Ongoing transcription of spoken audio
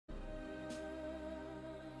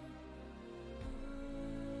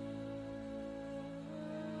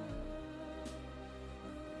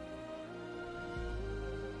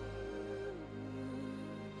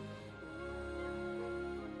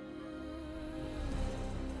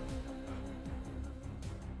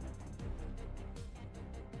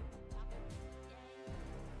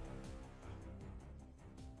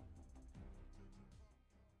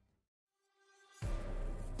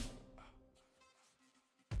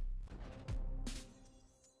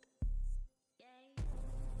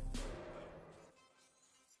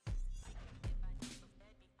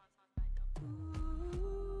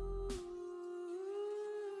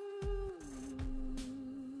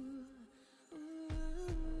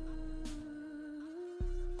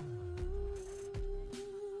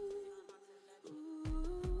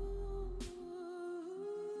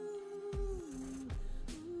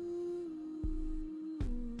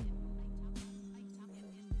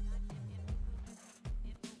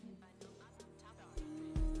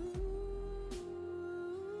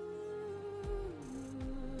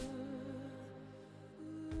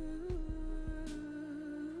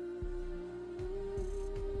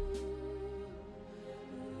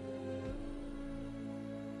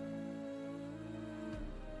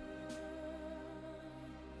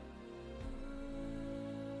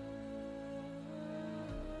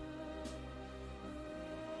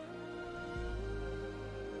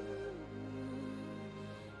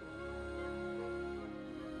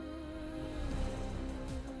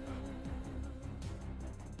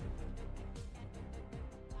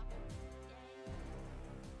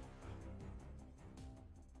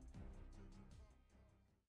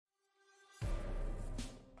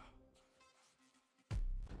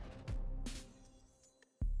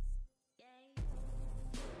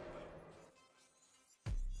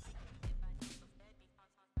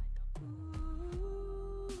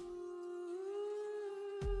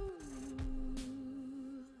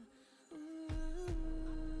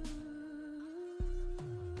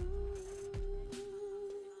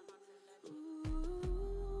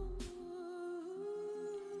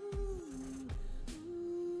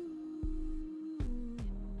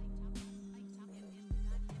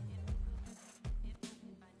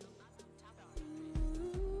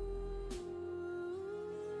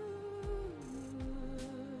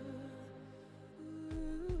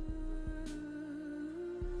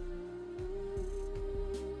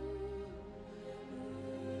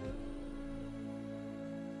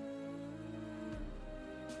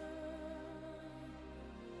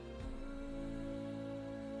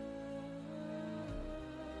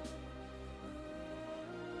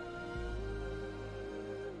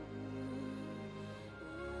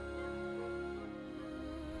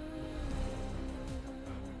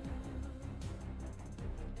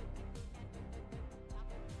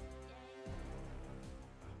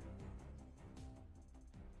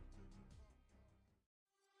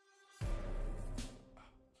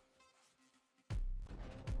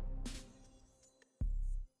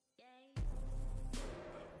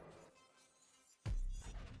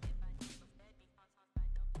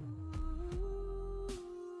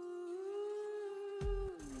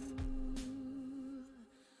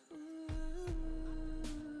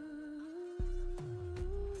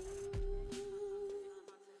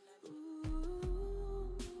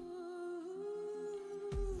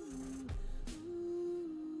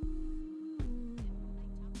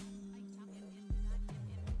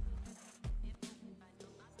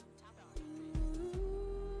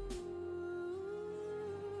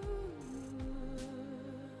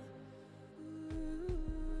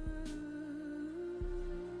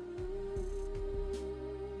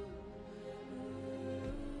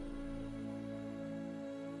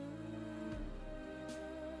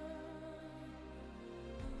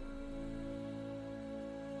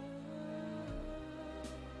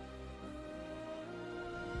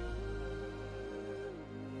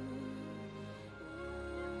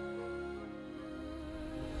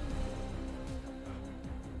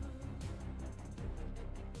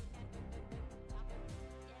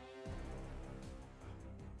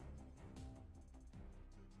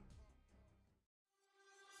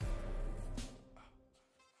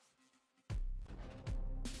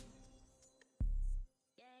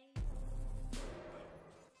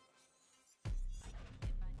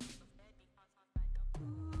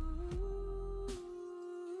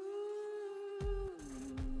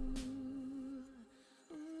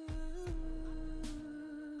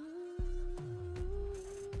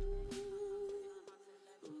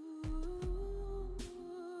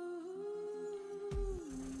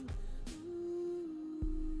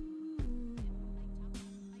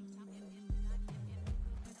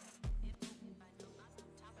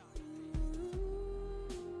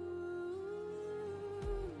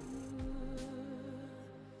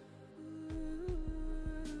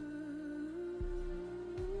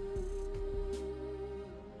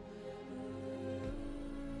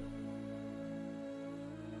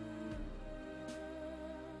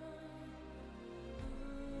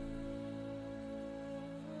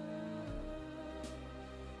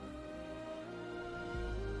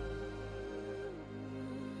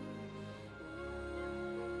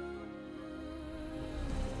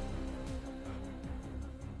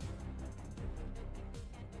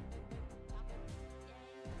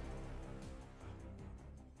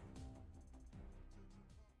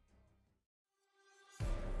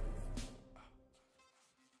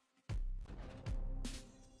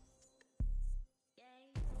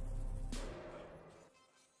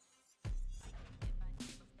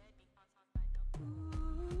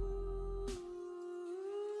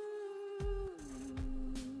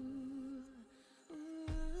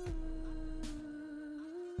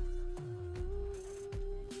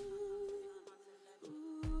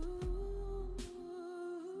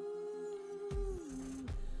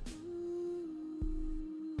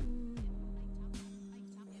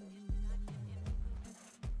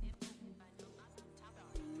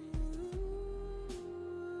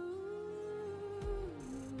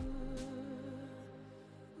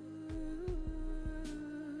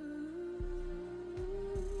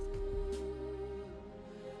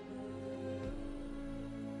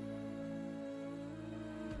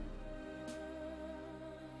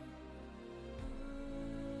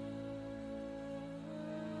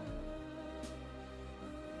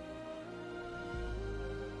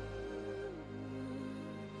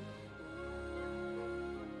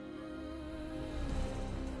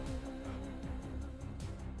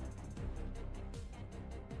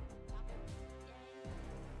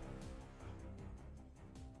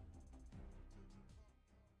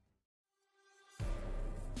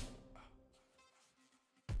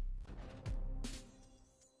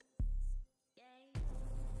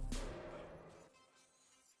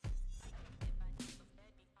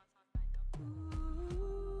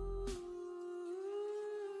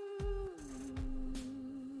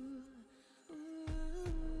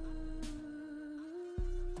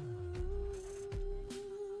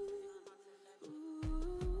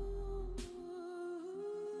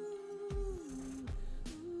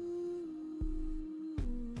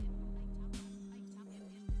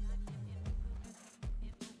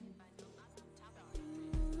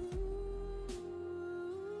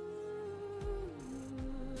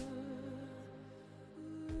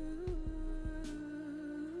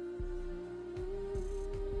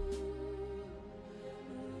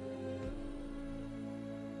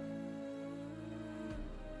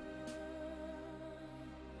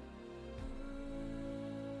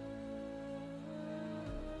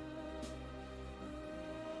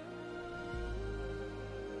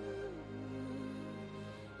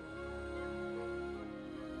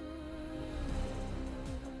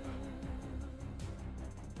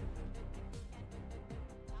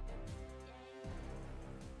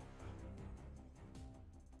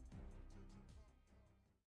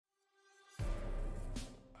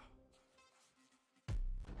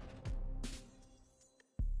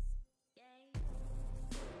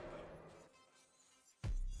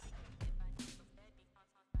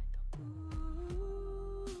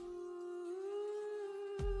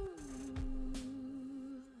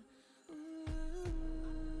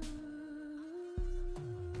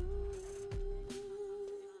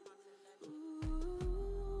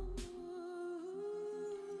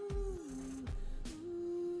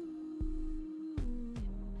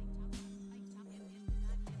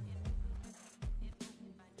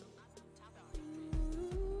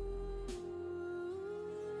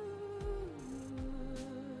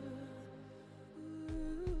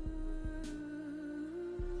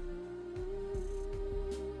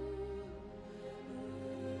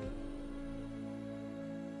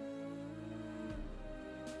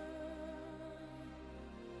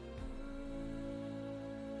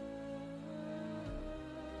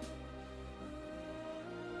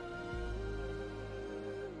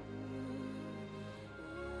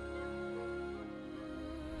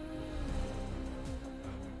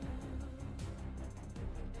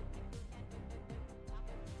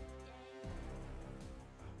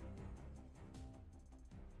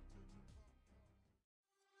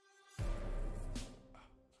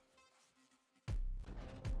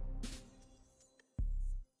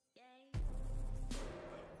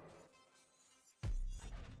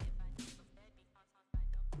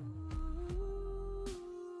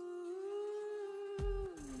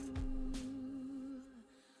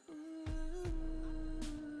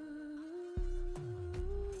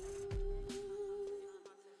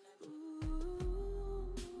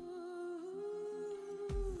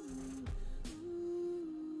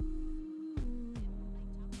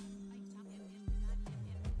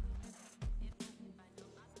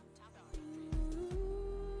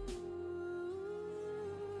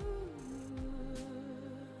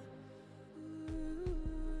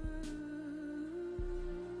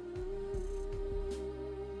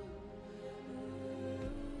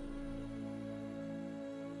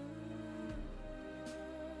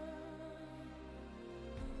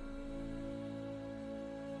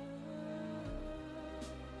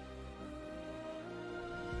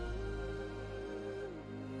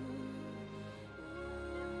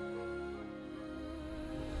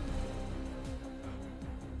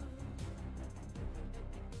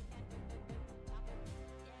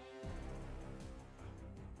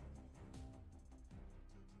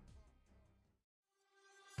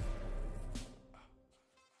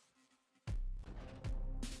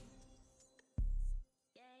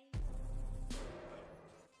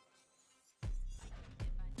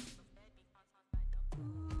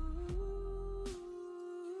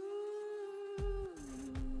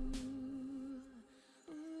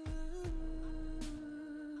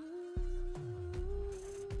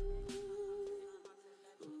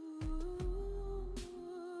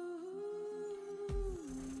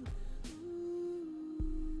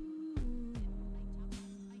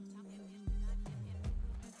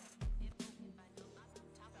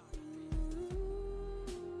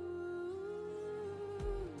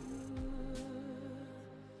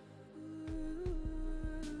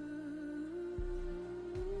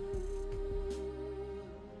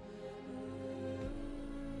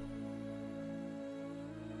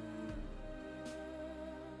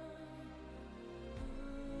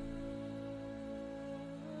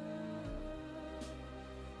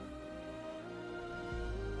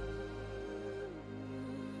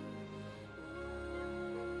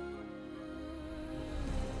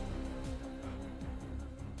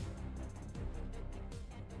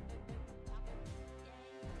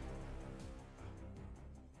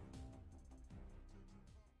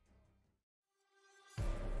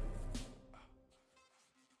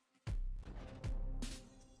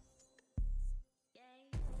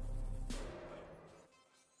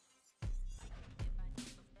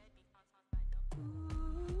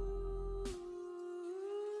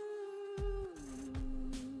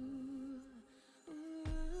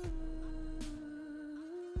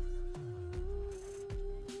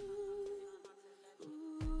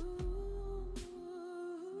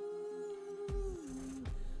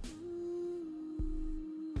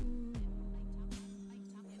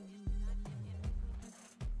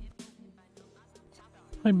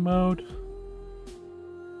Time mode.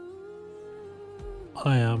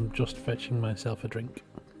 I am just fetching myself a drink.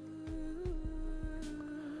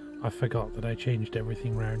 I forgot that I changed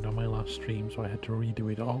everything round on my last stream, so I had to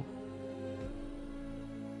redo it all.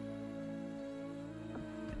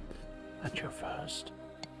 And you're first.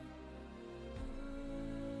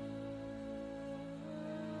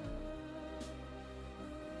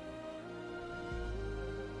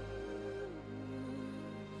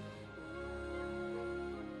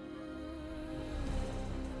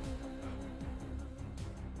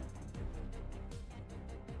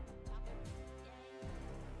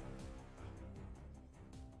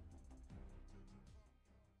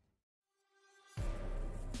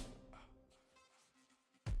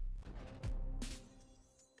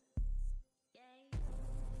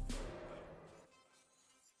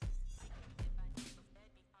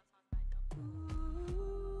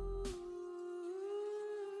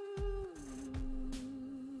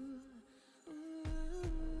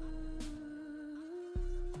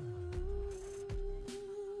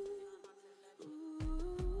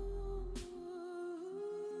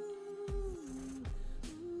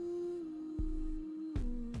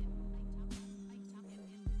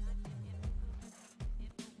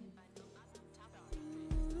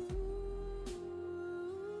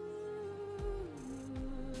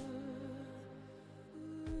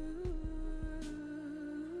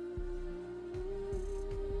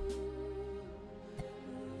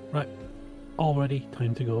 Right, all ready,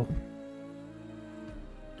 time to go.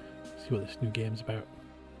 See what this new game's about.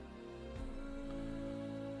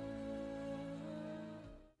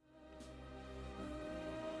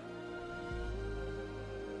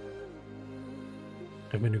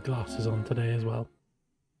 I have my new glasses on today as well.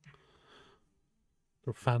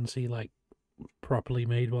 They're fancy, like, properly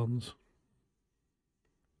made ones.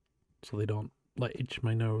 So they don't, like, itch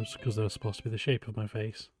my nose, because they're supposed to be the shape of my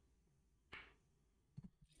face.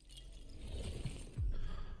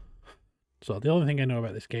 So the only thing I know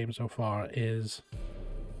about this game so far is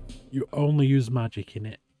you only use magic in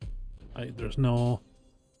it. Like, there's no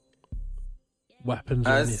weapons or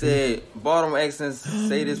anything. said, bottom accents,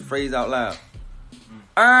 say this phrase out loud.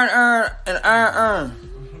 Earn, and earn.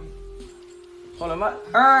 Hold on, my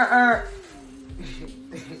earn.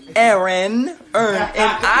 Aaron, earn,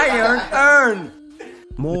 and iron, earn.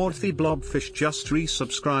 Mordthy Blobfish just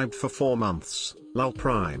resubscribed for 4 months. Lol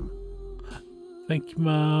Prime. Thank you,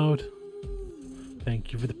 Maud.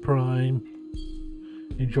 Thank you for the Prime.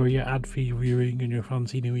 Enjoy your ad-free viewing and your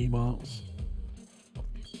fancy new emotes.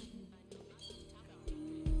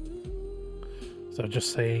 So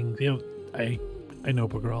just saying, you know, I know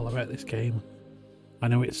bugger all about this game. I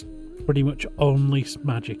know it's pretty much only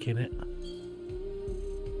magic in it.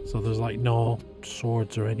 So there's like no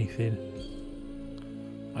swords or anything.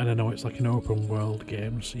 And I know it's like an open world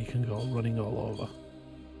game, so you can go running all over.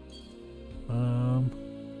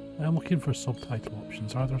 I'm looking for subtitle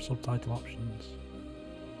options. Are there subtitle options?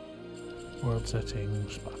 World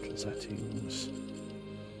settings, battle settings,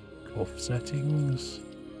 co-op settings.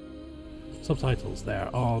 Subtitles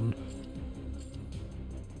there on.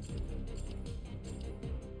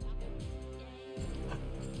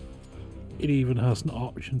 It even has an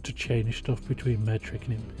option to change stuff between metric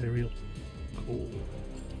and imperial. Cool.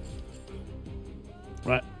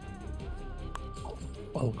 Right.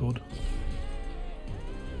 Well, good.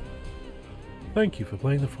 Thank you for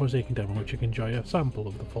playing the Forspoken demo, which you can enjoy a sample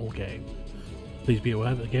of the full game. Please be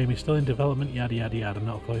aware that the game is still in development, yada yada yada,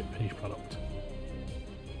 not quite a finished product.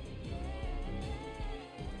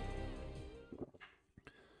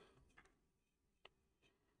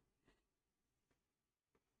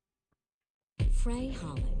 Frey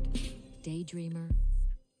Holland, daydreamer,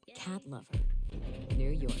 cat lover,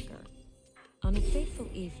 New Yorker. On a fateful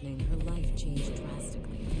evening, her life changed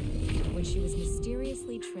drastically when she was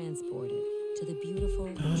mysteriously transported to the beautiful,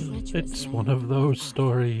 treacherous It's land one of those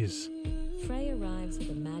stories. Frey arrives with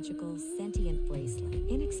a magical, sentient bracelet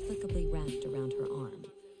inexplicably wrapped around her arm.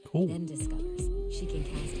 Cool. Then discovers she can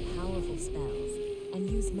cast powerful spells and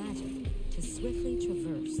use magic to swiftly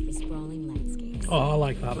traverse the sprawling landscapes. Oh, I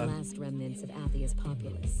like that The then. last remnants of Athia's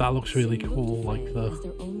populace. That looks really soon look cool, to like Frey the as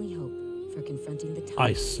their only hope for confronting the ice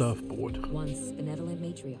tyrants, surfboard. once benevolent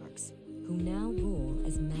matriarchs, who now rule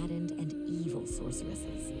as maddened and evil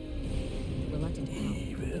sorceresses. Reluctant to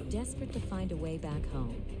help, but desperate to find a way back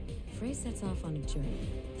home, Frey sets off on a journey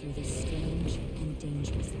through this strange and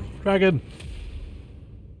dangerous land. Dragon!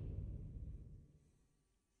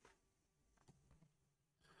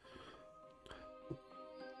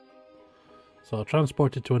 So,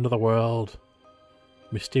 transported to another world,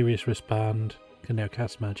 mysterious wristband, can now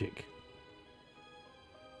cast magic.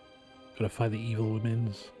 Gotta fight the evil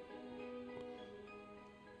women's.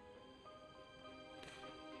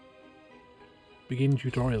 Begin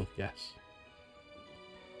tutorial, yes.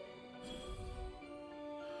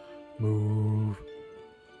 Move.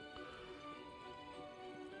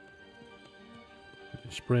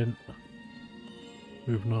 Sprint.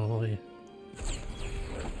 Move normally.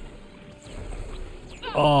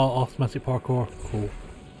 Oh, automatic parkour. Cool.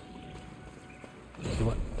 So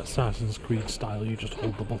like Assassin's Creed style, you just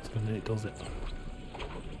hold the button and it does it.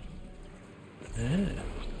 Yeah.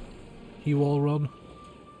 You wall run.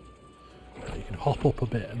 You can hop up a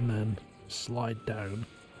bit and then slide down.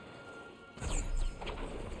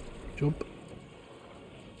 Jump.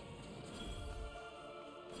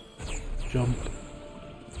 Jump.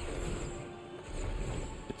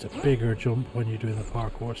 It's a bigger jump when you're doing the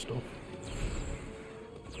parkour stuff.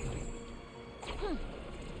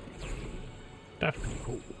 That's pretty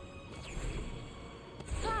cool.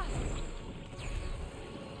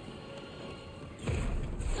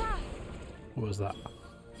 What was that?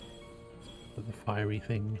 The fiery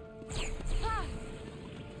thing.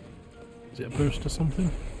 Is it a burst or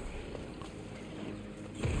something?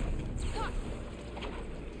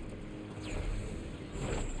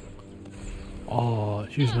 Oh,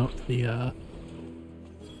 it's using up the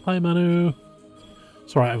Hi Manu!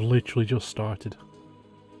 Sorry, I've literally just started.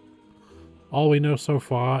 All we know so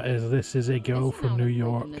far is this is a girl from New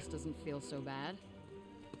York. This doesn't feel so bad.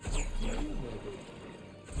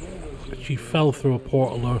 She fell through a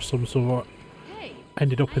portal or some sort. Hey,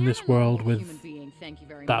 Ended up in this world with Thank you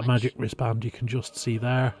very that much. magic wristband you can just see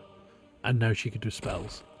there. And now she can do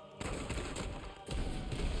spells.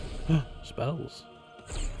 Spells.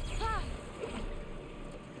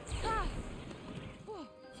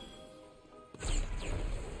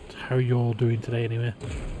 How are you all doing today anyway?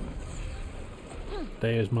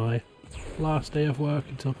 Today is my last day of work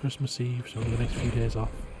until Christmas Eve, so the next few days off.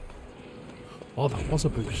 Oh, that was a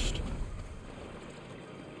boost.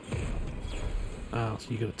 Ah, so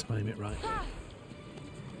you gotta time it right.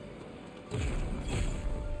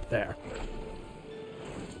 There.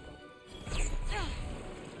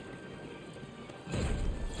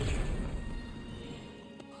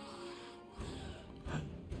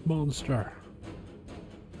 Monster.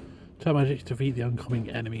 Tap magic to defeat the oncoming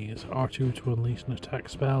enemies. R2 to unleash an attack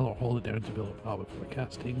spell, or hold it down to build up power before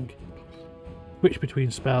casting. Switch between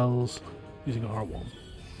spells using R1.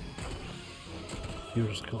 You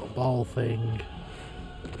just got a ball thing.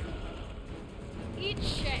 Eat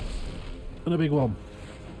shit. And a big one.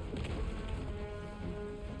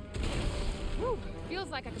 Whew, feels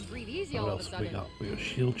like I can breathe easy all What of a else have we sudden. got? We got a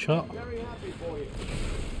shield shot.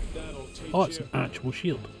 Oh, it's an actual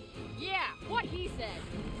shield. Yeah, what he said.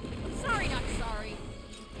 Sorry, not sorry.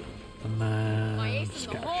 And My then ace in the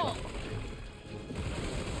scatter hole.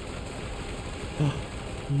 shot.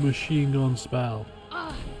 Machine gun spell.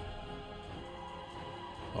 Ugh.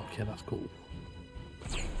 Okay, that's cool.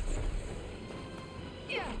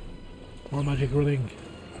 Yeah. More magic running.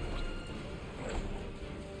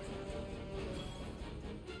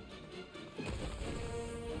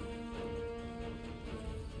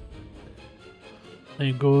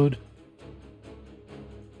 Ain't good.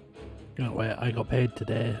 Can't wait, I got paid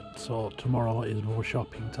today, so tomorrow is more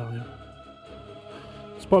shopping time.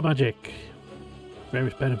 Sport magic.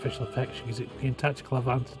 Various beneficial effects. You use it to gain tactical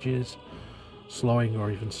advantages, slowing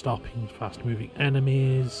or even stopping fast moving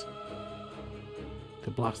enemies.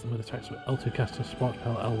 To blast them with attacks with L2 casting support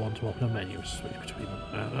spell, L1 to open a menu, switch between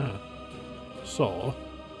them. So,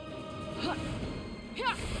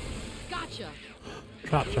 Gotcha.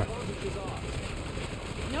 trapped her.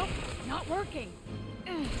 Nope, not working.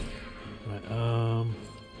 Right,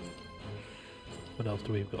 what else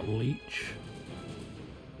do we've got? Leech.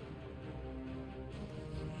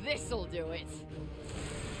 This'll do it.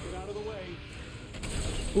 Get out of the way.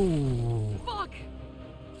 Ooh, Fuck.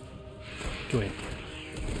 do it.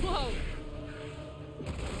 Whoa.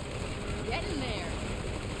 Get in there.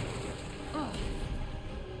 Ugh.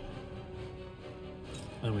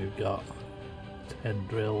 And we've got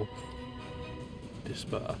Tendril.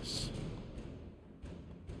 Disperse.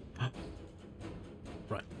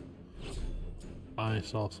 Right. I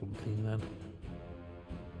saw something then.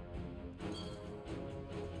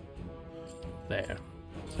 There.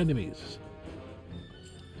 Enemies.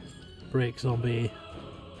 Break zombie.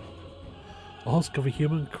 A husk of a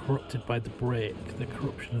human corrupted by the break. The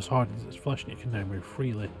corruption has hardened its flesh and it can now move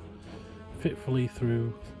freely. Fitfully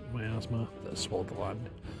through miasma that swallowed the land.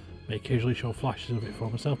 May occasionally show flashes of it for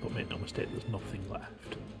myself, but make no mistake, there's nothing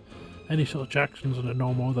left. Any such actions are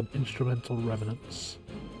no more than instrumental remnants.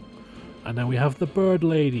 And then we have the bird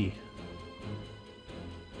lady.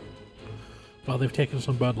 While they've taken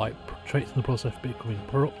some bird-like traits in the process of becoming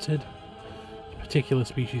corrupted, a particular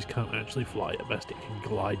species can't actually fly. At best, it can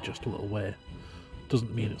glide just a little way.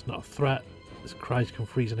 Doesn't mean it's not a threat. Its cries can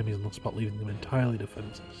freeze enemies on the spot, leaving them entirely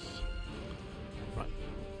defenseless. Right.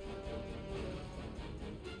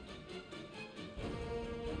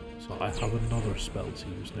 So I have another spell to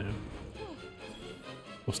use now.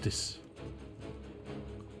 What's this?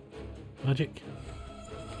 Magic?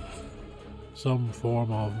 Some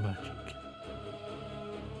form of magic.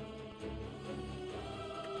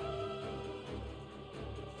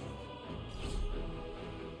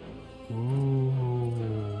 Ooh.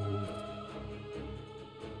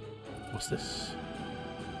 What's this?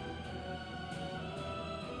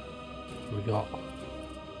 We got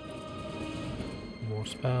more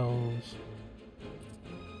spells.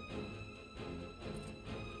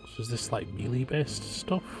 So is this like melee based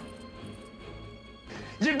stuff?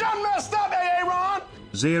 You done messed up, Aaron!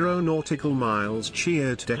 0 nautical miles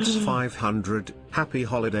cheered Dex 500. Happy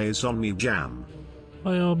holidays on me jam.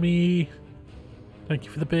 Hi on me. Thank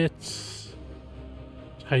you for the bits.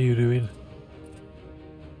 How you doing?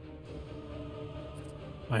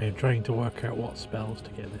 I am trying to work out what spells to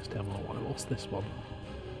get this demo. What's this one?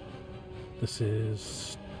 This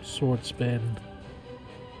is sword spin.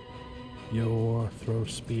 Your throw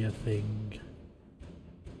spear thing.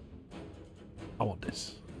 I want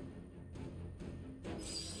this.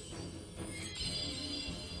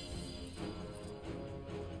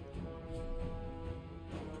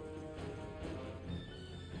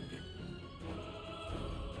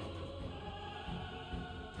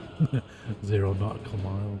 Zero nautical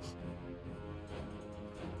miles.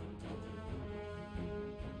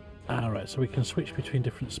 Alright, so we can switch between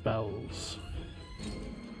different spells.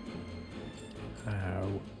 How?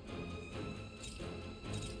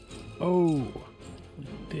 Oh,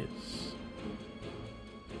 like this.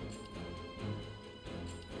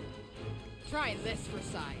 Try this for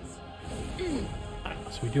size.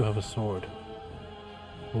 So we do have a sword.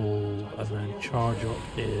 Pull, and then charge up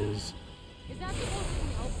is Is that supposed to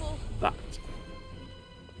be helpful? that.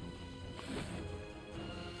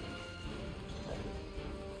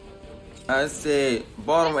 I said,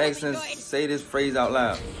 bottom accents, say this phrase out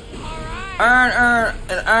loud. Alright. Earn,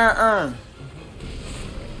 and earn.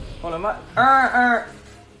 Hold on, my earn.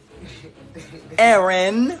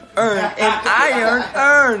 Aaron, earn, and iron,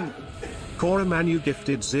 earn. Cora Manu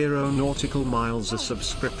gifted 0 nautical miles a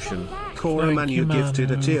subscription. Cora Thank Manu you, gifted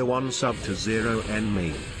a Manu. tier 1 sub to 0 and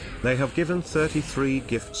me. They have given 33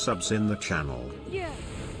 gift subs in the channel. Yeah.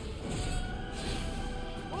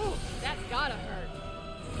 Oh, that's gotta hurt.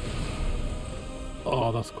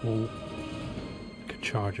 Oh, that's cool. Like a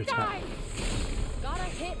charge attack. Die! Gotta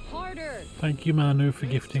hit harder. Thank you, Manu, for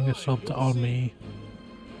gifting a sub to On Me.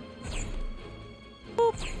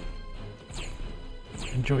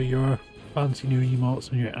 Enjoy your fancy new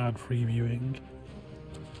emotes and your ad-free viewing.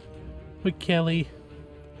 With Kelly.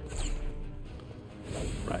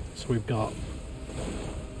 Right, so we've got...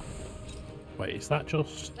 Wait, is that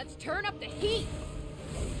just... Let's turn up the heat.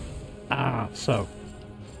 Ah, so...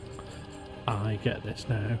 I get this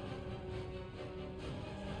now.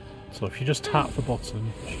 So if you just tap the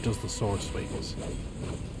button, she does the sword swings.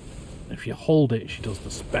 If you hold it, she does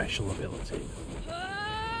the special ability.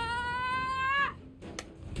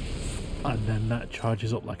 And then that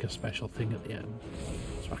charges up like a special thing at the end.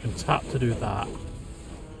 So I can tap to do that.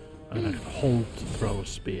 And I can hold to throw a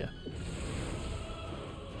spear.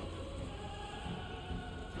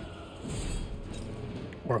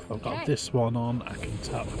 Or if I've got this one on, I can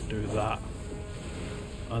tap to do that.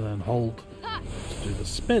 And then hold to do the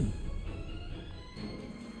spin.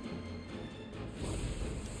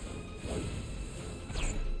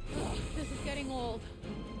 This is getting old.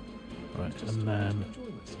 Right, and then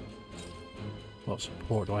what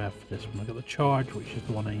support do I have for this one? I got the charge, which is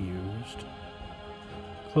the one I used.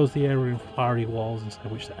 Close the area in fiery walls inside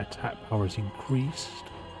which the attack power is increased.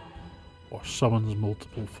 Or summons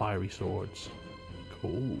multiple fiery swords.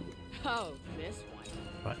 Cool. Oh, this one.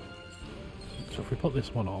 Right. So if we put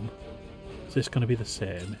this one on, is this going to be the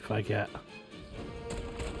same if I get...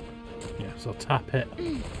 Yeah, so tap it,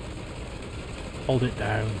 hold it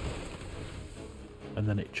down, and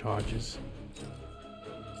then it charges.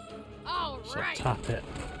 All So right. tap it,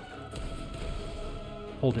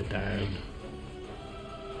 hold it down,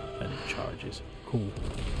 and it charges. Cool.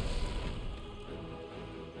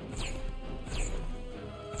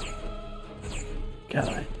 Get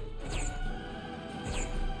it.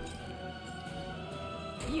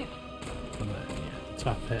 Yeah. And then, yeah,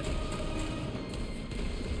 tap it,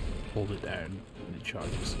 hold it down, and it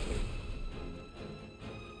charges.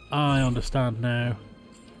 I understand now.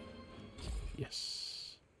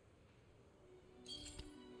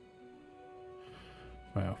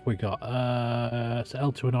 Right, what have we got? So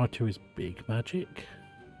L2 and R2 is big magic.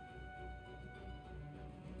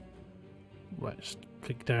 Right, just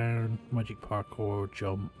click down, magic parkour,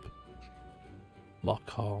 jump,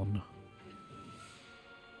 lock on.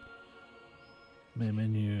 Main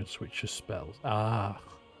menu, switch your spells. Ah.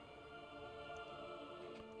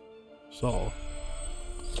 So.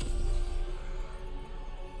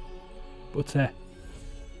 What's that?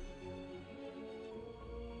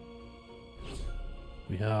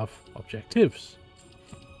 We have objectives.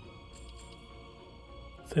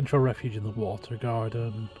 Central refuge in the water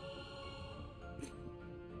garden.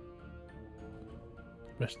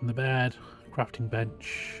 Rest in the bed. Crafting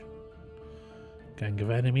bench. Gang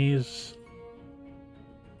of enemies.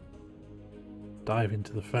 Dive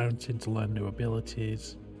into the fountain to learn new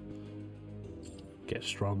abilities. Get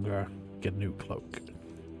stronger. Get a new cloak.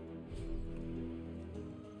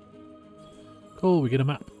 Cool, we get a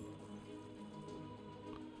map.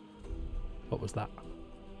 What was that?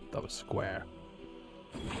 That was Square.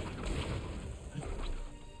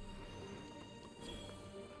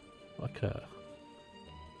 Like a...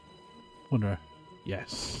 Wonder...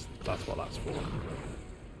 Yes, that's what that's for.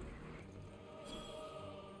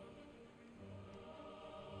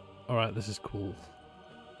 Alright, this is cool.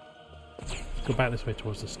 Let's go back this way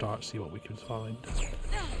towards the start, see what we can find.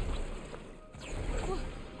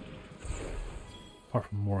 Apart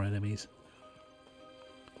from more enemies.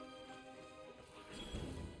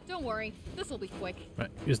 Don't worry, this'll be quick. Right,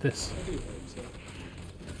 use this.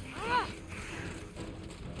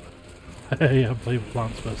 Hey, I'm playing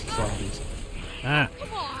Plants vs Zombies. Ah!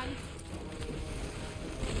 Come on!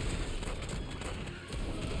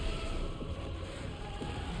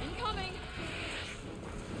 Incoming!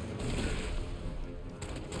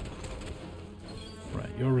 Right,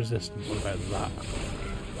 you're resistant. What about that?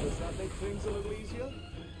 Does that make things a little easier?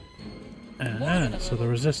 So they're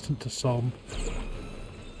resistant to some.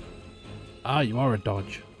 Ah, you are a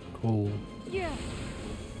dodge. Cool. Yeah.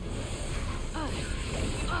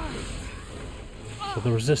 So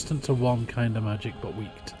they're resistant to one kind of magic, but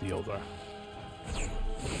weak to the other.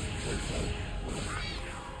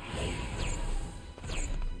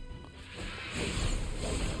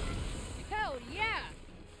 Hell yeah!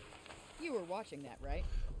 You were watching that, right?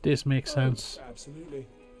 This makes sense. Absolutely.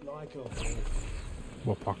 Like a...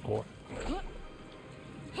 More parkour.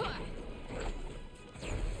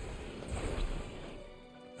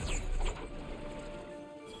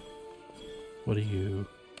 What are you?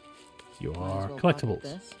 You are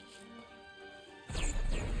collectibles.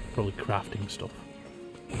 Probably crafting stuff.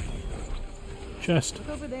 Chest. Look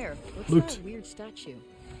over there. What's Loot. that weird statue?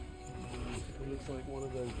 It looks like one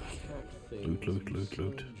of those cat things. Loot, loot, you loot, so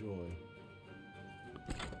loot. enjoy.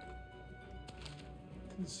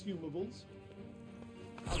 Consumables.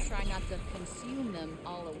 I'll try not to consume them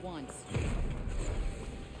all at once.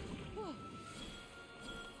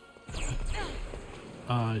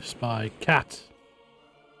 I spy cat.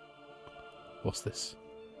 What's this?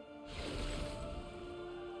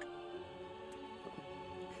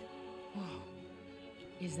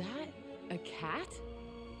 Is that a cat?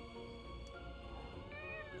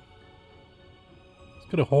 It's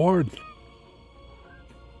got a horn.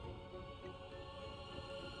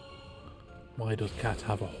 Why does cat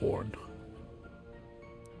have a horn?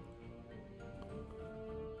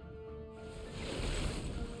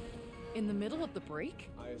 In the middle of the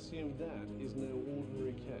break? I assume that is no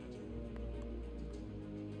ordinary cat.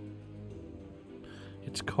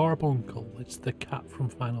 It's Carbuncle. It's the cat from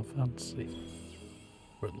Final Fantasy.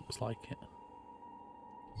 Or it looks like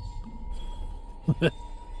it.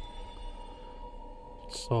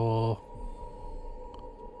 So...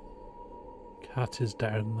 Cat is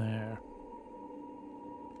down there.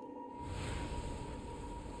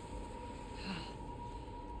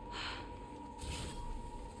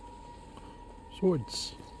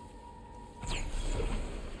 Swords.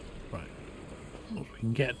 Right. Well, we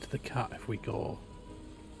can get to the cat if we go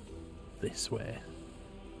this way.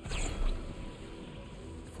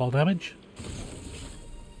 Fall damage?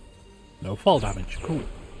 No fall damage. Cool.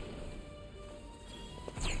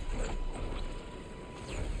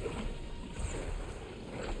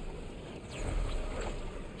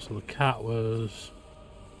 So the cat was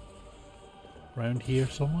around here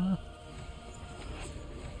somewhere.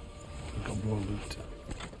 Got more loot.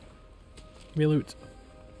 Give me loot.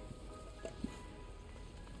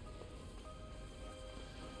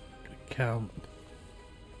 Good count.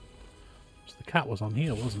 So the cat was on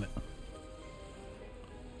here, wasn't it?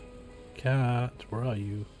 Cat, where are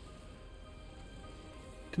you?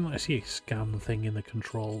 Didn't I see a scan thing in the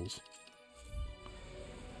controls?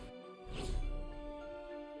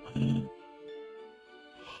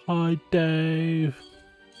 Hi, Dave.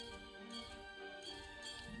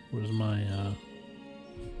 Where's my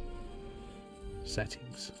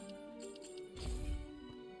settings?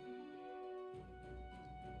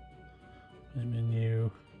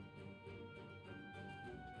 Menu.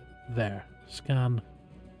 There. Scan.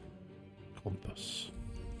 Compass.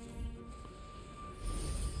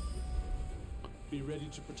 Be ready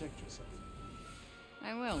to protect yourself.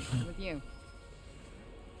 I will, with you.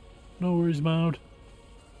 No worries, Maud.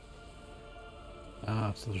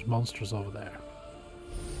 Ah, so there's monsters over there.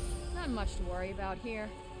 Not much to worry about here.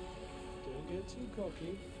 Don't get too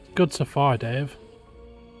cocky. Good so far, Dave.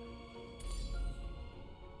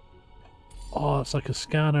 Oh, it's like a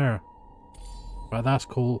scanner. Right, that's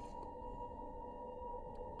cool.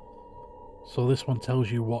 So this one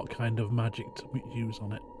tells you what kind of magic to use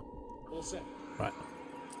on it. All set. Right.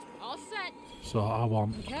 All set. So I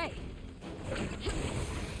want... Okay.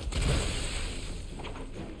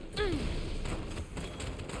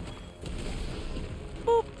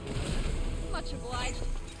 Boop. Much obliged.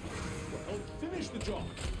 Well, finish the job.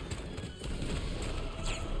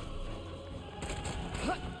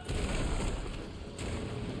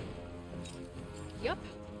 Yup.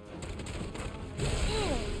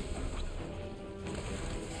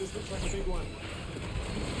 This looks like a big one.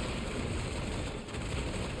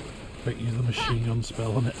 Quick, use the machine gun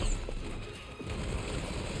spell on it.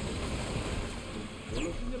 You're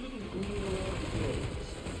looking a little green around the ears.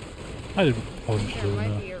 I didn't punch There through might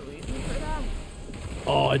there. be a reason for that.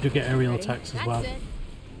 Oh, I do get aerial Ready? attacks as That's well. it.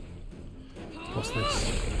 What's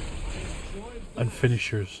this? And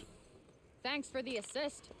finishers. Thanks for the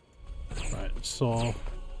assist. Right, so...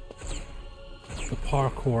 The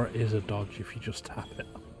parkour is a dodge if you just tap it.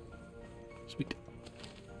 Sweet.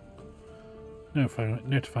 Now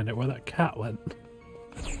to find out where that cat went.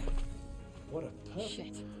 What a perfect.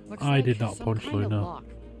 Shit. Looks I like did not some punch kind of Luna. lock.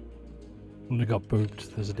 When it got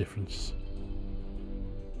booped, there's a difference.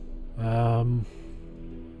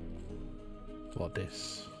 What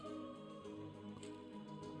this?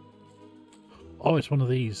 Oh, it's one of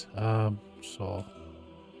these. So...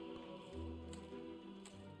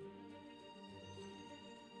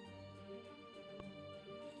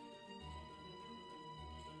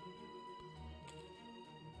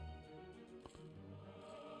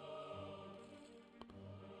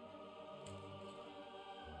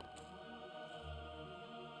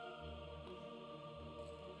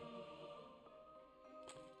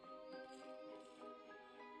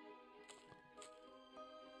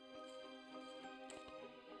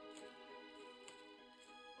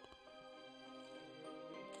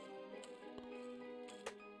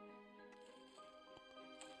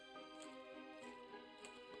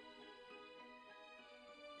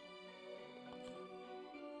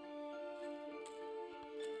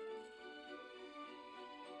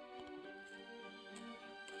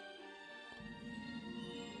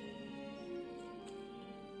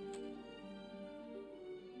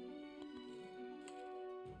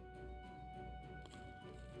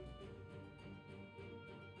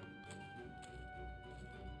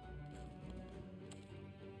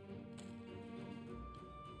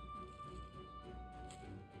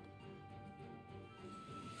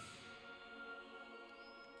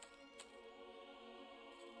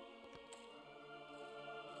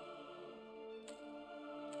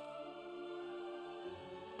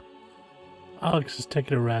 Alex is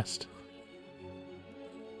taking a rest.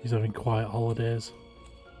 He's having quiet holidays.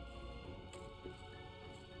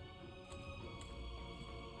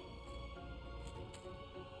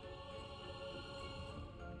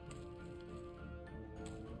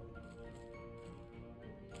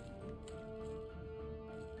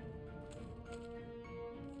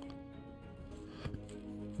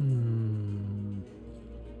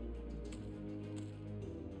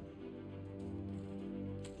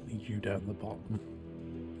 Need you down the bottom.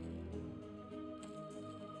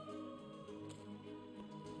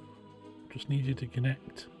 Just need you to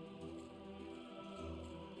connect.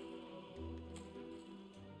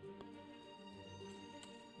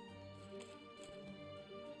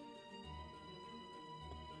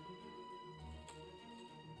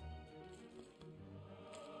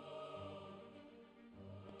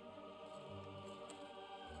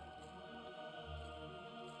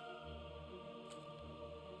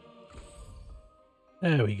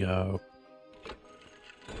 There we go.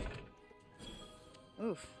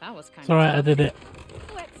 Oof, that was kind It's of alright, I tough. did it.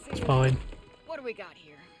 Let's see. It's fine. What do we got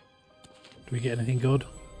here? Do we get anything good?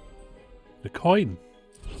 The coin.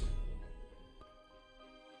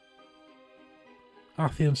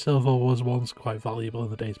 Arthian silver was once quite valuable in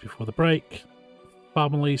the days before the break.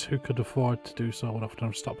 Families who could afford to do so would often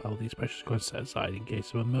have stockpiled these precious coins set aside in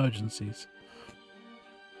case of emergencies.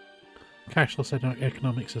 Cashless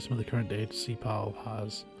economic system of the current day, CPAL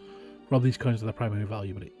has robbed these coins of their primary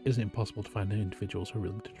value, but it isn't impossible to find individuals who are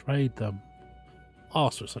willing to trade them. Oh,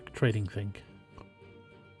 so it's like a trading thing.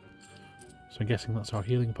 So I'm guessing that's our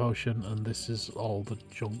healing potion, and this is all the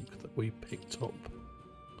junk that we picked up.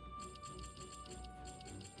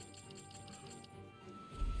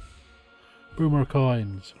 Boomer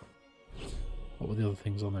coins. What were the other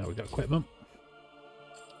things on there? We got equipment.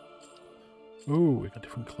 Ooh, we got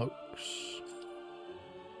different cloaks.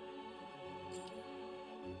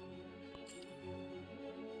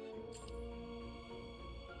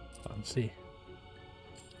 Fancy.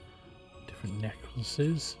 Different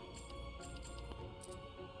necklaces.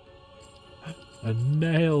 And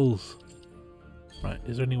nails! Right,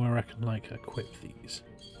 is there anywhere I can like equip these?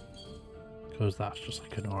 Because that's just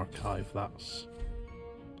like an archive, that's...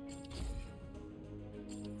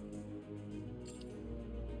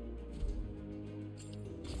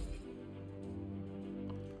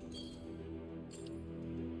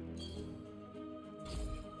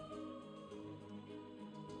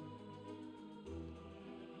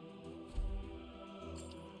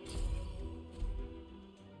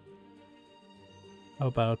 How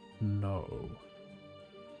about no?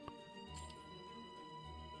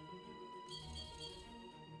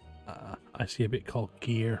 I see a bit called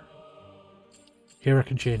gear. Here I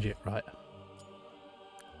can change it, right.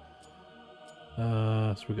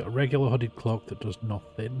 So we've got a regular hooded cloak that does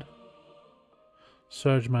nothing.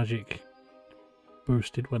 Surge magic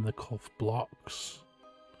boosted when the cuff blocks.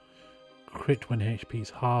 Crit when HP's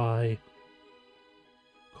high.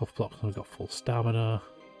 Cuff blocks when we've got full stamina.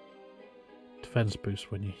 Defense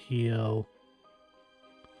boost when you heal.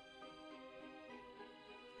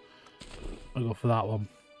 I'll go for that one.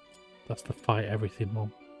 That's the fight everything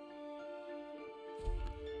one.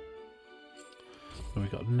 Then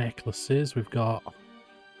we've got necklaces, we've got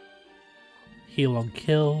heal on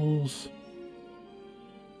kills.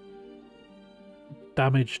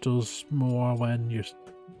 Damage does more when your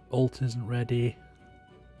ult isn't ready.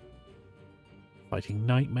 Fighting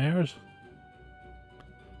nightmares.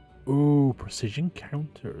 Ooh, precision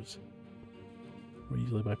counters. More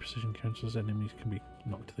easily by precision counters, enemies can be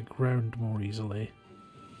knocked to the ground more easily.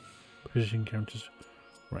 Precision counters.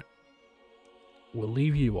 Right. We'll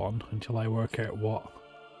leave you on until I work out what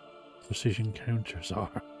precision counters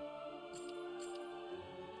are.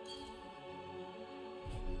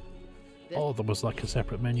 Oh, there was like a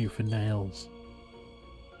separate menu for nails.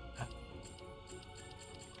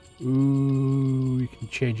 Ooh, you can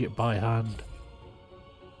change it by hand.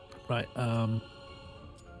 Right, what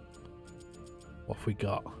have we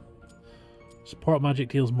got? Support magic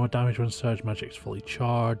deals more damage when surge magic's fully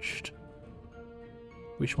charged.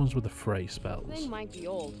 Which ones were the fray spells? Thing might be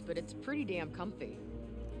old, but it's pretty damn comfy.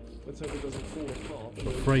 Let's hope it doesn't fall apart.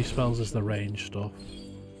 The fray spells is the range stuff.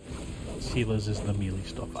 Healers is the melee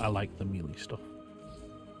stuff. I like the melee stuff.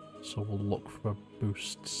 So we'll look for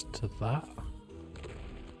boosts to that.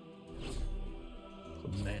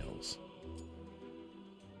 Some nails.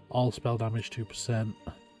 All spell damage 2%.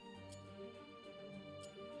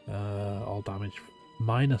 All damage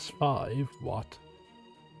 -5. What?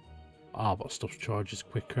 Ah, but stuff charges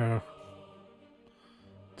quicker.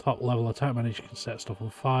 Top level attack manager can set stuff on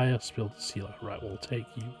fire. Spill the sealer. Right, we'll take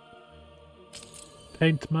you.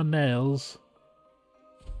 Paint my nails.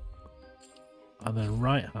 And then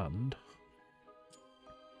right hand.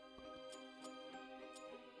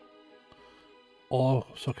 Or,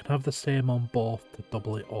 so I can have the same on both to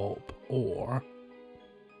double it up, or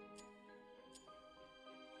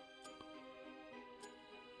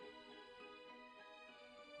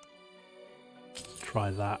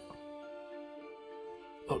try that.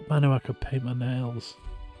 Look, man, how I could paint my nails.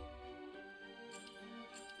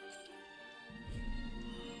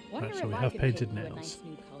 Right, so we have painted nails. Nice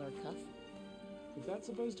new color cuff. If that's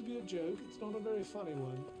supposed to be a joke, it's not a very funny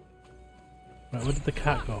one. Right, where did the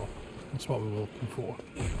cat go? That's what we were looking for.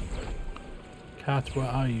 Cat, where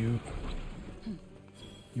are you?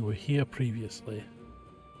 You were here previously.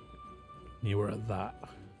 You were at that.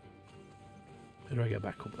 How do I get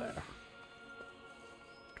back up there?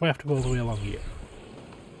 Do I have to go all the way along here?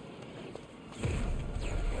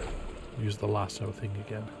 Use the lasso thing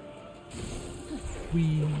again.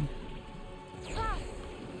 Whee!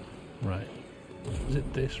 Right. Is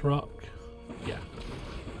it this rock? Yeah.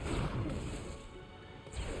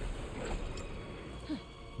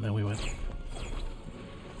 And then we went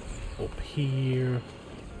up here.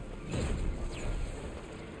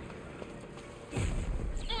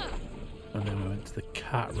 And then we went to the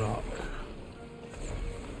cat rock.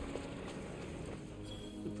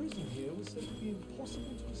 prison here was said to be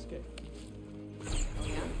impossible to escape. Oh,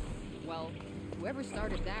 yeah? Well, whoever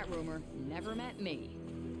started that rumor never met me.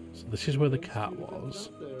 So this is where the cat was.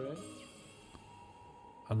 Up there, eh?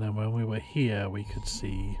 And then when we were here, we could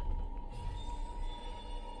see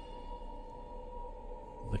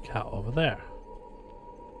the cat over there.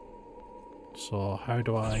 So how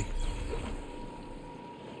do I...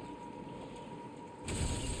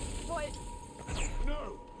 What?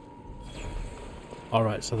 No!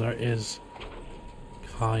 Alright, so there is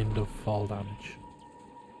kind of fall damage.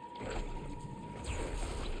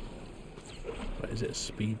 But is it a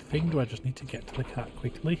speed thing? Do I just need to get to the cat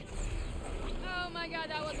quickly? Oh my god,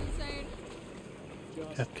 that was insane.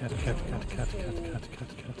 Cat, cat, cat, cat, cat, cat, cat,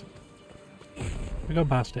 cat, cat. We gone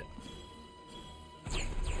past it.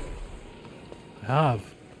 I have.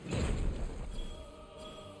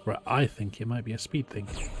 Right, I think it might be a speed thing.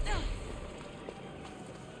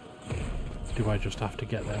 Do I just have to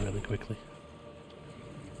get there really quickly?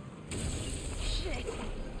 Shit.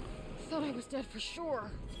 Thought I was dead for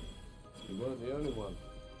sure. You weren't the only one.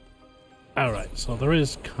 Alright, so there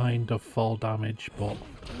is kind of fall damage, but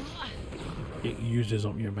it uses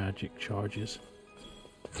up your magic charges.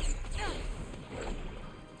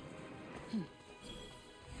 We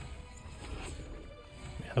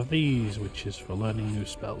have these, which is for learning new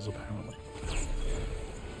spells apparently.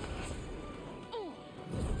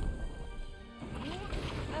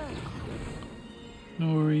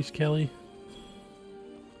 No worries, Kelly.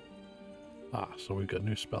 Ah, so we've got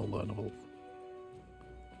new spell learnable.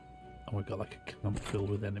 And we've got like a camp filled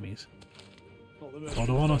with enemies. But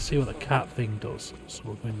I want to see what the cat thing does, so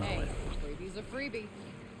we're going that Hey, way. freebie's a freebie.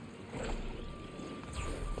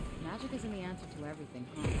 Magic isn't the answer to everything,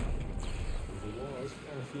 huh? If it was,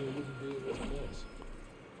 Althea wouldn't be at this place.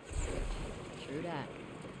 True that.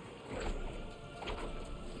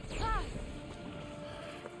 Ah!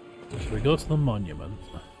 So we go to the monument.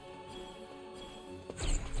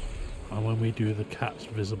 And when we do, the cat's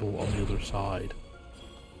visible on the other side.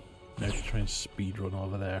 Now to try and speed run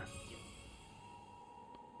over there.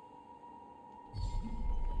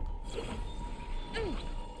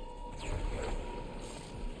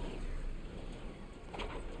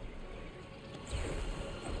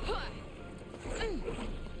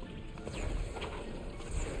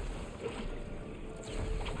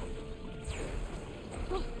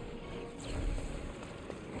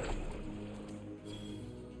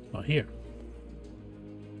 Not here.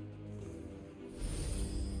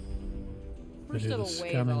 We're We do still the a ways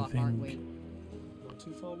scanning off, aren't we? thing. Not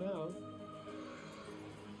too far now.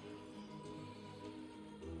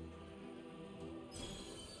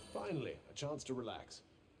 Finally, a chance to relax.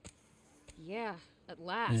 Yeah, at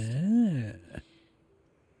last. Yeah.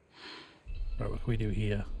 Right, what can we do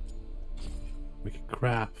here? We can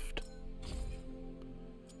craft.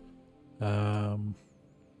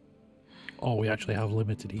 Oh, we actually have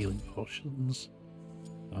limited healing potions.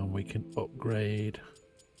 And we can upgrade.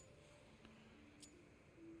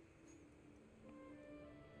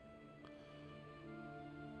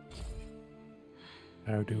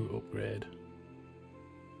 How do we upgrade?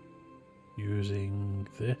 Using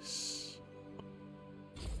this.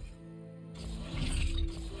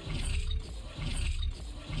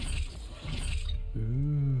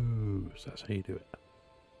 Ooh, so that's how you do it.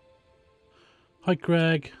 Hi,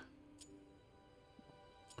 Greg.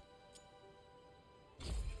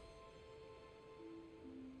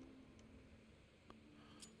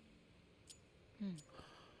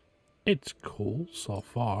 It's cool so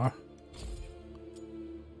far.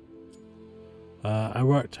 I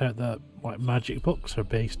worked out that like magic books are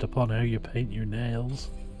based upon how you paint your nails.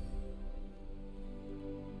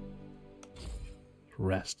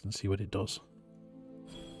 Rest and see what it does.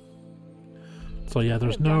 So yeah,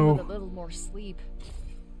 there's Could've done with no a little more sleep.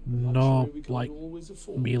 no We can like always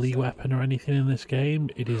afford melee this. weapon or anything in this game.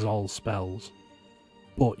 It is all spells,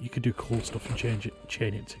 but you can do cool stuff and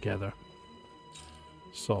chain it together.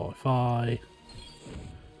 So if I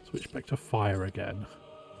switch back to fire again,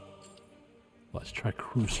 let's try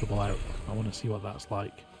Crucible out. I want to see what that's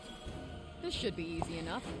like. This should be easy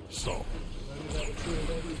enough. So Only that the tree of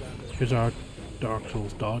every bandit. here's our Dark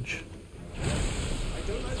Souls dodge. I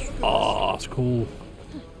don't like the look of Oh, that's cool.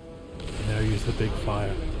 Now use the big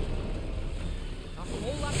fire. A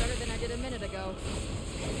whole lot better than I did a minute ago.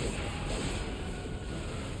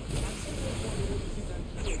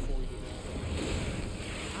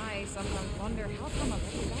 I sometimes wonder how come a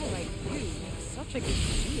little guy like you makes such a good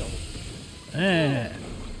shield. Eh.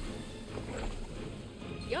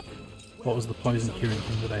 Yep. What was the poison curing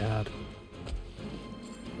thing that I had?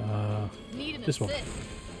 Need an This one. assist.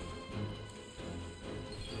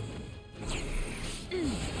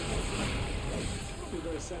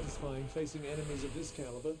 satisfying facing enemies of this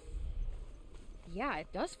caliber. Yeah, it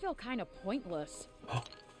does feel kind of pointless.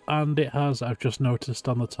 And it has, I've just noticed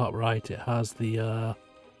on the top right, it has the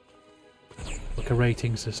like a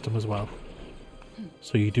rating system as well.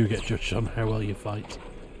 So you do get judged on how well you fight.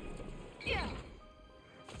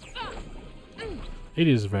 It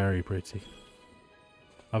is very pretty.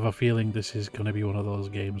 I have a feeling this is going to be one of those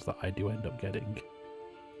games that I do end up getting.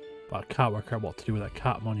 But I can't work out what to do with that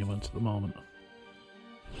cat monument at the moment.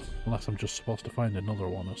 Unless I'm just supposed to find another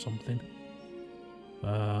one or something.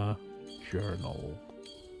 Journal.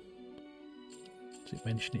 Does it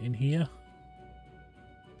mention it in here?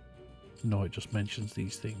 No, it just mentions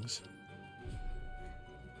these things.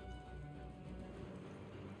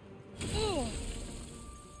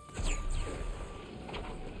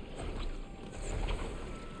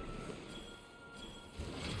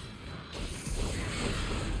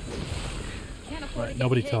 Right,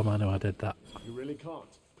 nobody tell me I know I did that. You really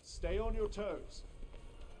can't. Stay on your toes.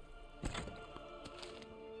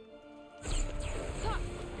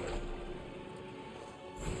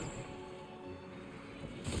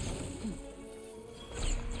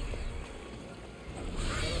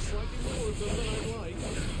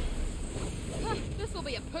 This will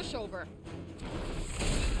be a pushover.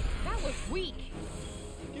 That was weak.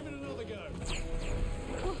 Give it another go.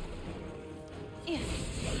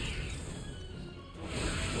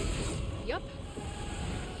 Yup.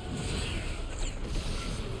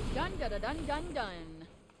 Dun dun dun dun dun.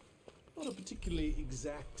 Not a particularly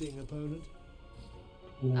exacting opponent.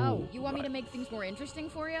 Ooh, Oh, you want me right. to make things more interesting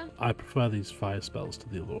for you? I prefer these fire spells to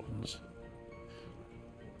the other ones.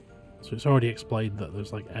 So it's already explained that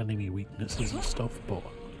there's like enemy weaknesses and stuff, but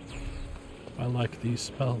I like these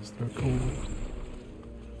spells, they're cool.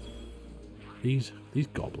 These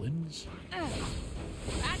goblins.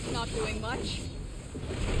 That's not doing much.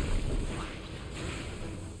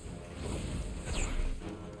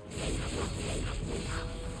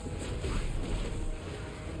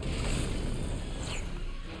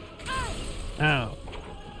 Ow.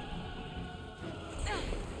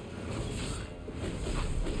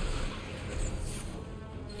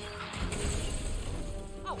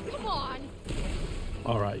 Oh, come on.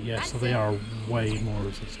 Alright, yeah, so they are way more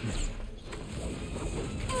resistant.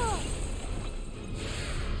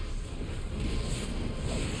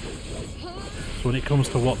 So when it comes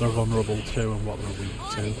to what they're vulnerable to and what they're weak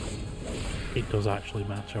to, it does actually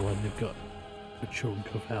matter when they've got a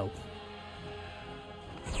chunk of health.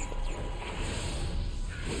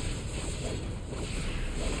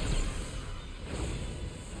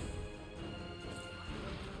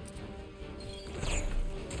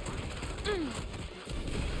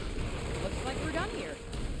 Looks like we're done here.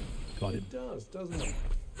 Got him. It does, doesn't it?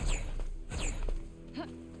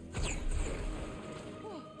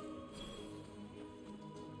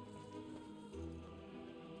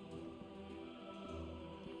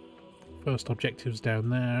 First objective's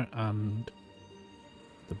down there, and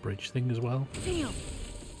the bridge thing as well. Damn.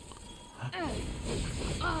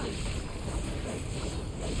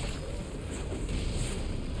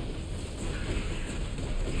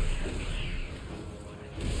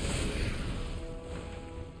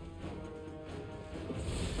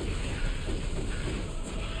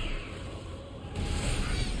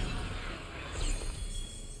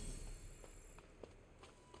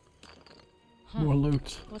 More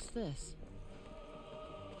loot. What's this?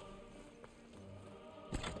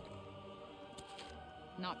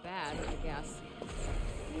 Not bad, I guess.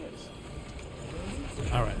 Yes.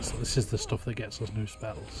 Alright, so this is the stuff that gets us new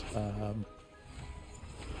spells.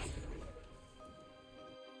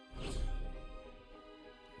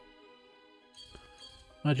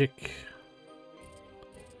 Magic.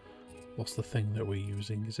 What's the thing that we're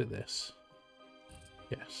using? Is it this?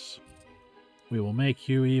 Yes. We will make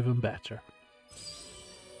you even better.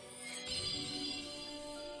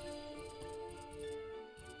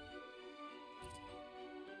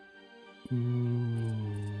 Ooh.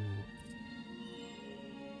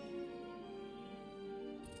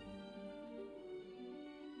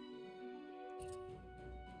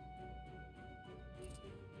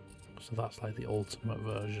 So that's like the ultimate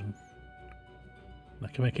version. And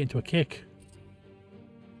I can make it into a kick.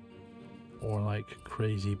 Or like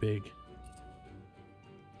crazy big.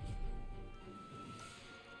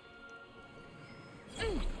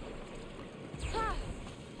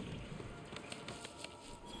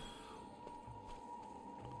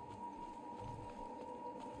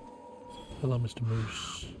 Hello, Mr.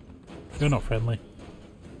 Moose. You're not friendly.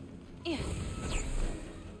 Yeah.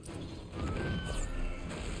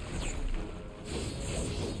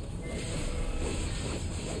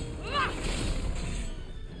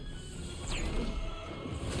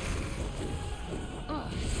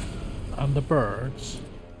 on the birds.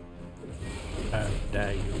 How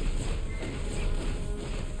dare you?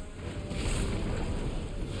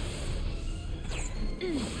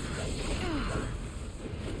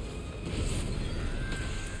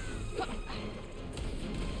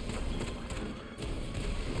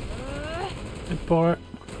 Good for it.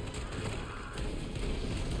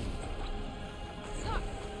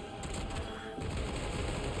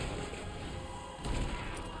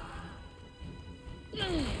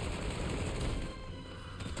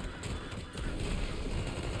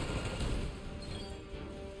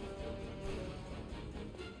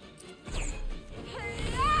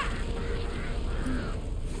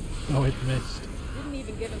 Oh, it missed. Didn't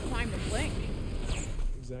even give him time to blink.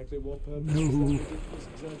 Exactly what purpose is that ridiculous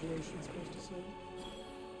exaggeration supposed to serve?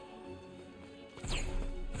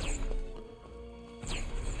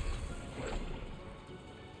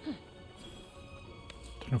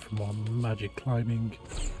 Time for more magic climbing.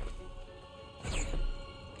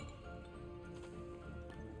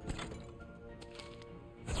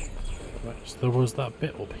 Right, so there was that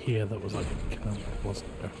bit up here that was like a camp,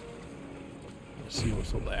 wasn't there? Let's see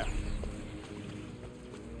what's up there.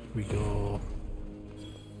 We go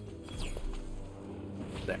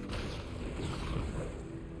there.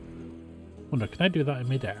 Wonder, can I do that in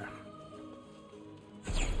midair?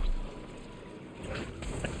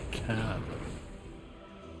 I can.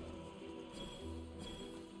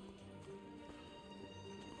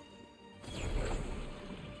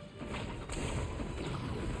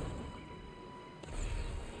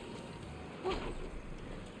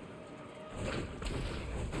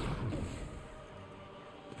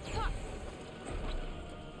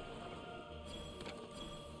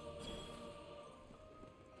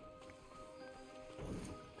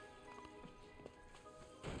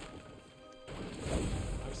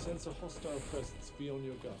 I sense a hostile presence. Be on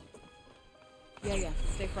your guard. Yeah,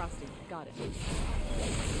 stay frosty. Got it.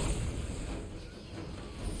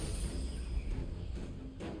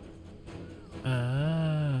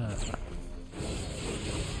 Ah.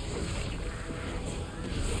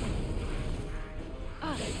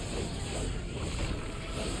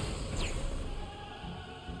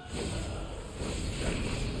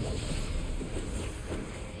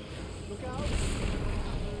 Look out!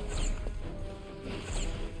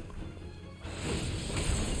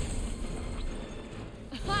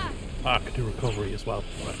 Ah, I could do recovery as well.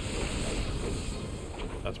 Right.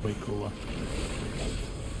 That's way cooler.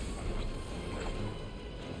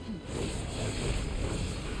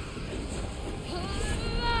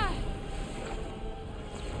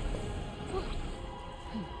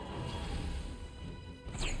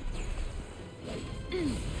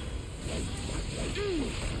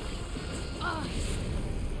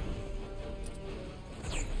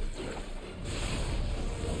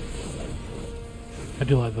 I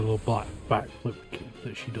do like the little black backflip kick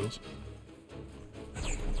that she does.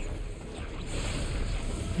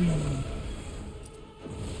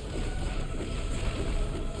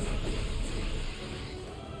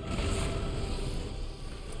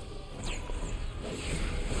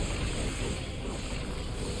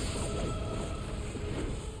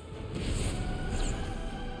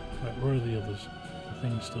 Right, where are the others? The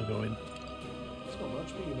thing's still going. It's not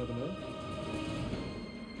much, but you never know.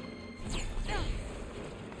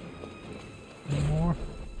 Any more?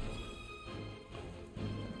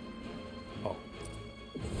 Oh.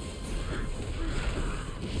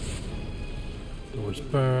 There was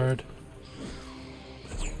bird.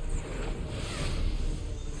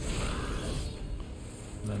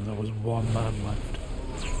 And then there was one man left.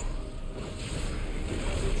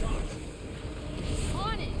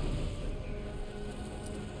 On it!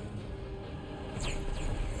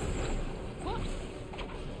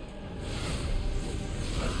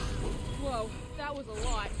 Whoa, that was a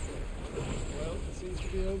lot. Well, it seems to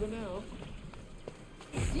be over now.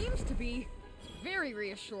 Seems to be very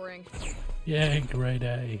reassuring. Yeah, grade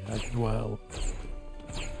A as well.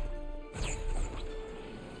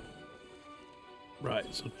 Right,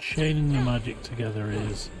 so chaining the magic together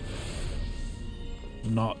is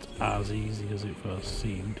not as easy as it first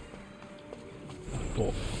seemed,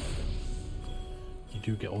 but you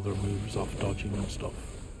do get other moves off dodging and stuff.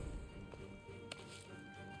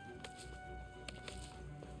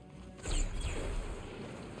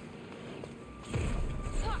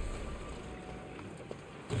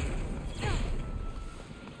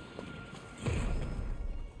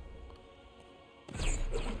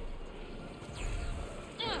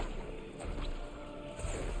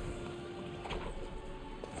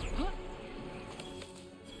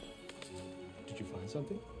 Did you find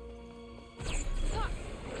something?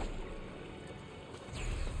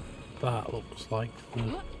 That looks like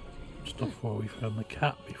the stuff where we found the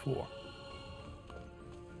cat before.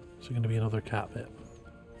 So going to be another cat bit.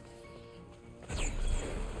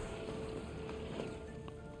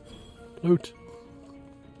 Loot.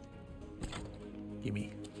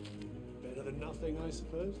 Gimme. Better than nothing, I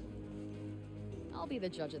suppose. I'll be the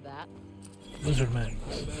judge of that. Lizard man.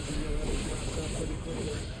 I imagine you're having wrapped up pretty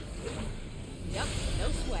quickly. Yep,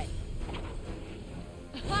 no sweat.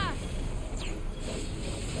 Ha!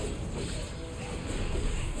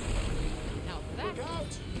 Now that... Look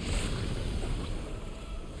out!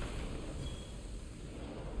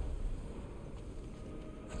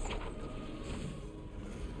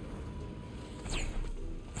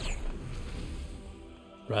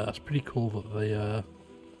 Right, that's pretty cool that they, the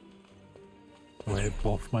way I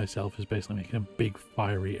buff myself is basically making a big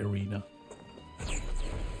fiery arena.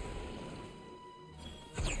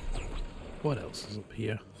 What else is up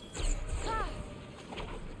here?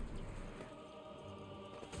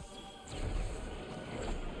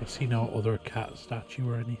 I see no other cat statue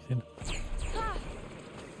or anything.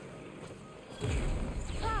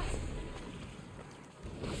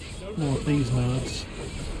 More of these nerds.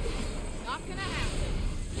 Not gonna happen.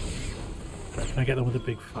 Right, can I get them with a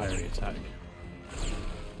big fiery attack?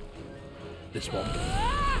 This one.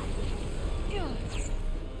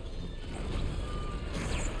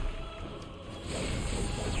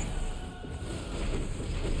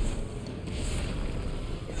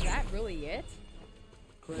 Is that really it?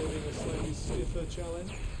 Craving a slightly stiffer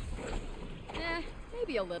challenge?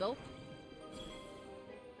 Maybe a little.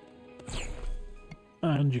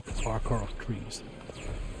 And you can parkour off trees.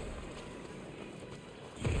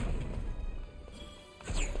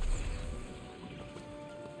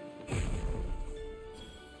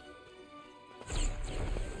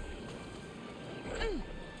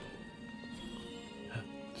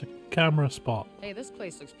 It's a camera spot. Hey, this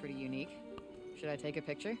place looks pretty unique. Should I take a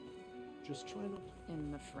picture? Just try not.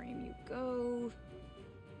 In the frame you go.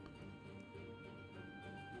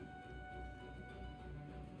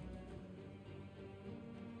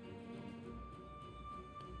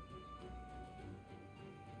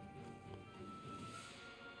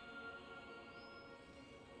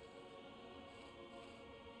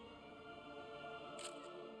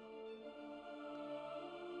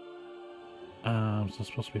 So I'm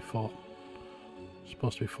supposed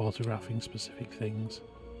to be photographing specific things,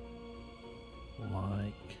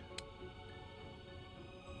 like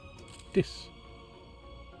this,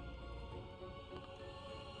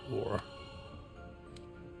 or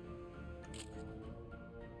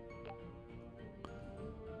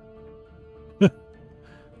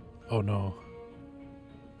oh no.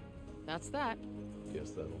 That's that.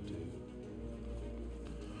 Guess that'll do.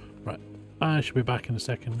 Right, I should be back in a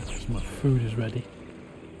second because my food is ready.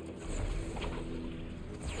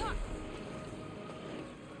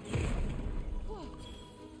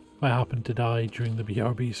 If I happen to die during the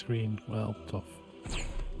BRB screen, well, tough.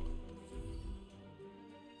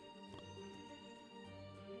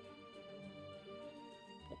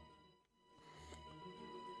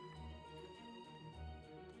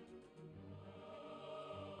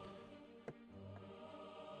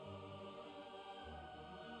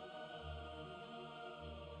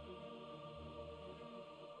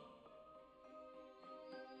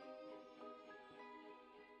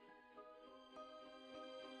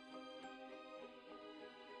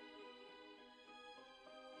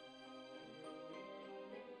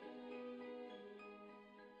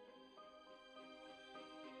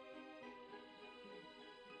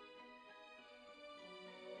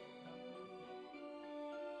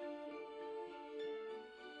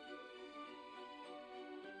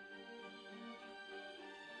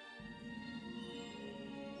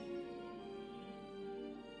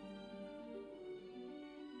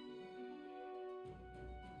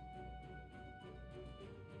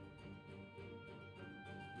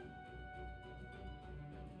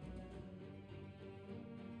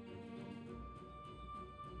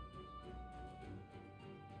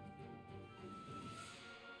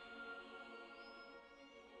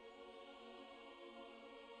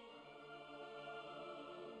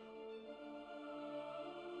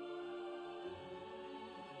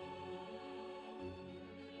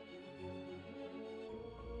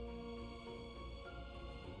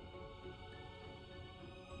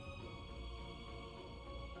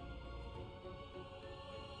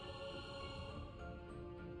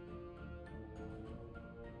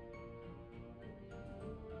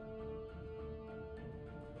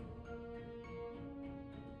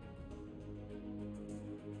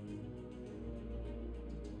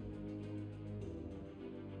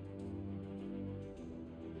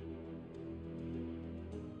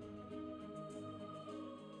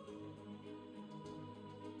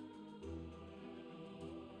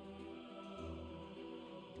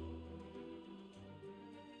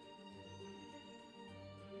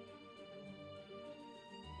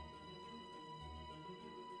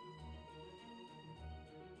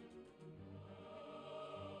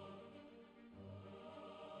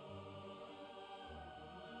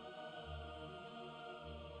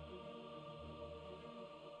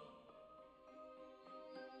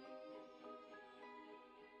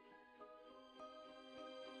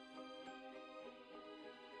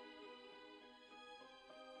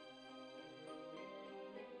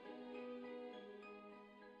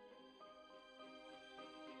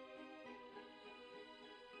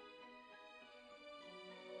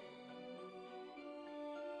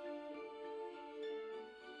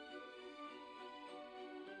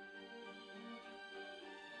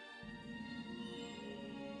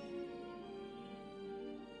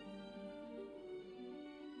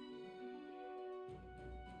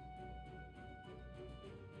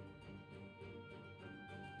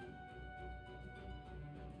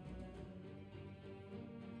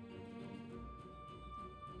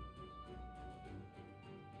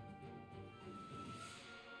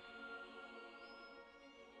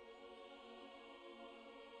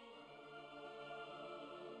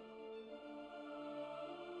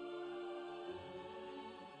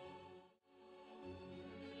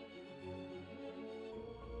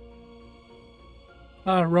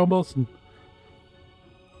 Ah, Robinson.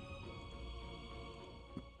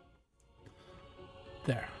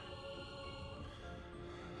 There.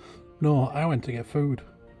 No, I went to get food.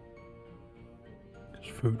 There's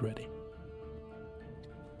food ready.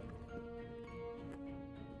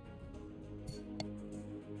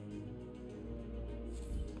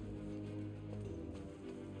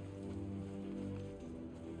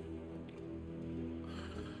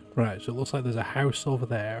 Right, so it looks like there's a house over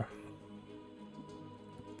there.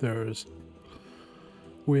 There's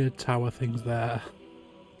weird tower things there.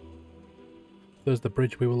 There's the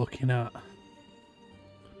bridge we were looking at.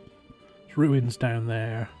 There's ruins down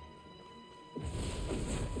there.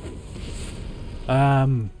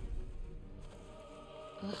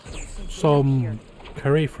 Some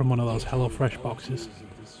curry from one of those HelloFresh boxes.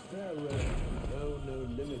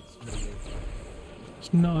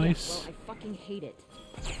 It's nice. Well, I fucking hate it.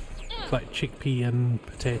 It's like chickpea and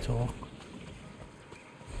potato.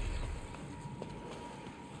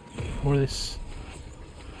 More of this.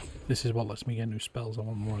 This is what lets me get new spells. I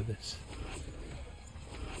want more of this.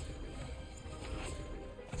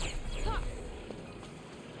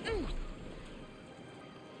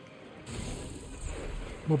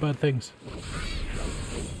 More bad things.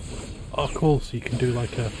 Oh, cool. So you can do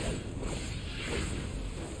like a...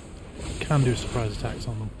 Can do surprise attacks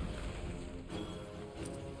on them.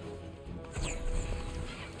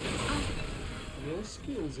 Your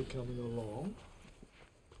skills are coming along.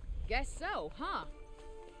 Guess so, huh?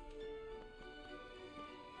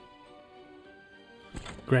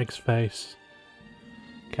 Greg's face.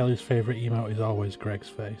 Kelly's favourite emote is always Greg's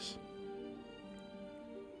face.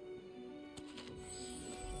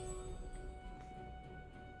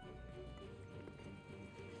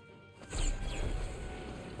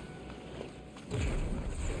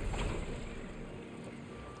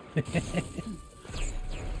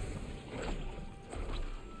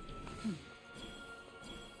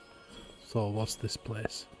 So what's this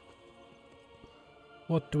place?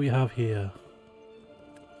 What do we have here?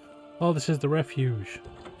 Oh, this is the refuge.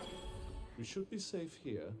 We should be safe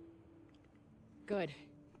here. Good.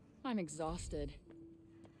 I'm exhausted.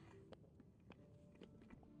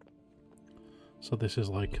 So this is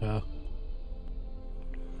like a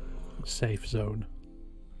safe zone.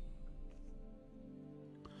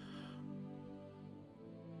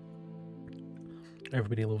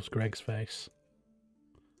 Everybody loves Greg's face.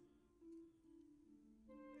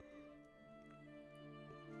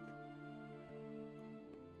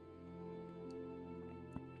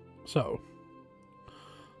 So,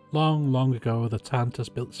 long, long ago, the Tantus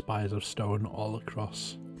built spires of stone all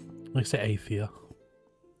across, like say, Athia.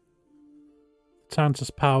 Tantus'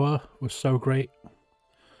 power was so great,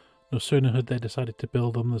 no sooner had they decided to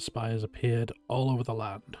build them, the spires appeared all over the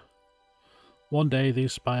land. One day,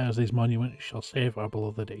 these spires, these monuments, shall save our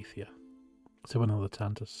beloved Athia, said another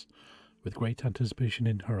Tantus, with great anticipation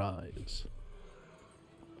in her eyes.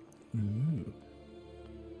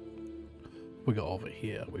 We got over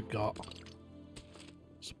here, we've got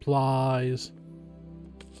supplies.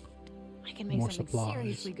 I can make More something supplies.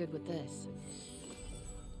 seriously good with this.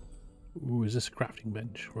 Ooh, is this a crafting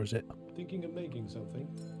bench, or is it Thinking of making something?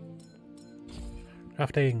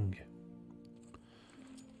 crafting?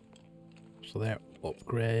 So there,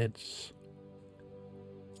 upgrades.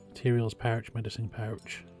 Materials pouch, medicine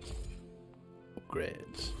pouch.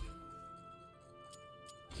 Upgrades.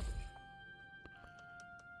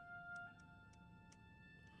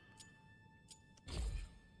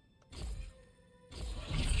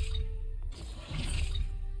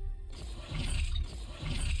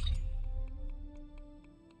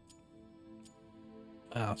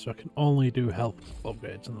 So I can only do health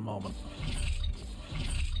upgrades at the moment.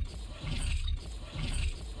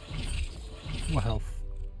 What health?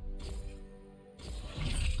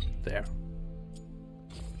 There.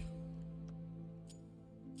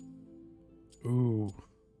 Ooh.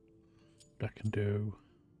 That can do.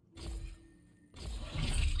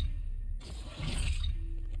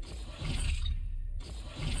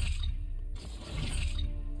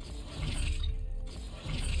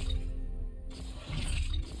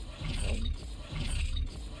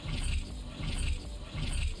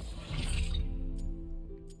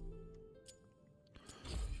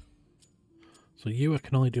 So you I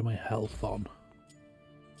can only do my health on,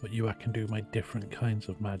 but you I can do my different kinds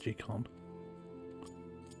of magic on.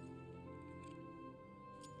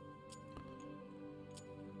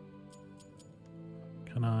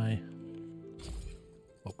 Can I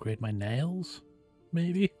upgrade my nails?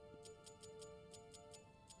 Maybe?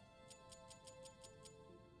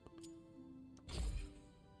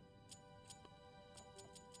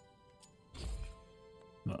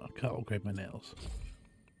 No, I can't upgrade my nails.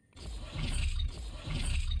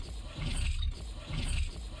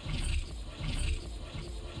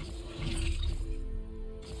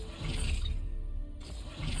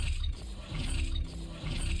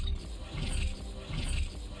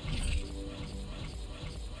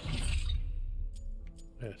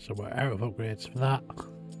 So we're out of upgrades for that.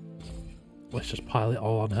 Let's just pile it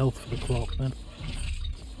all on health for the clock then.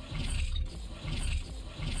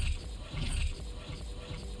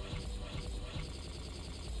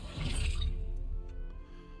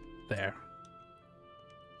 There.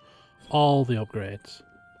 All the upgrades.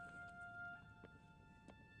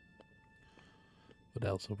 What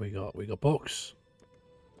else have we got? We got books.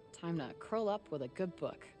 Time to curl up with a good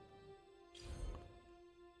book.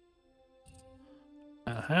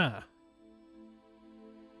 Aha.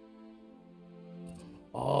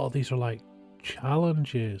 Oh, these are like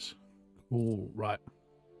challenges. Oh, right.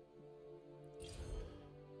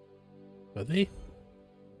 Are they?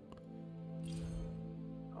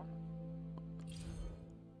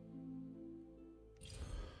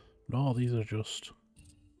 No, these are just...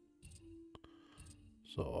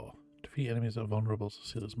 So, defeat enemies that are vulnerable to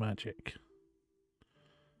Sealer's magic.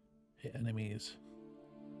 Hit enemies.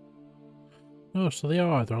 No, so they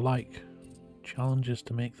are. They're like challenges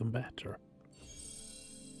to make them better.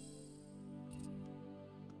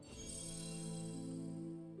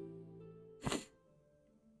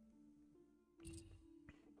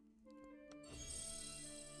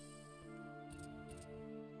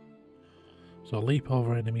 So leap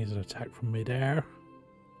over enemies and attack from mid-air.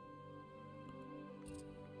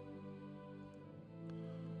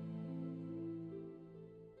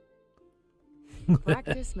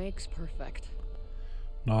 Practice makes perfect.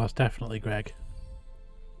 No, it's definitely Greg.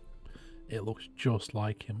 It looks just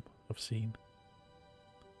like him, I've seen.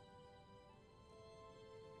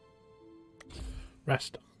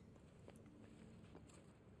 Rest.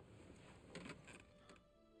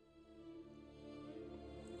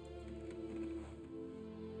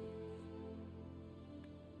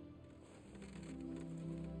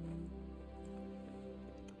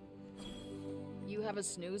 You have a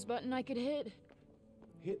snooze button I could hit?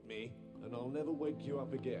 Hit me, and I'll never wake you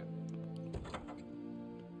up again.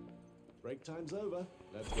 Break time's over.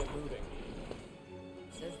 Let's get moving.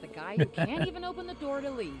 Says the guy who can't even open the door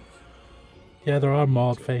to leave. Yeah, there are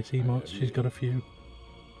mod face emotes. She's got a few.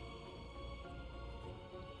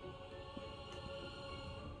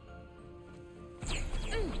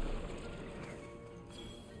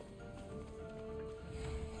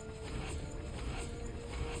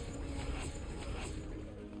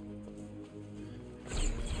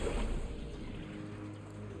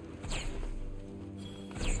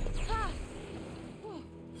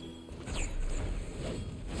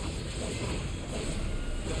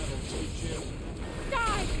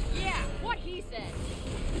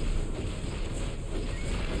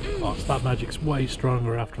 Oh, that magic's way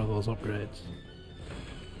stronger after those upgrades.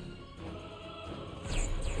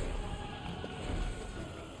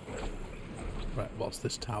 Right, what's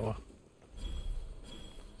this tower?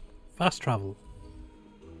 Fast travel.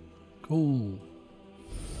 Cool.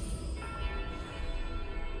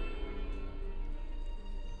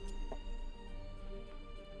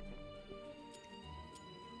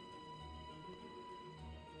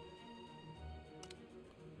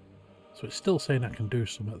 So it's still saying I can do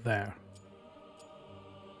something there.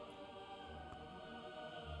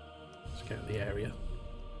 Let's get the area.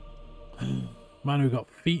 Man who got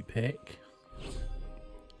feet pick.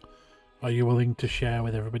 Are you willing to share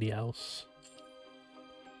with everybody else?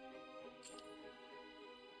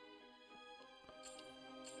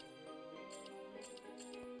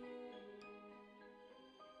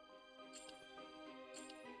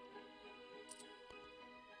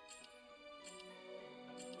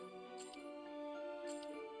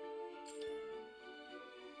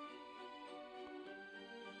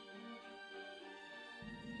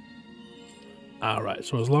 Alright,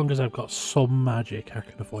 so as long as I've got some magic, I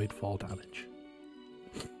can avoid fall damage.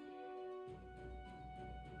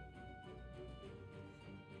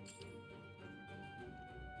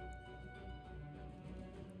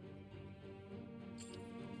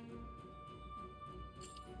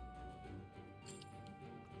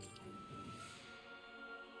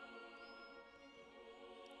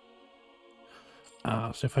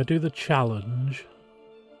 So if I do the challenge,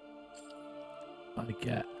 I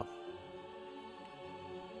get...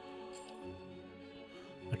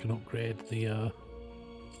 I can upgrade the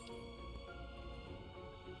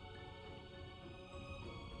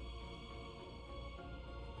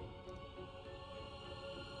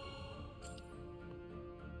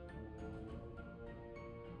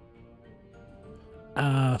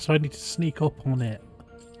so I need to sneak up on it.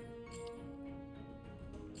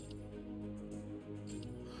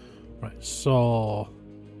 Right, so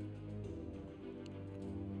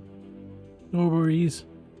no worries.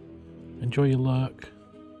 Enjoy your lurk.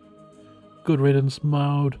 Good riddance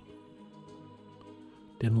mode.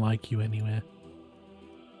 Didn't like you anyway.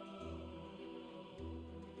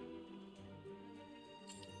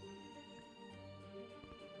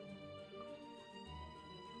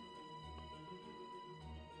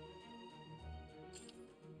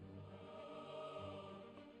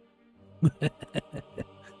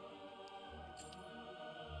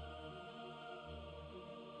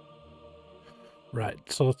 Right,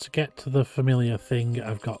 so to get to the familiar thing,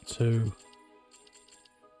 I've got to...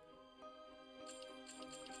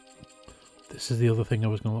 This is the other thing I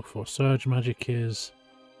was going to look for. Surge magic is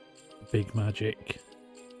big magic.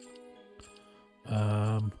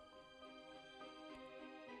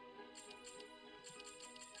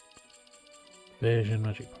 Evasion,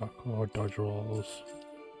 magic parkour, dodge rolls,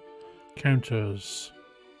 counters.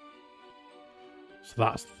 So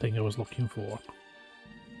that's the thing I was looking for.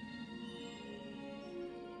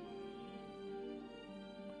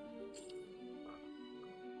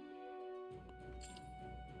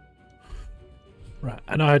 Right,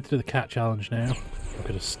 I know how to do the cat challenge now. I'm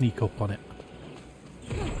going to sneak up on it.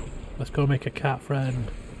 Let's go make a cat friend.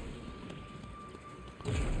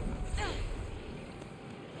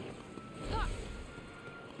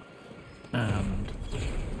 And...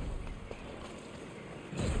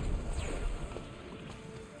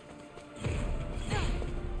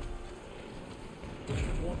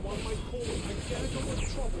 One might call them mechanical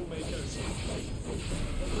troublemakers.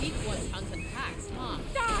 The weak ones hunt in packs, huh?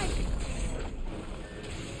 Die!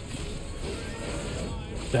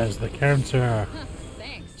 There's the counter.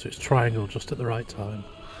 Thanks. So it's triangle just at the right time.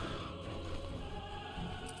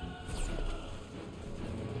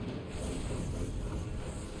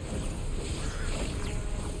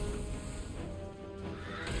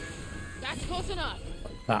 That's close enough.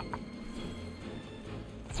 Like that.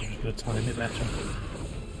 So I'm just going to time it better.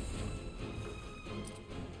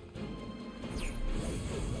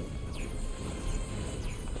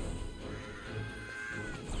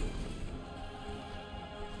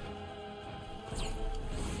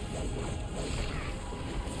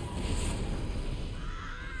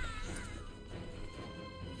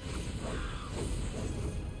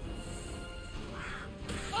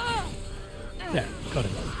 Yeah, got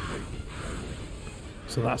him.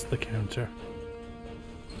 So that's the counter.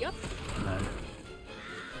 Yep. And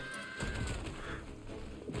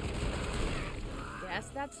Guess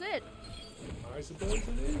that's it. I suppose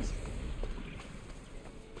it is.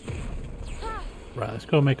 right, let's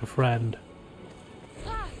go make a friend.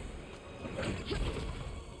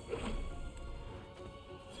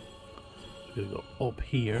 We're gonna go up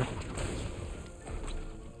here.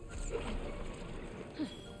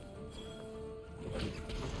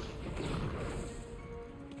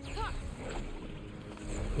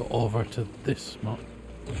 Go over to this spot.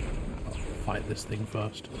 I'll fight this thing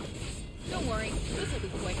first. Don't worry, this will be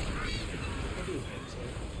quick.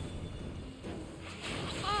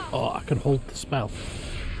 Oh, I can hold the spell.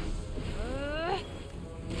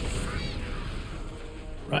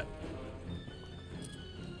 Right.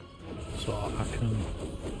 So I can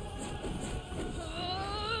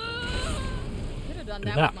Could have done do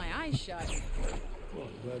that that. with my eyes shut. Well,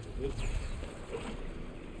 I'm glad you did.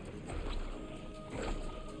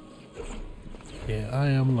 Yeah, I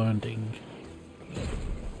am learning.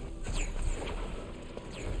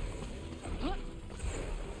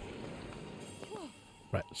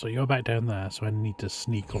 Right, so you're back down there, so I need to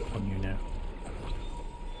sneak up on you now.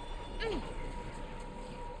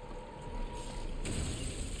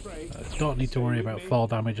 I don't need to worry about fall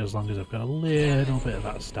damage as long as I've got a little bit of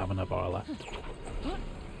that stamina bar left.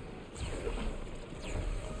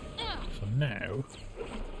 So now...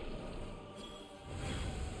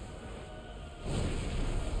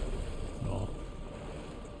 Oh,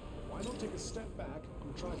 Why not take a step back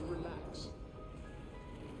and try to relax?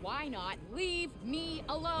 Why not leave me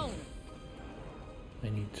alone? I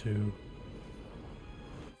need to...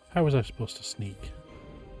 How was I supposed to sneak?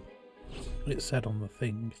 It said on the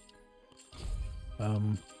thing.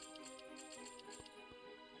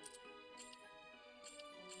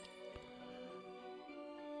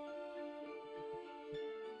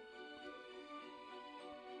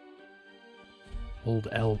 Hold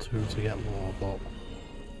L2 to get law, but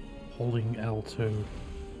holding L2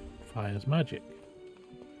 fires magic.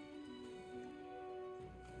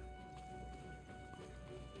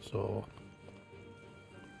 So,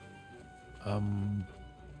 and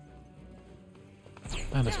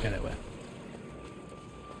let's get it wet.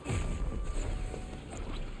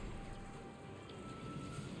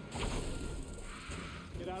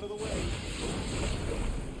 Get out of the way.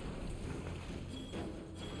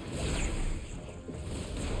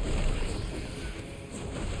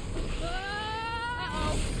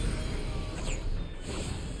 Uh-oh.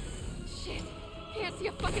 Shit. Can't see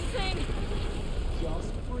a fucking thing.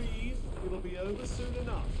 Just breathe. It'll be over soon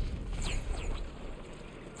enough.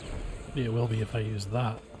 It will be if I use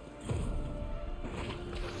that.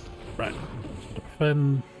 Right. So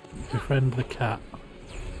to befriend the cat.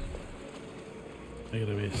 They're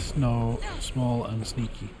gonna be small and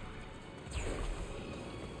sneaky.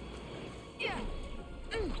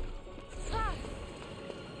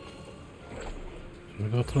 So we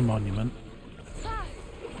go to the monument.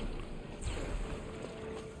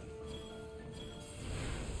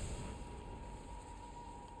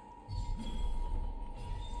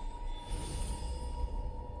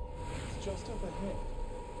 It's just up ahead.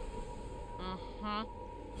 Uh-huh.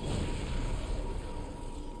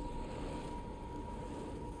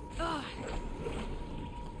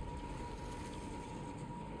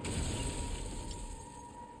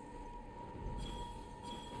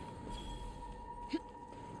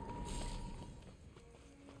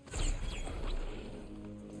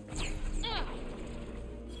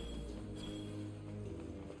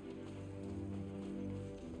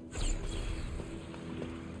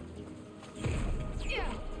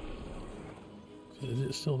 So is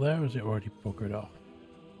it still there or is it already buggered off?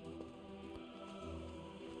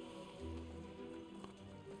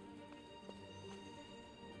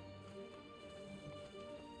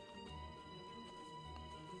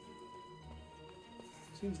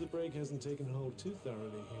 Seems the break hasn't taken hold too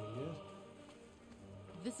thoroughly here yet.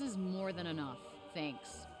 This is more than enough.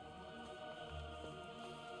 Thanks.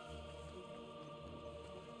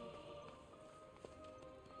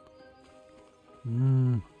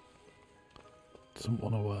 Doesn't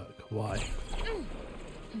want to work. Why?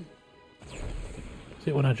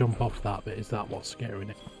 See, when I jump off that bit, is that what's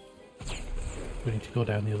scaring it? We need to go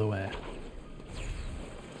down the other way.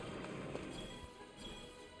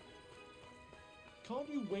 Can't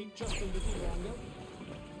you wait just a little longer?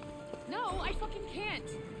 No, I fucking can't.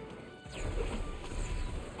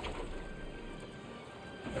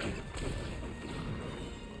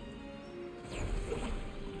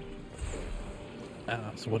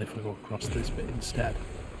 So what if I go across this bit instead?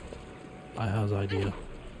 I have an idea.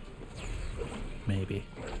 Maybe.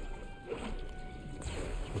 So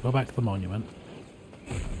we'll go back to the monument.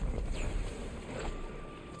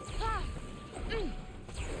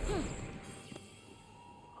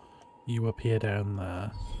 You appear down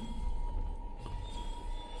there.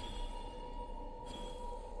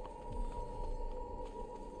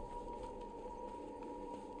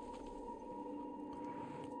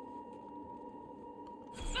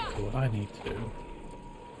 So what I need to do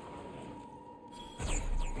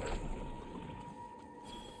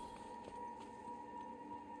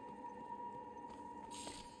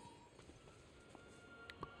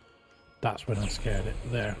that's when I scared it.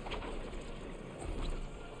 There.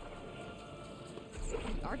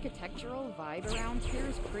 The architectural vibe around here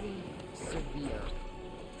is pretty severe.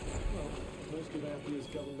 Well, most of Appia's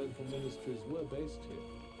governmental ministries were based here.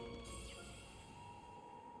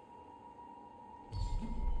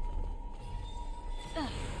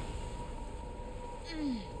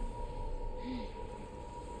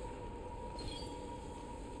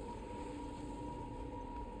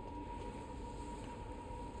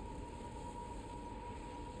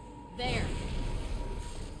 There.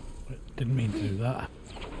 Didn't mean to do that.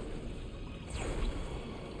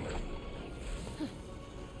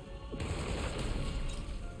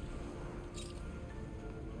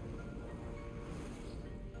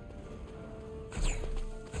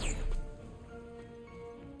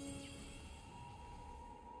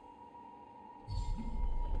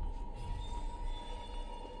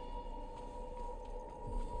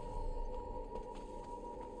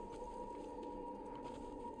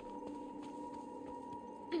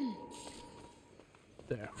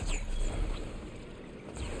 There.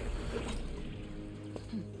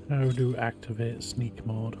 How do activate sneak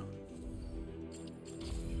mode?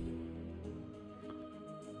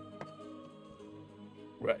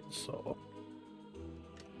 Right, so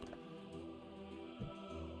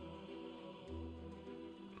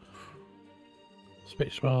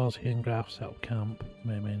space bars, hidden graphs, help camp,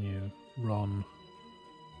 main menu, run,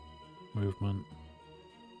 movement,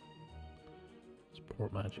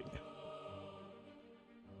 support magic.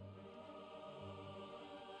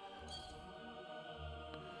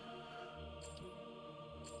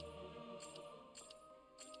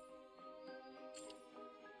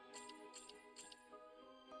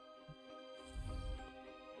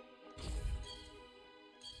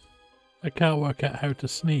 I can't work out how to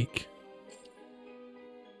sneak.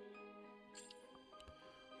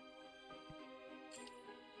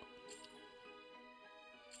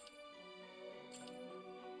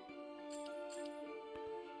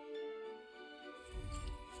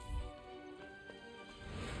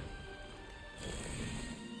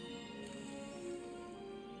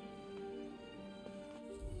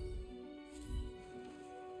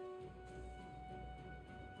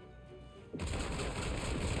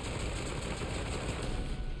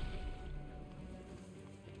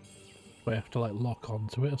 Do I have to like lock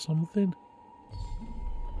onto it or something?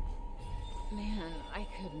 Man, I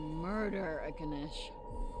could murder a Ganesh.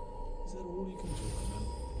 Is that all you can do, my man?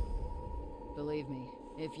 Believe me,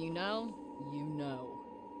 if you know, you know.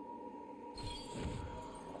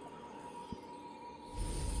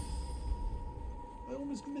 I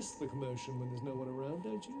almost miss the commotion when there's no one around,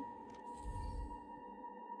 don't you?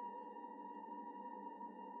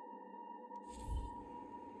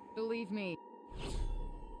 Believe me.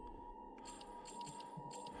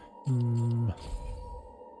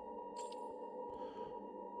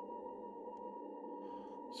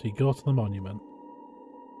 So you go to the monument.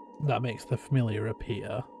 That makes the familiar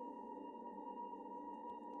appear.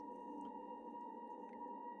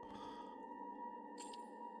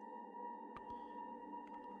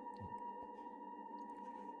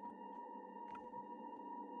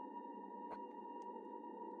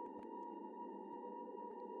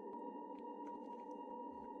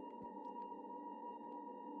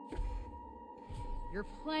 You're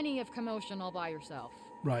plenty of commotion all by yourself.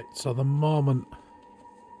 Right, so the moment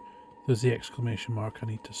there's the exclamation mark, I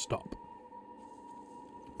need to stop.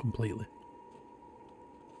 Completely.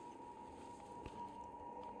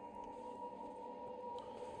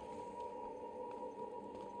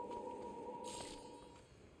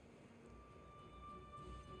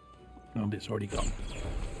 And it's already gone.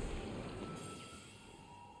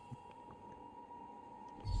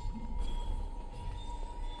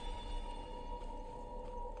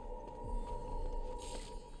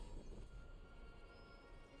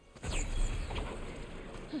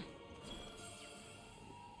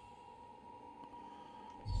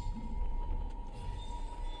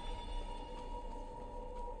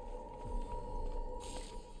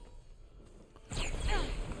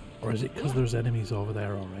 Or is it because there's enemies over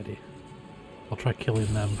there already? I'll try killing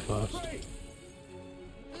them first.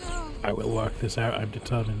 I will work this out, I'm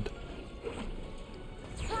determined.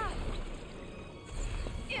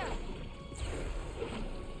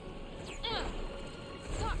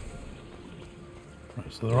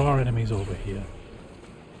 Right, so there are enemies over here.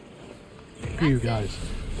 Screw you guys.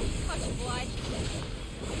 Much obliged.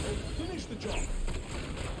 Finish the job.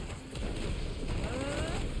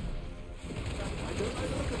 I don't like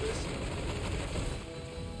the look of this.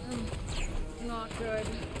 Not good.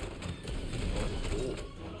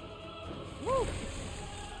 Woo!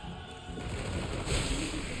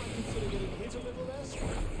 Consider getting hit a little less.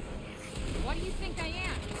 What do you think I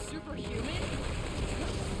am? Superhuman?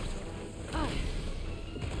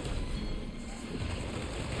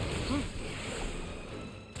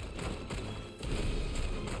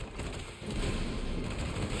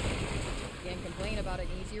 Can't complain about an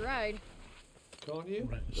easy ride. Can't you?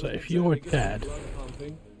 Right, so if you're dead, Blood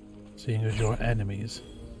pumping. seeing as you're enemies,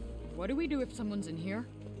 What do we do if someone's in here?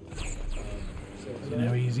 you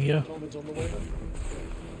know, easier. Comment on the way.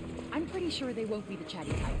 I'm pretty sure they won't be the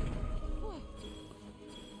chatty type.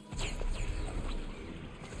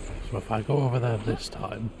 So if I go over there this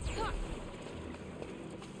time,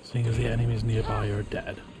 seeing as the enemies nearby are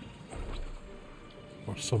dead,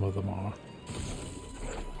 or some of them are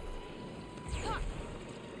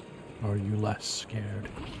you less scared?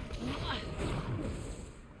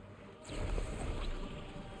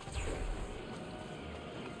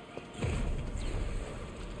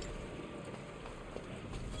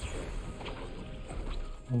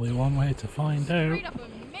 Only one way to find out. Straight up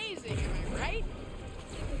amazing, am I right?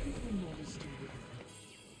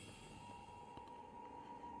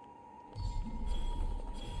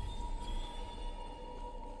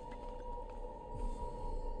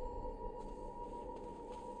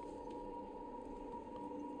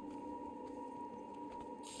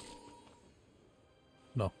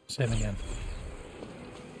 No, same again.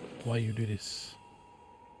 Why you do this?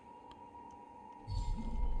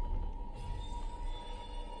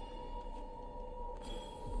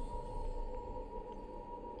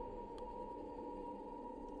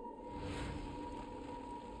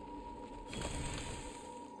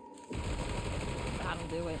 That'll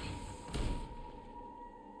do it.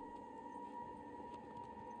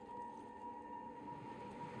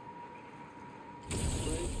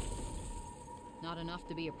 Not enough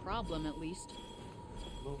to be a problem, at least.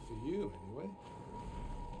 Not for you, anyway.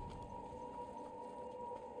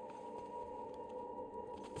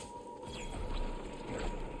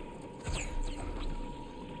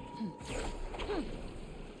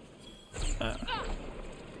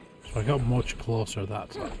 So I got much closer that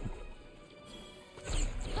time.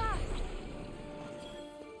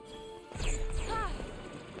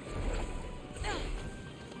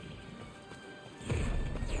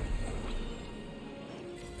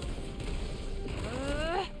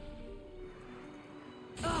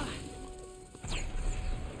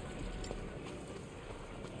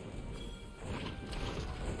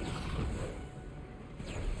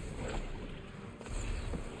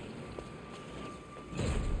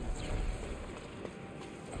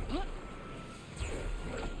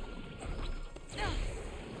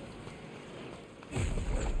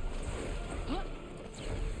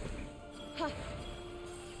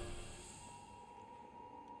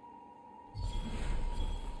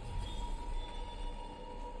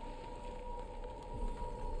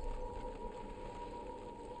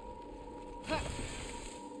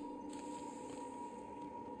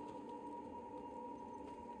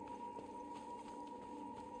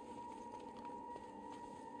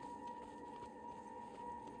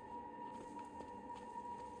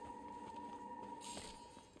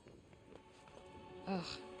 Ugh.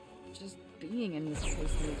 Just being in this place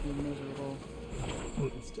makes me miserable.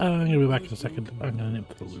 I'm gonna be back in a second. I'm gonna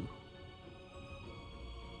nip the loo.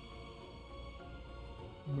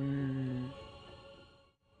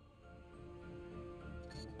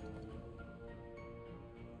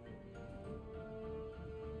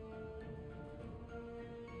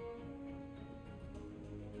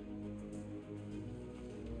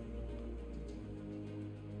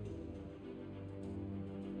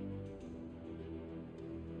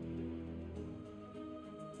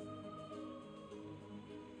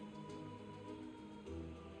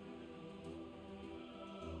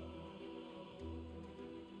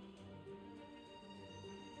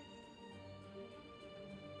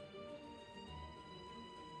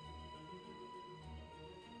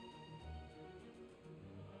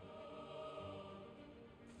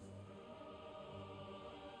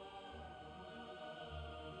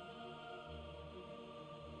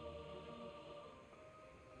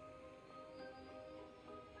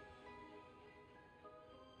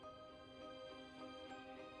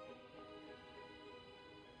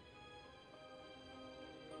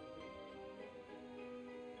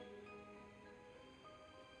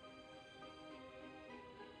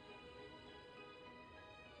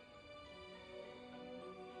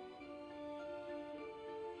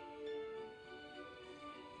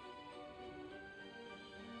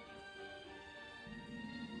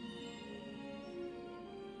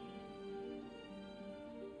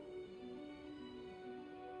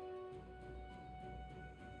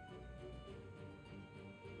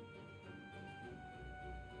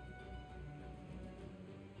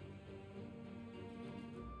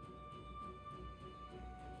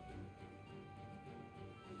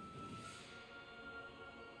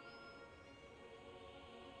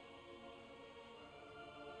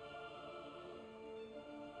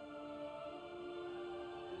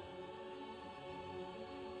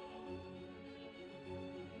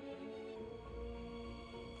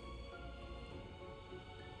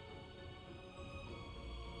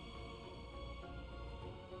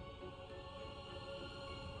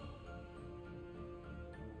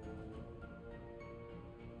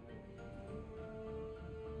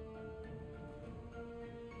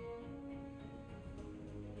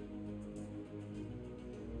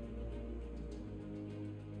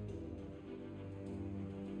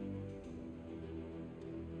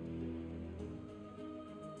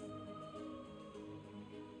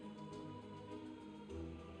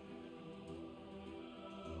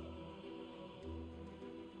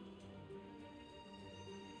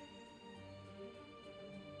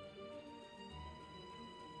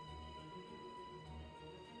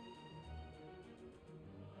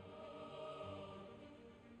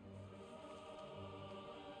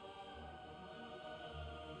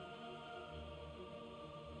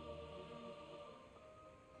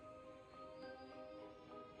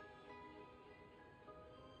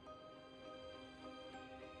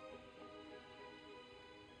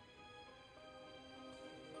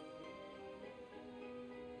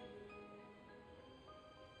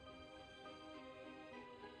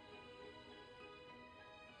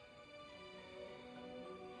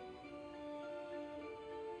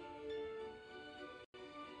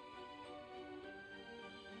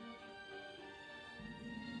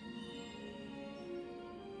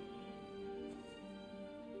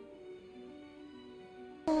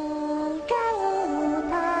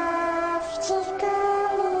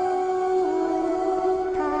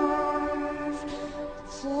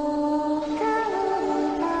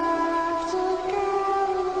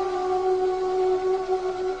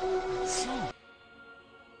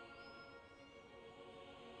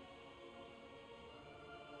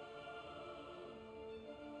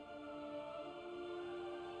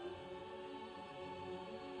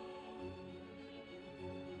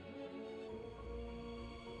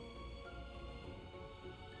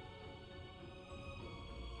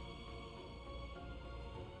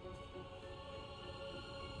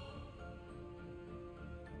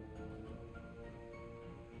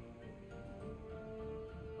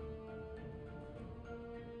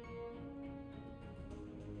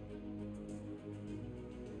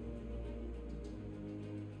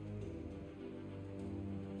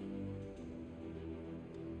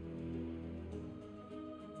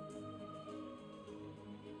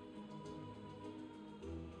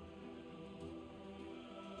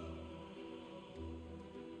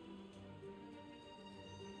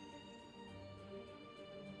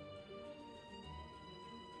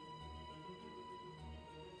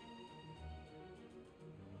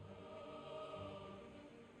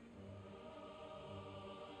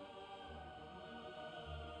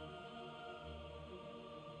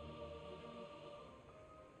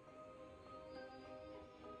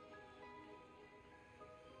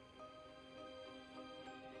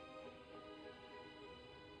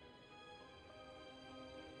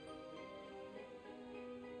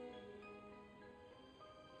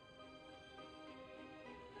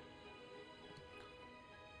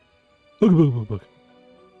 Bug, bug, bug, bug.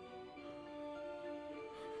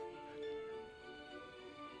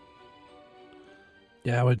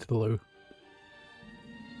 Yeah, I went to the loo.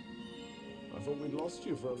 I thought we'd lost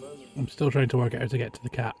you for a moment. I'm still trying to work out how to get to the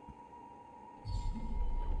cat.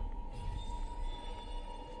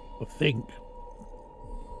 I think.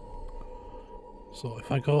 So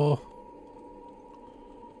if I go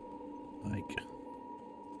like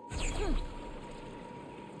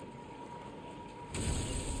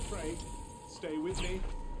Frey, stay with me.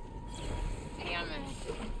 Damn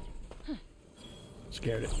it.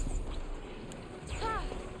 scared it.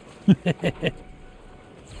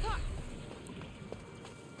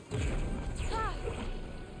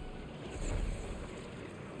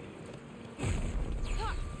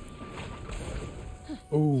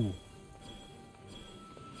 Oh.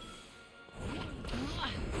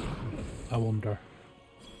 I wonder.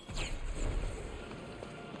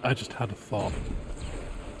 I just had a thought.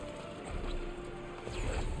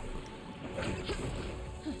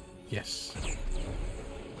 Yes.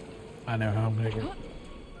 I know how I'm going to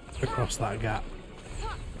get across that gap.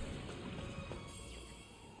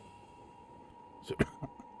 So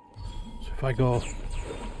if I go...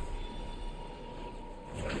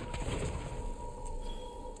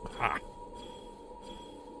 Ah.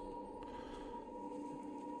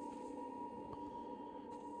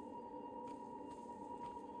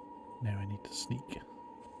 Now I need to sneak.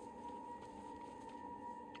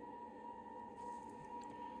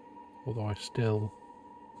 Although I still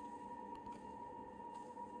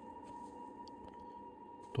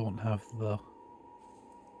don't have the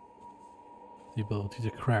ability to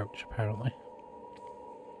crouch, apparently.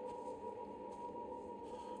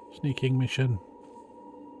 Sneaking mission.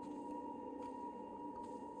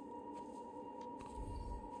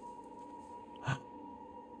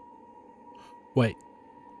 Wait.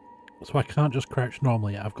 So I can't just crouch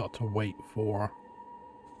normally, I've got to wait for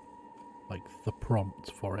like the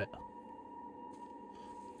prompt for it.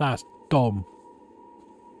 That's dumb.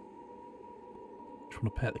 Trying to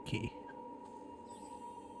pet the key.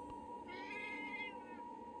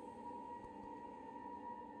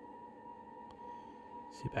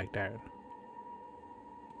 Sit back down.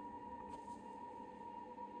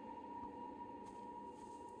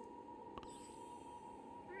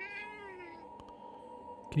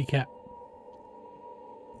 Kitty cat.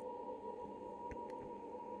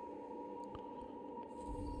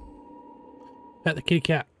 Pet the kitty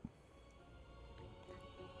cat.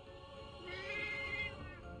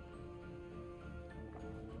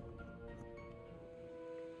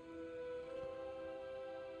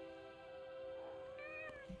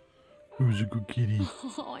 Who's a good kitty?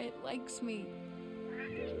 Oh, it likes me.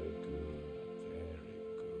 Very good. Very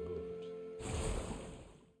good.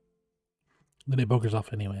 Then it buggers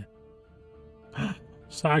off anyway.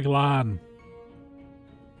 Saglan.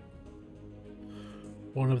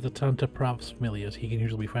 One of the Tantaprav's familiars, he can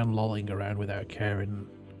usually be found lolling around without caring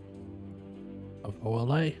of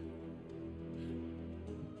OLA,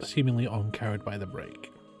 seemingly uncarried by the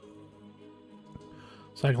break.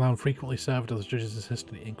 Saglan frequently served as a judge's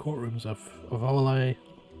assistant in courtrooms of OLA,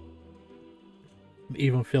 and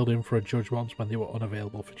even filled in for a judge once when they were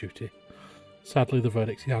unavailable for duty. Sadly, the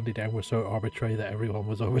verdicts he handed down were so arbitrary that everyone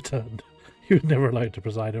was overturned. He was never allowed to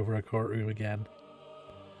preside over a courtroom again.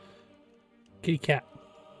 Kitty cat.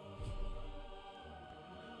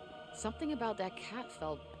 Something about that cat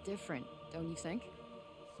felt different, don't you think?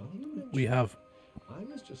 Funny you mention We have... I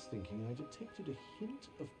was just thinking I detected a hint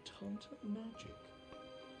of Tanta magic.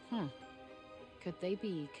 Huh. Could they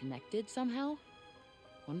be connected somehow?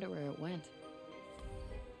 Wonder where it went.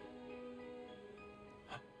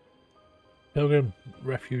 Pilgrim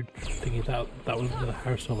Refuge thingy, that was the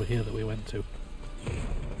house over here that we went to.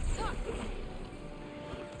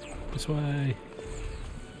 This way.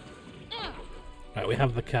 Right, we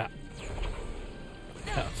have the cat.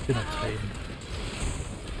 Cat's been obtained.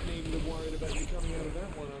 Maybe I'm worried about you coming out of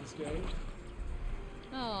that one unscathed.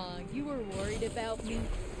 Aw, you were worried about me?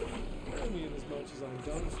 Only in as much as I'm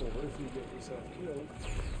done for if you get yourself killed.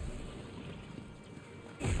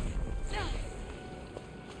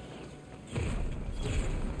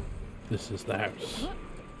 This is the house.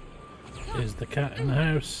 Is the cat in the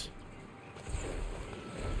house?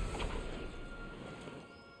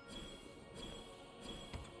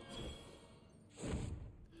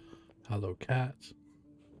 Hello, cat.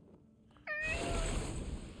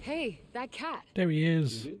 Hey, that cat. There he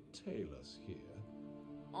is. Did it tail us here?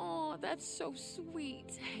 Oh, that's so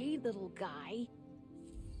sweet. Hey, little guy.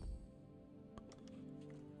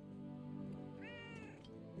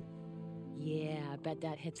 Yeah, I bet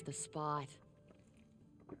that hits the spot.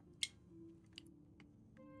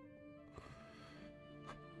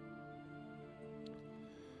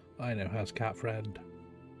 I know how's cat friend.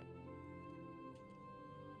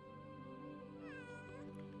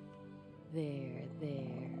 There,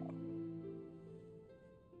 there.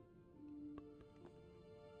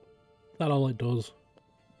 That all it does.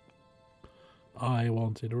 I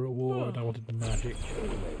wanted a reward. I wanted the magic.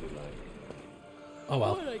 Oh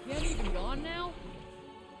well. What, I can't even yawn now?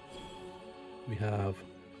 We have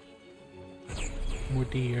more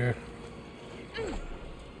deer.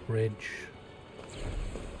 Bridge.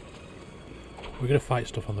 We're gonna fight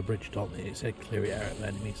stuff on the bridge, don't we? It said clear it out of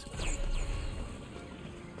enemies.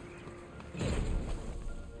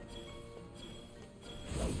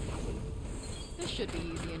 This should be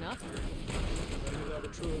easy enough.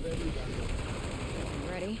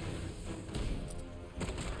 Ready?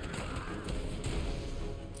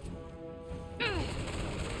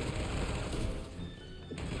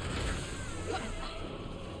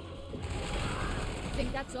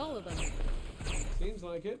 Think that's all of them. Seems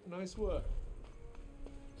like it. Nice work.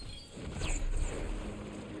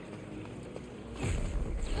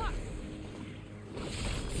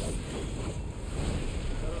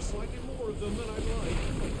 There are slightly more of them than I'd like.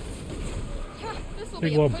 This will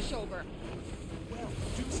Big be a one. pushover. Well,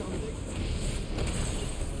 do something.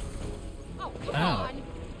 Oh, come Ow. on.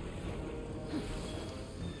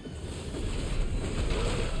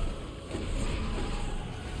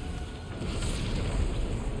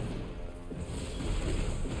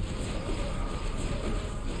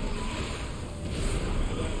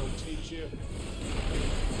 That'll teach you.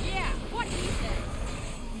 Yeah, what he said.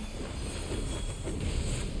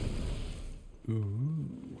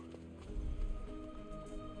 Ooh.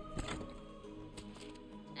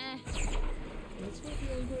 Let's not be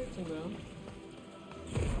ungrateful now.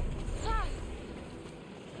 Ah.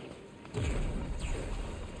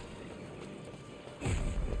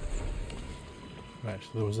 Right, so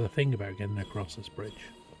there was a thing about getting across this bridge.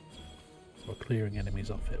 Or clearing enemies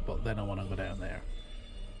off it, but then I want to go down there.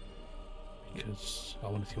 Because I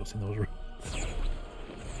want to see what's in those rooms.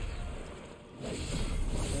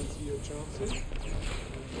 Fancy your chances?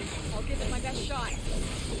 I'll give it my best shot.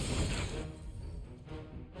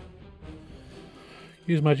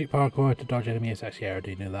 Use magic parkour to dodge enemy attacks. Yeah, I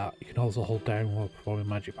already knew that. You can also hold down while performing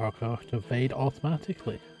magic parkour to evade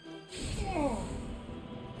automatically.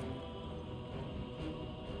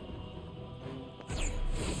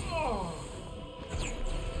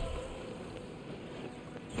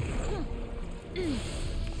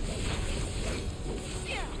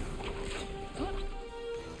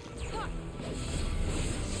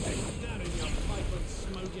 Stick that in your pipe and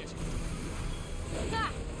smoke it.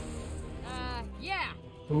 Ha! Yeah.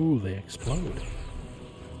 Ooh, they explode.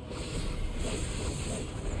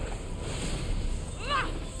 Ah!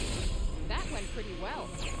 That went pretty well.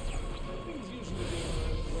 Things usually do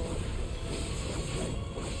around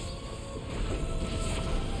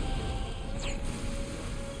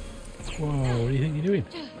Whoa, what do you think you're doing?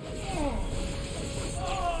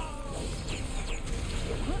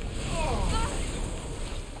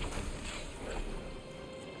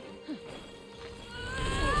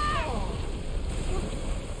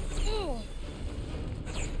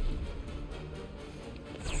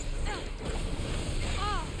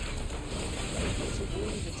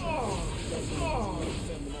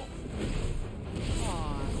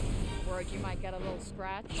 Aw, worried you might get a little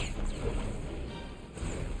scratch.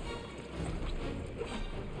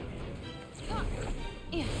 Ah,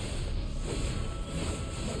 yeah.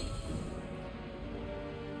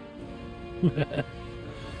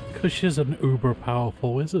 Because she's an uber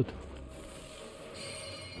powerful wizard.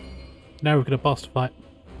 Now we're going to boss fight.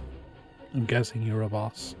 I'm guessing you're a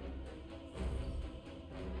boss.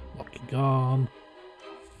 Locking on.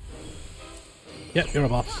 Yep, you're a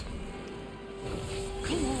boss.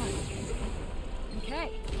 Come on.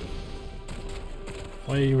 Okay.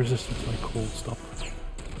 Why are you resistant to my cool stuff?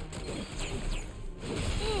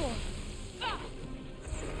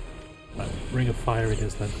 Right, Ring of Fire it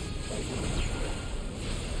is then.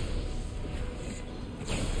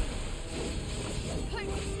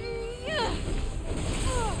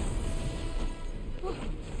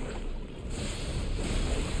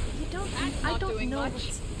 I don't doing know much.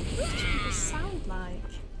 what people sound like.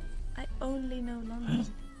 I only know London.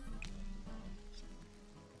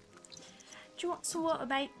 Do you want some water,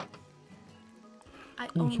 mate? I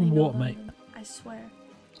Want only some know water, mate? London. I swear.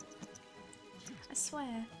 I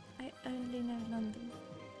swear. I only know London.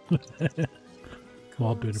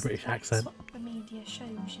 While doing a 'Cause British that's accent. what the media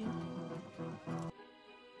shows you.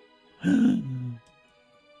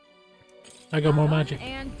 I got more Done magic.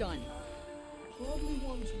 and done. Hardly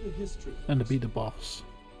one to the history. And to be the boss.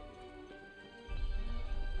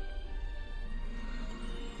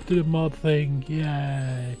 do the mod thing.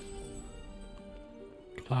 Yay.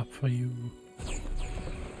 Clap for you.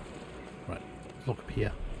 Right, look up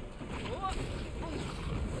here.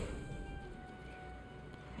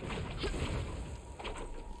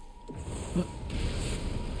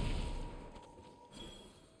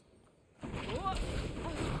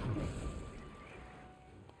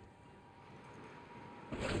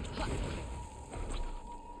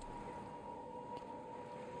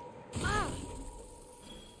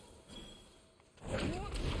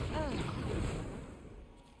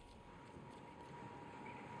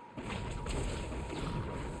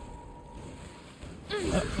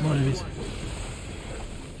 More enemies.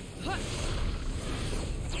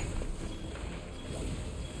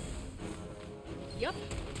 Yep.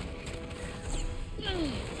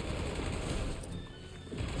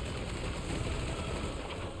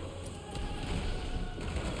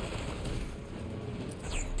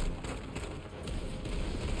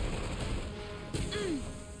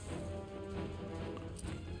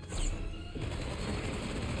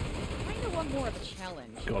 Kinda want more of a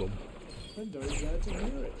challenge. Got him. I'm very glad to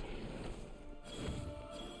hear it.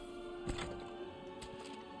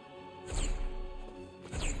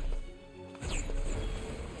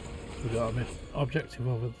 We got an objective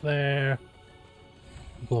over there.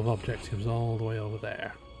 A couple of objectives all the way over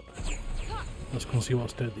there. Let's go and see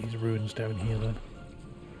what's doing these ruins down here then.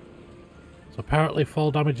 So apparently fall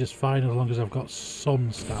damage is fine as long as I've got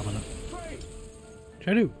some stamina. Which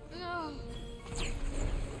I do.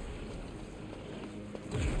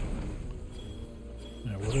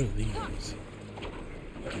 Now what are these?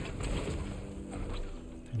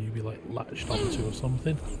 Can you be like latched onto or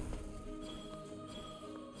something?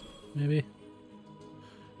 Maybe?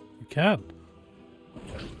 You can.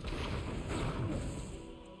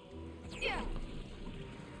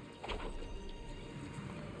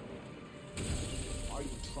 Are you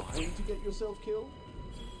trying to get yourself killed?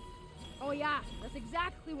 Oh yeah, that's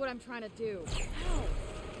exactly what I'm trying to do. Ow.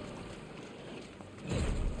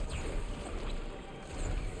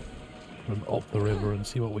 Run up the river and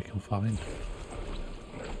see what we can find.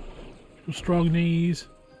 Some strong knees.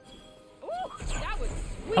 Ooh, that was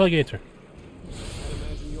sweet. Alligator. I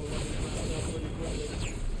imagine you're running yourself pretty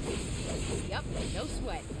quickly. Yep, no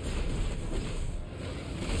sweat.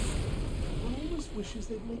 One always wishes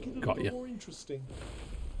they'd make it a Got little ya. more interesting.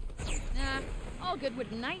 Nah, all good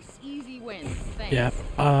with nice, easy wins. Thanks. Yeah,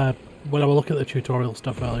 when I look at the tutorial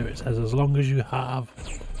stuff earlier, it says as long as you have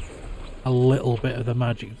a little bit of the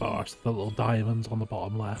magic bar, so the little diamonds on the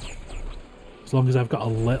bottom left, as long as I've got a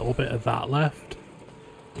little bit of that left,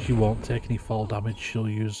 she won't take any fall damage. She'll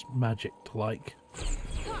use magic to, like,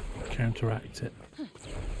 counteract it.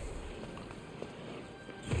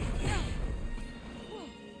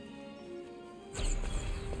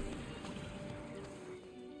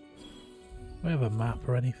 Do I have a map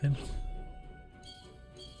or anything?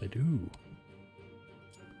 I do.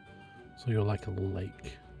 So you're like a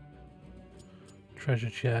lake.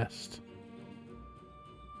 Treasure chest.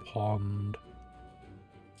 Pond.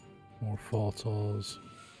 More photos.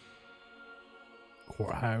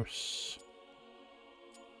 Courthouse.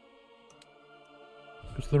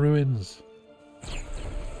 Go to the ruins.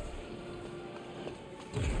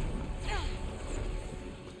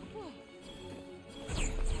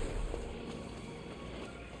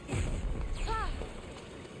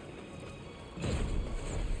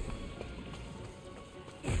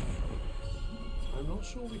 I'm not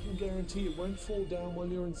sure we can guarantee it won't fall down while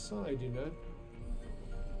you're inside, you know?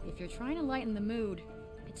 If you're trying to lighten the mood,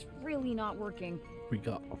 it's really not working. We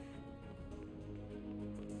got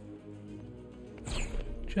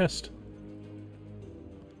chest.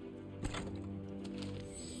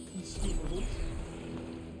 Consumables.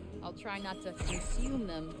 I'll try not to consume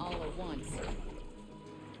them all at once.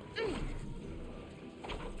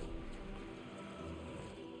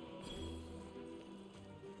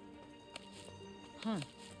 Huh.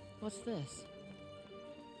 What's this?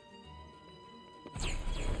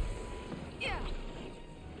 Yeah.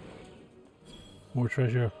 More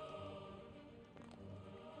treasure.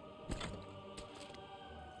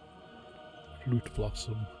 Flute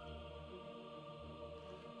blossom.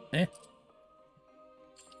 Eh?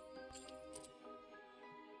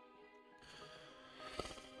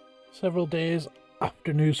 Several days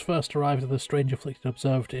after news first arrived of the strange affliction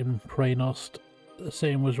observed in Praenost, the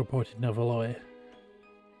same was reported in Avaloe.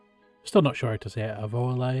 Still not sure how to say it.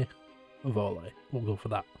 Avaloe? Avaloe. We'll go for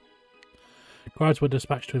that. Guards were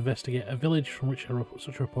dispatched to investigate a village from which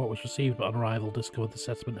such a report was received, but on arrival discovered the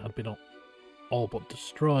settlement had been all but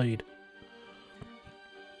destroyed.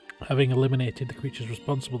 Having eliminated the creatures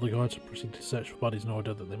responsible, the guards proceeded to search for bodies in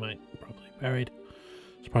order that they might be properly buried.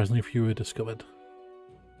 Surprisingly few were discovered.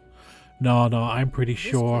 No, I'm pretty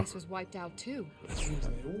sure This place was wiped out too. It seems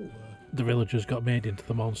they all were. the villagers got made into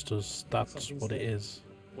the monsters. That's Something's what it there. is.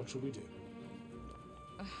 What shall we do?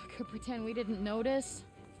 Could pretend we didn't notice.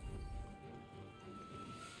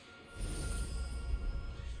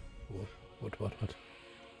 What?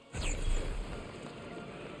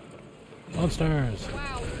 Monsters!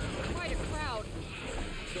 Wow, quite a crowd.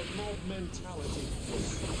 The mob mentality.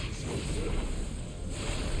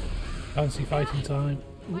 Fancy fighting time.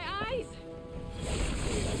 My eyes!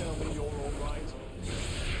 Please tell me you're all right.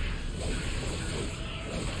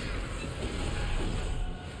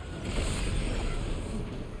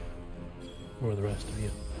 Where are the rest of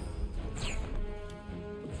you?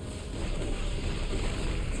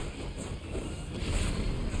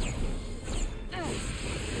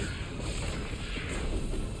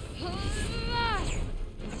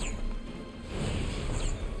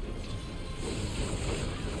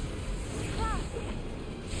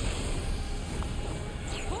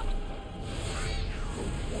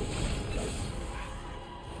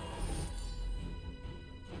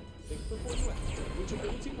 Think before you act. Which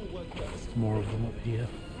ability will work best? More of them up here.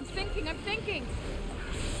 I'm thinking.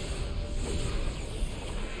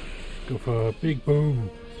 Go for a big boom.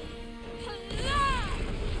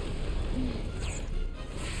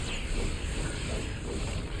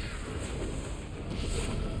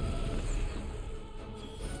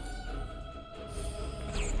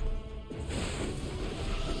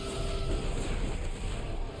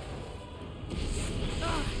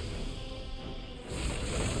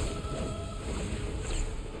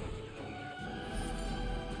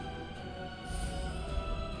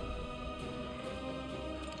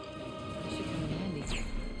 Should come in handy.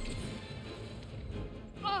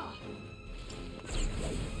 Ah!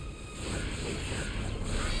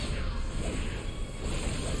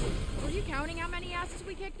 Were you counting how many asses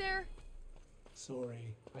we kicked there?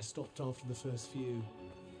 Sorry, I stopped after the first few.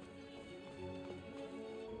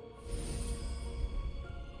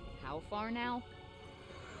 How far now?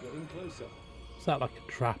 Getting closer. Is that like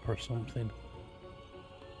a trap or something?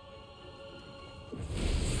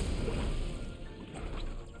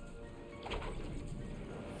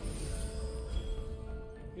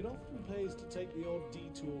 It often pays to take the odd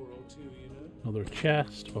detour or two, you know? Another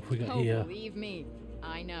chest. What have we got Oh, here? believe me,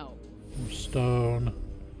 I know. More stone.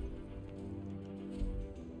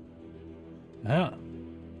 Ah.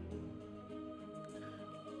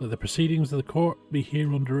 Let the proceedings of the court be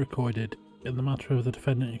hereunder recorded. In the matter of the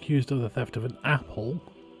defendant accused of the theft of an apple,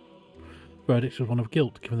 verdict was one of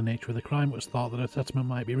guilt. Given the nature of the crime, it was thought that a settlement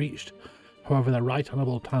might be reached. However, the Right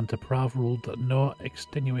Honourable Tanta Prav ruled that no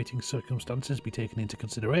extenuating circumstances be taken into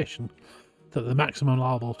consideration, that the maximum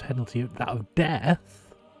allowable penalty, that of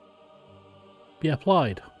death, be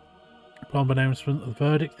applied. Upon announcement of the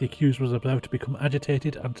verdict, the accused was observed to become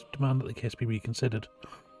agitated and to demand that the case be reconsidered.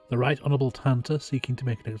 The Right Honourable Tanta, seeking to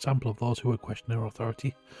make an example of those who would question her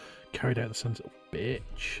authority, carried out the sentence.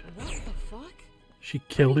 Bitch. What the fuck? She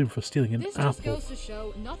killed him for stealing an This apple. just goes to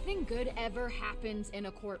show nothing good ever happens in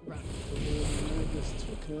a courtroom. The more the madness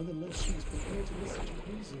took her, the less she's prepared to listen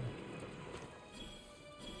to reason.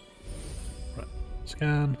 Right.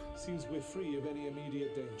 Scan. Seems we're free of any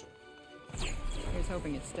immediate danger. Here's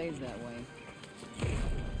hoping it stays that way.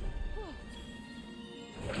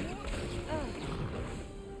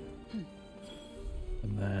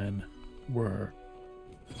 And then we're...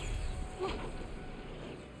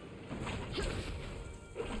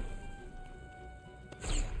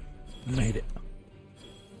 Made it.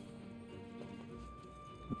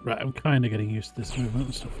 Right, I'm kind of getting used to this movement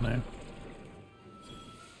and stuff now.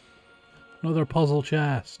 Another puzzle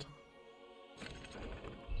chest.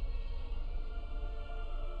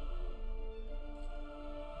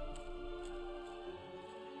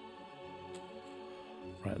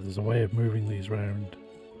 Right, there's a way of moving these round.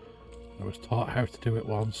 I was taught how to do it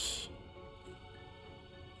once.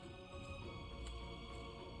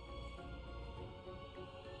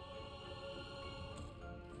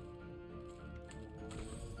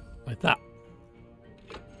 Like that.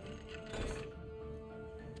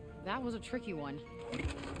 That was a tricky one.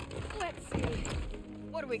 Let's see.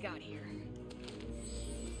 What do we got here?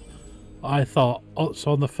 I thought, oh,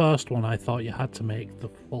 so on the first one I thought you had to make the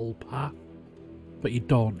full path, but you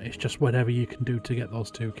don't. It's just whatever you can do to get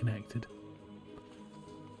those two connected.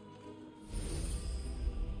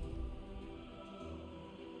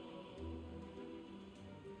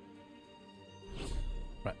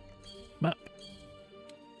 Right, map.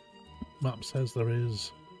 Map says there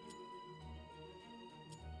is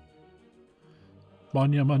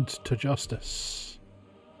Monument to Justice.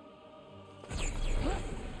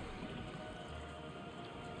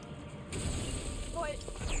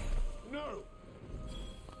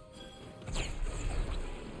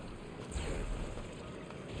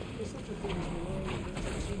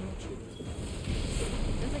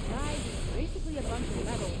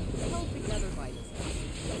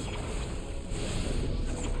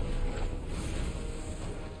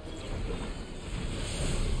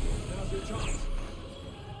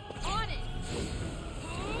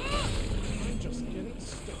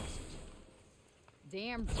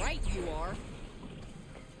 Damn right you are.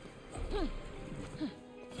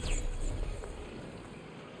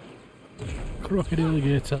 Crooked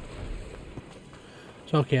alligator.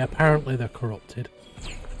 So okay, apparently they're corrupted.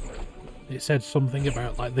 It said something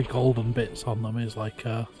about like the golden bits on them is like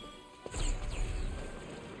a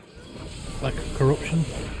corruption.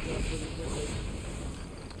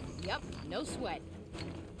 Yep, no sweat.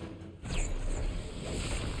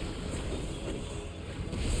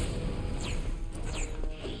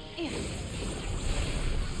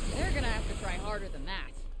 They're gonna have to try harder than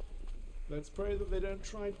that. Let's pray that they don't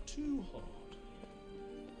try too hard.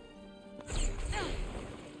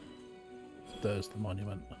 There's the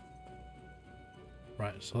monument.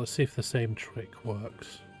 Right, so let's see if the same trick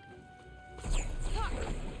works.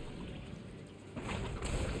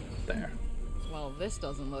 There. Well, this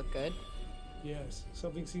doesn't look good. Yes,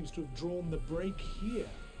 something seems to have drawn the break here.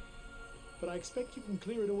 But I expect you can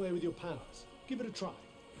clear it away with your powers. Give it a try.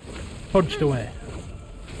 Punched away.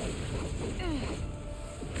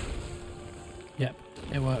 Yep,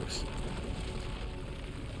 it works.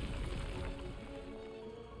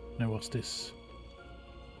 Now what's this?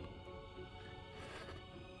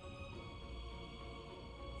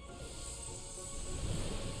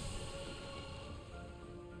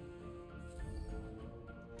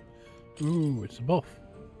 Ooh, it's a buff.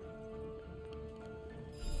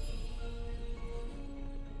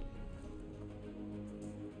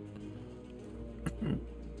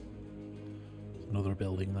 Another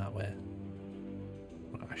building that way.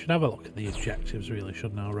 I should have a look at the objectives really,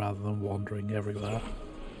 shouldn't I, rather than wandering everywhere.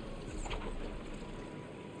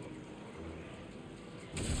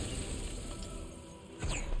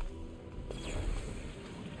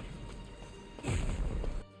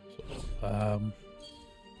 So,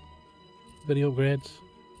 any upgrades?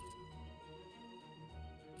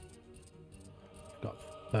 I've got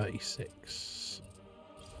 36.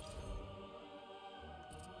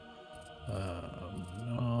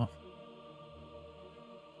 No.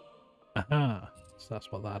 Aha! So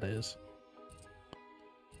that's what that is.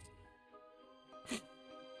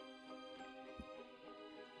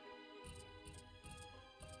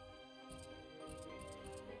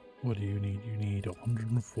 What do you need? You need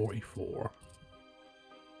 144.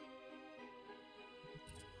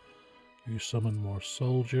 You summon more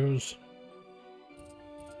soldiers.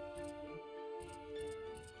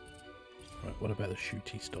 Right, what about the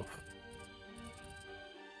shooty stuff?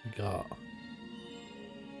 We got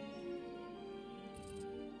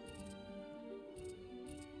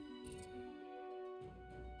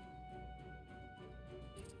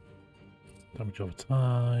damage over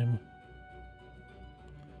time.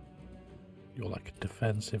 You're like a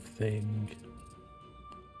defensive thing.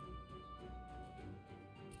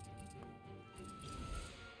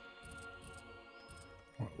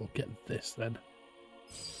 Alright, we'll get this then.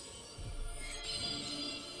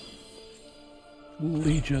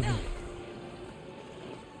 Legion.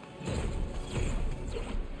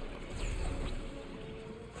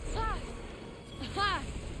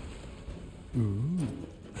 Ooh.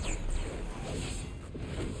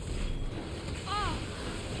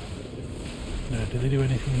 No, do they do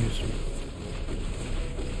anything useful?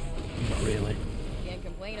 Not really. Can't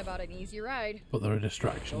complain about an easy ride. But they're a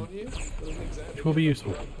distraction. On you? Doesn't exactly Which will be get the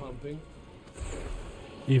useful. blood pumping.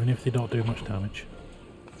 Even if they don't do much damage.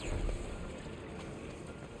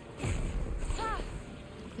 I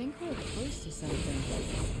think we're close to something.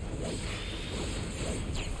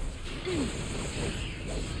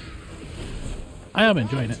 I am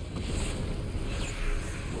enjoying it.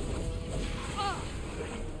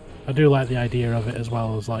 I do like the idea of it as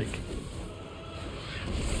well as like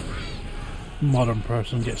modern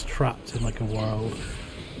person gets trapped in like a world.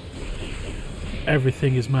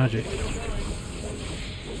 Everything is magic.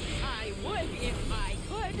 I would if I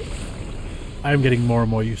could. I am getting more and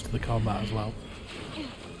more used to the combat as well. Tired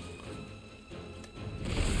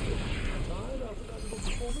after that little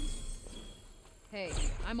performance? Hey,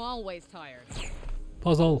 I'm always tired.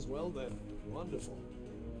 Puzzle. Well then, wonderful.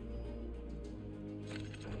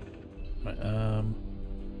 Right,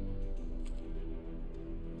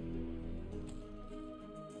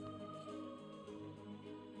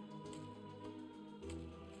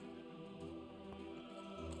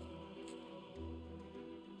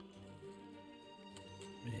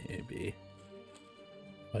 maybe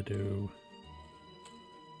if I do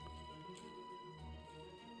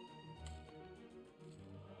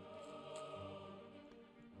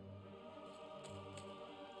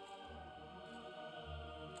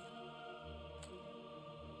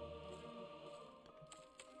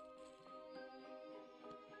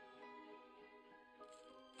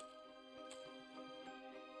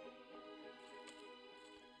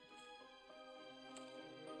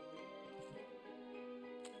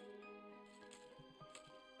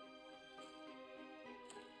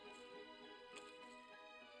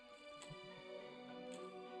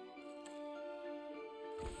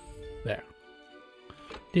There.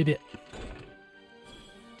 Did it.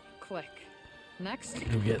 Click. Next.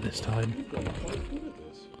 What do we get this time? You've got quite good at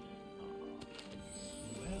this.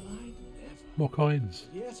 Well, I never. More coins.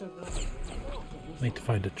 Yet another. Need to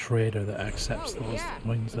find a trader that accepts Oh, those yeah.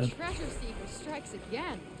 coins The then. treasure seeker strikes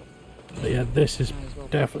again. But yeah, this is Might as well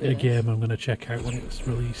definitely a put this. game I'm going to check out when it's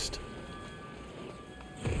released.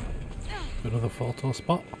 Another photo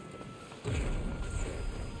spot.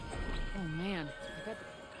 Oh man,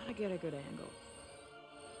 gotta get a good angle.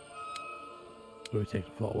 So we take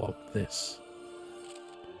a photo of this.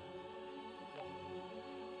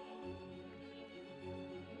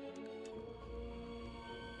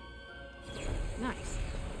 Nice.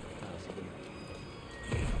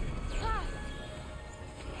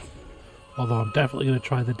 Although I'm definitely going to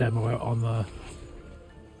try the demo out on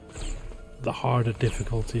the harder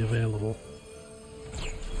difficulty available.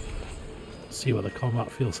 See what the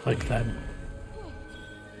combat feels like then.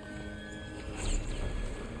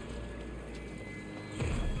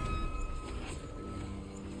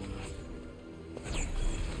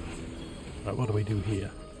 Right, what do we do here?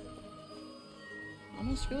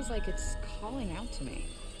 Almost feels like it's calling out to me.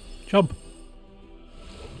 Jump!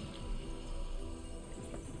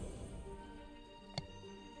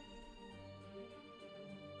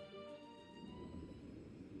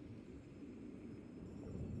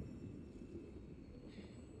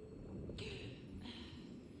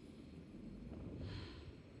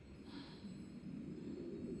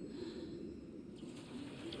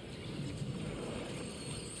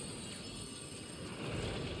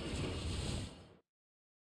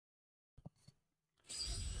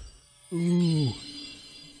 Ooh.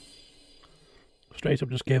 Straight up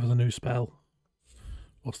just gave us a new spell.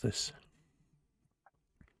 What's this?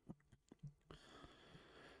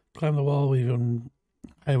 Climb the wall even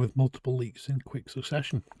higher with multiple leaks in quick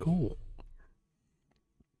succession. Cool.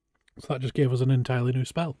 So that just gave us an entirely new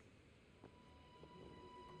spell.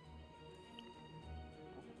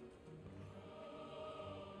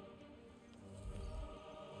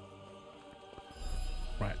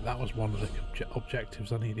 Right, that was one of the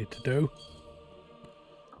objectives I needed to do.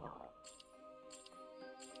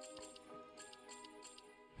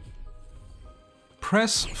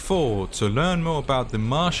 Press 4 to learn more about the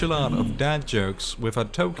martial art of dad jokes with a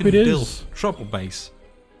token It is. DILF Trouble Base.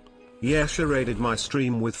 Yasha raided my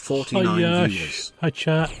stream with 49 Hi Yash, viewers. hi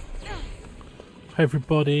chat, hi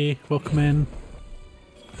everybody, welcome in.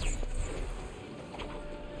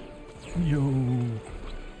 Yo.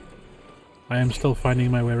 I am still finding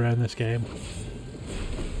my way around this game.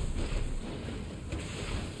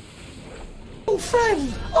 Oh,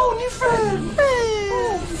 friend! Oh, new friend!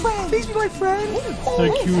 Oh, friend! Please be my friend!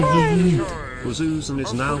 Thank you, Zuzu. Wazuzan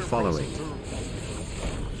is now following.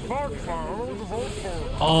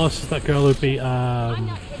 Oh, this is that girl who beat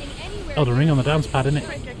Elden Ring on the dance pad, isn't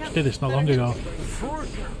it? She did this not long ago.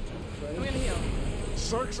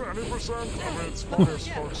 Sex 80%? I mean, it's funny as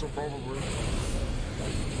fuck, so probably.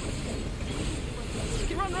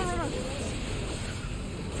 Run.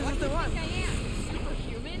 What do you think I am?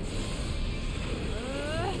 Superhuman?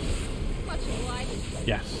 Much obliged.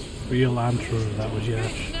 Yes, real and true, that was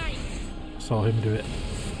Yash. Nice. Saw him do it.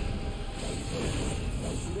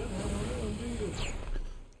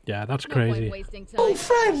 Yeah, that's No point crazy. wasting time. Oh,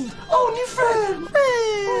 friend! Oh, new friend!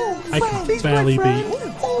 Oh, I friend! can Please be my barely friend! beat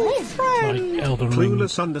Oh, friend! like Elden Ring.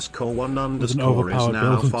 Clueless_1_ With an is overpowered now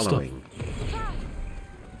build and stuff. following.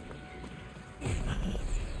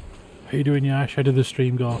 How you doing, Yash? How did the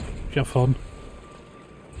stream go? Did you have fun?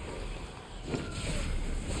 I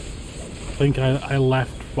think I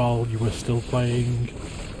left while you were still playing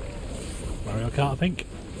Mario Kart, I think.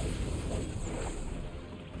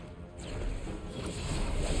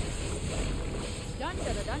 Dun.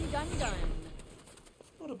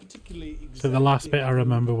 Not a particularly So the last bit I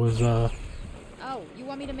remember was Oh, you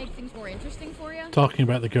want me to make things more interesting for you? talking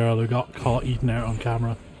about the girl who got caught eating out on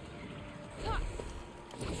camera.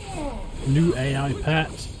 New AI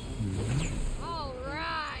pet. All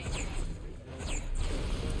right.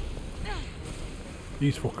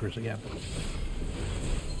 These fuckers again.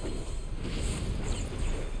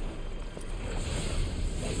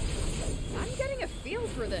 I'm getting a feel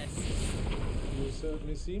for this. You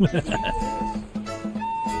certainly seem to be, yes.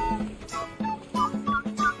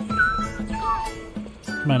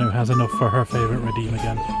 Man who has enough for her favourite redeem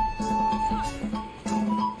again.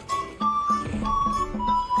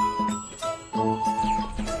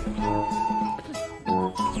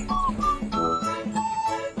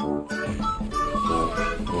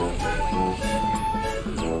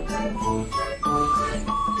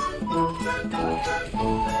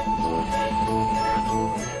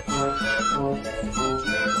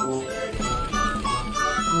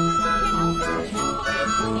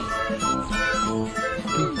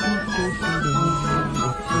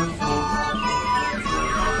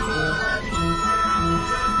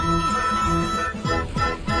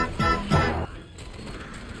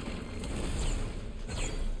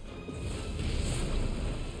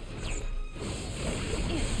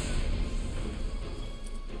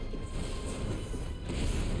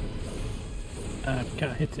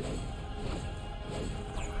 Can't hit it.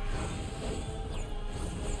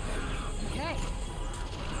 Okay.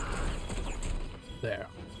 There.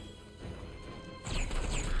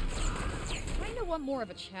 Kinda want more of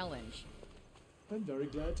a challenge. I'm very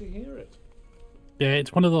glad to hear it. Yeah,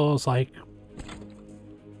 it's one of those like,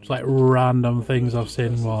 it's like random things I've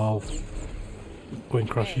seen while going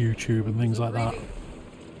across YouTube and things like that.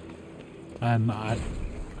 And I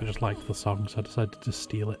just liked the song, so I decided to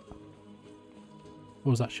steal it.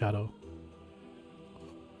 What was that shadow?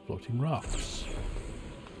 Floating rocks.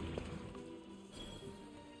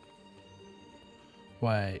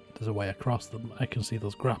 Wait, there's a way across them. I can see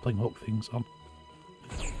those grappling hook things on.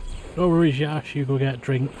 No worries, Yash, you go get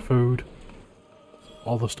drink, food.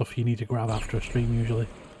 All the stuff you need to grab after a stream, usually.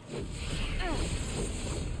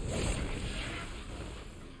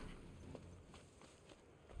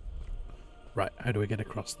 Right, how do we get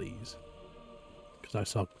across these? Because I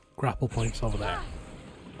saw grapple points over there.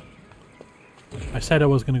 I said I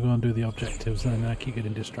was going to go and do the objectives, and then I keep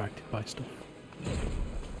getting distracted by stuff.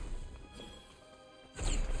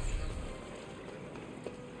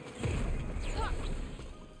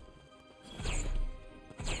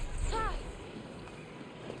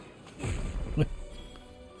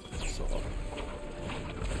 So.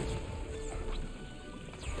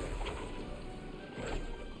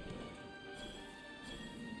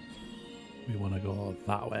 We want to go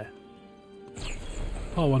that way.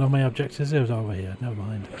 Oh, one of my objectives is over here. Never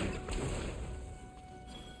mind.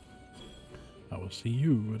 I will see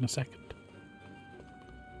you in a second.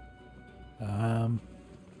 Can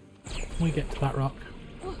we get to that rock?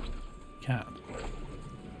 Can.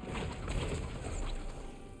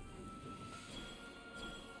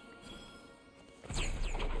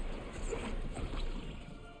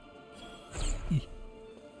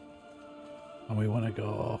 And we want to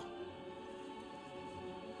go...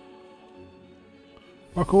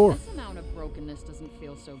 Parkour! This amount of brokenness doesn't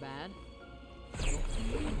feel so bad.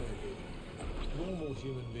 Normal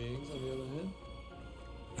human beings, on the other hand.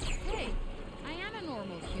 Hey, I am a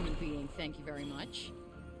normal human being, thank you very much.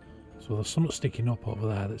 So there's something sticking up over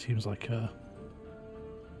there that seems like a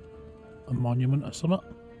monument or something.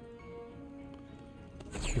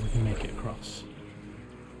 See if we can make it across.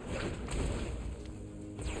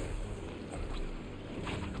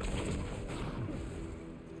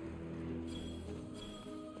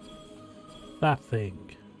 That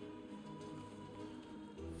thing.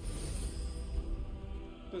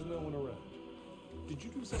 There's no one around. Did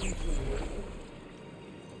you do something to it?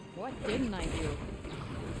 What didn't I do?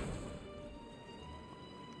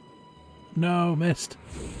 No, missed.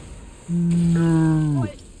 No.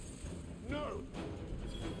 What? No!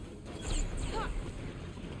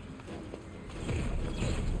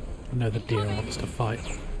 Another deer wants to fight.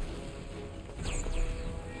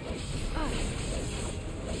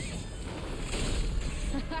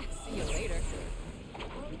 See you later.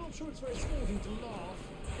 I'm not sure it's very sporting to laugh.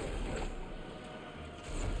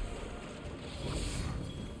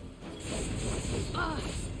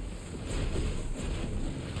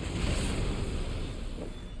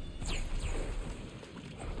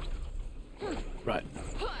 Right.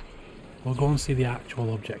 We'll go and see the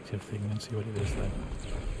actual objective thing and see what it is then.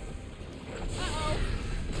 Uh-oh.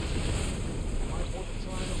 Might want to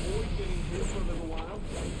try and avoid getting hit for a little while.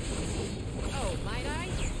 Oh, might I?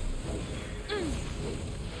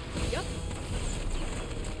 Yup.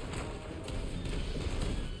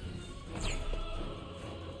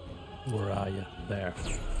 Where are you? There.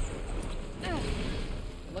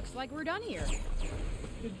 Looks like we're done here.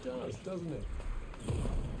 It does, doesn't it?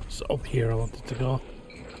 So up here I wanted to go.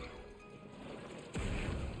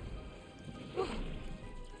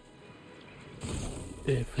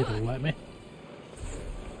 If it'll let me.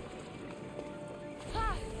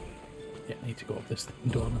 Yeah, I need to go up this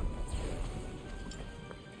thing, don't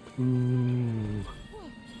I? Ooh.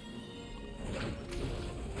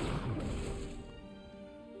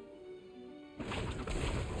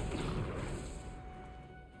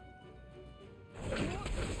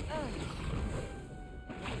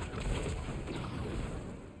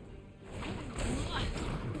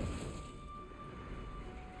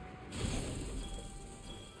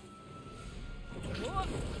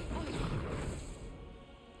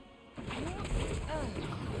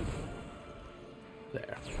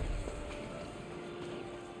 There.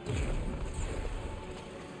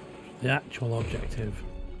 The actual objective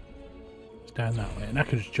is down that way, and I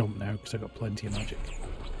can just jump now because I've got plenty of magic.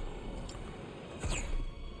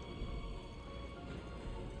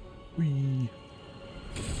 Whee!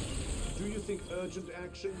 Do you think urgent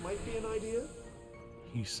action might be an idea?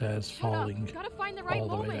 He says, Shut falling up. Gotta find the right all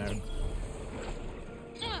the way moment. down.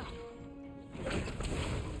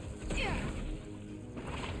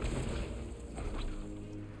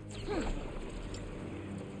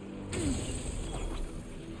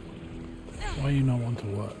 Why you not want to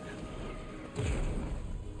work?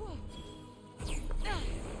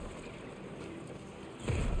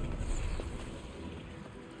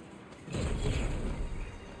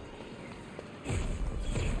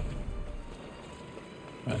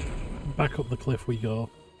 Right, back up the cliff we go.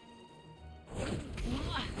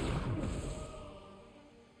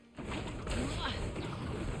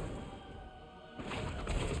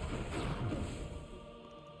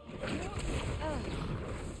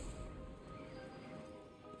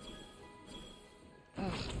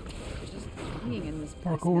 Just being in this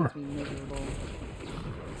place Parkour. makes me miserable.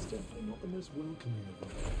 It's definitely not the most welcoming of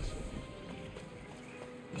worlds.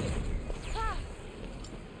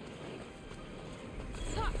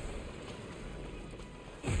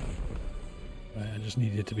 Right, I just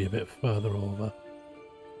needed to be a bit further over.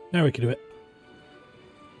 Now we can do it.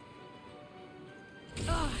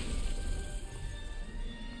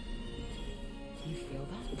 You feel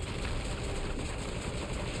that?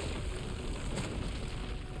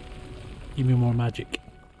 Give me more magic.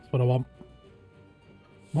 That's what I want.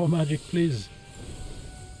 More magic, please.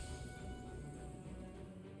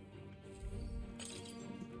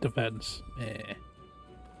 Defense. Eh.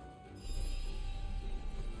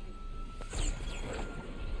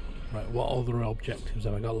 Right, what other objectives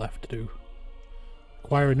have I got left to do?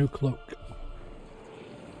 Acquire a new cloak.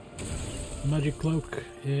 The magic cloak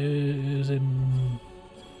is in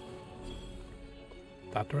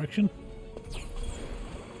that direction.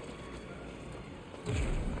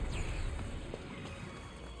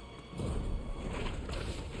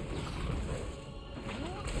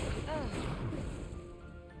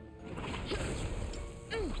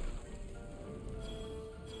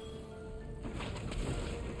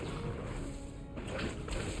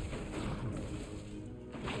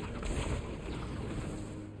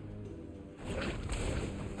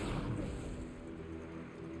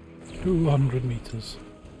 $200 meters.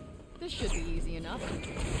 This should be easy enough.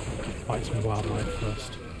 Fight some wildlife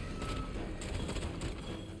first.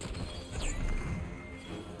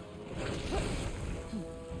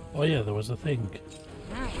 Oh yeah, there was a thing.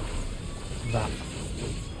 Nice. That.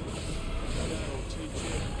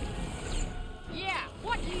 Yeah,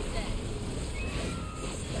 what he said.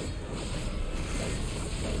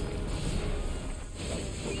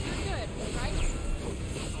 You're good, right?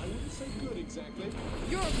 I wouldn't say good exactly.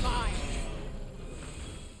 You're mine.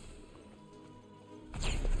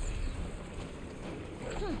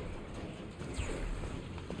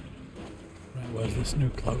 Right, where's this new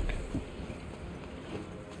cloak?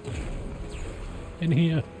 In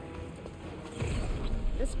here.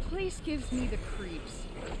 This place gives me the creeps.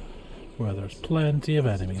 Where there's plenty of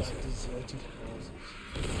enemies. Deserted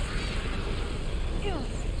houses.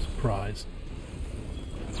 Surprise.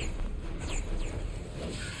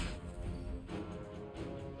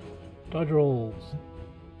 Dodge rolls.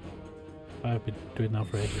 I've been doing that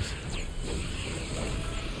for ages.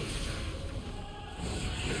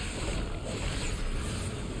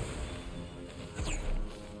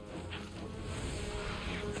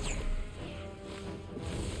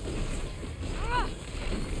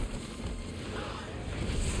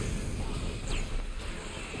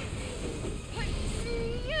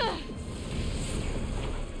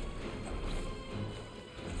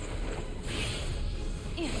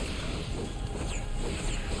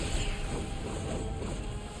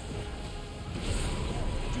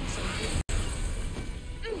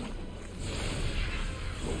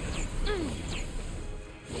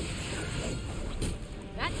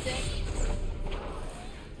 That's it.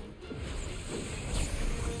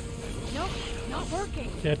 Nope, not working.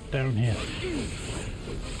 Get down here.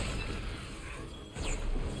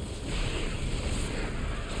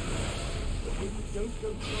 Don't go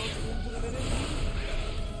charging into the minute.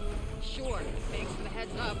 Sure, thanks for the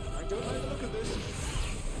heads up. I don't like the look of this.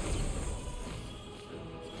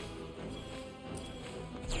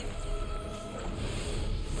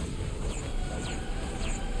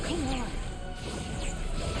 Come on.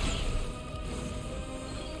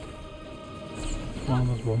 Well,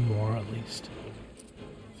 there's one more at least.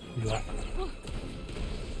 Do that.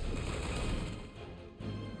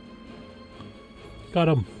 Got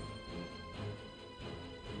him.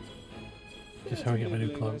 This is how I get my new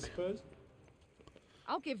Middling, I cloak. suppose.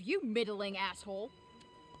 I'll give you middling, asshole.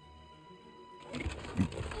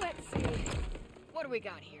 Let's see. What do we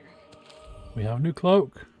got here? We have a new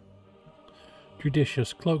cloak.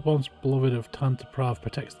 Judicious. Cloak once beloved of Tantaprav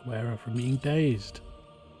protects the wearer from being dazed.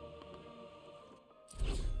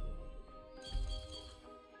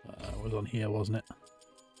 It was on here, wasn't it?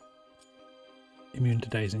 Immune to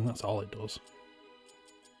dazing, that's all it does.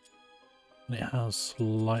 And it has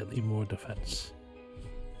slightly more defense.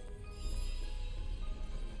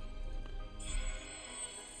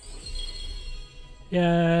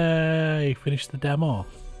 Yay! Finished the demo.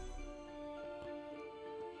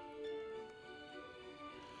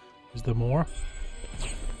 Is there more?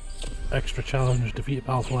 Extra challenge, defeat a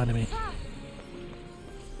powerful enemy.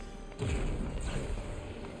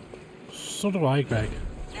 So do I, Greg.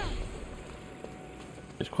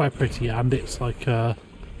 It's quite pretty, and it's like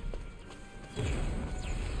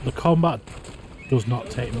the combat does not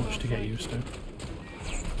take much to get used to.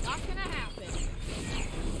 Not gonna happen.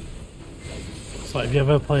 It's like if you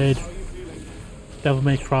ever played Devil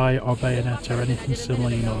May Cry or Bayonetta or anything similar,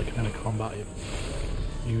 you know the kind of combat it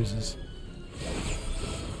uses.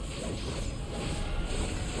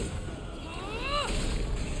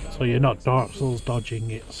 So you're not Dark Souls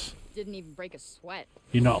dodging, it's Didn't even break a sweat.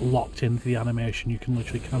 you're not locked into the animation, you can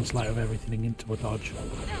literally cancel out of everything into a dodge.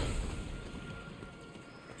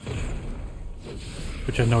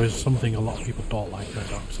 Which I know is something a lot of people don't like about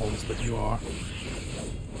Dark Souls, that you are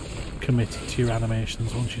committed to your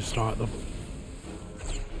animations once you start them.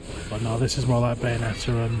 But no, this is more like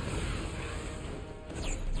Bayonetta and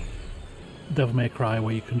Devil May Cry,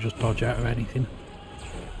 where you can just dodge out of anything.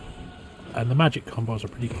 And the magic combos are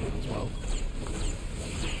pretty cool as well.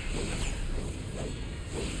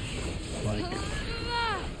 Like,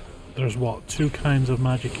 there's what, 2 kinds of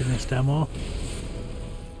magic in this demo?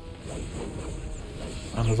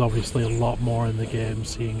 And there's obviously a lot more in the game,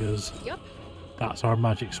 seeing as that's our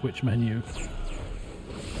magic switch menu.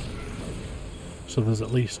 So there's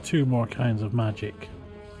at least 2 more kinds of magic,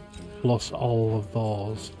 plus all of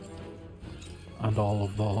those, and all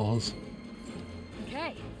of those.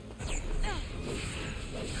 Okay.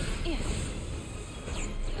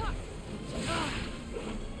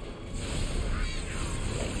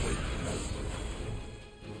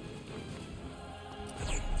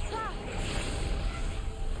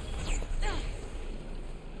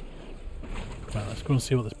 Right, let's go and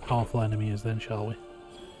see what this powerful enemy is then, shall we?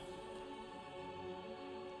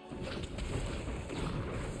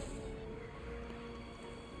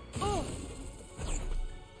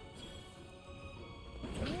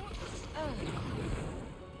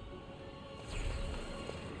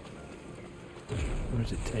 Where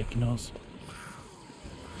is it taking us?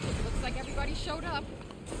 Looks like everybody showed up.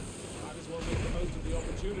 Might as well make the most of the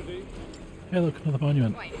opportunity. Hey, look, another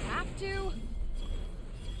monument. Do I have to?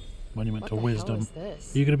 Monument What to the hell wisdom. is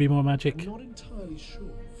this? Are you going to be more magic? I'm not entirely sure.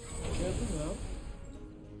 Careful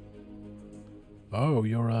now. Oh,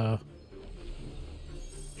 you're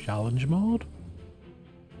challenge mode?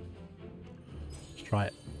 Let's try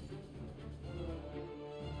it.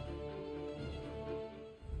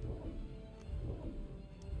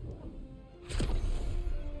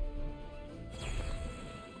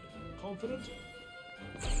 Confident?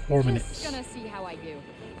 4 minutes. Just gonna see how I do.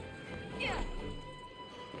 Yeah.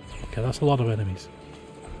 Okay, that's a lot of enemies.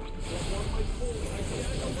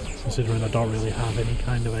 Considering I don't really have any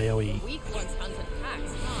kind of AoE. Weak ones hunt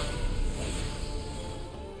attacks, huh?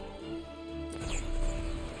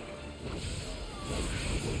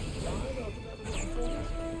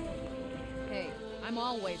 Hey, I'm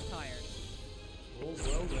always tired. All's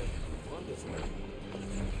well then. Wonderful.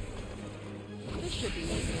 This should be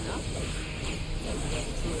easy enough.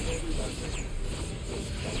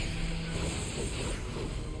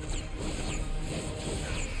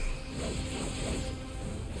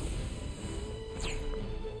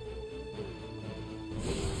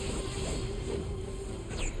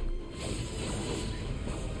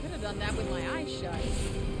 Could have done that with my eyes shut.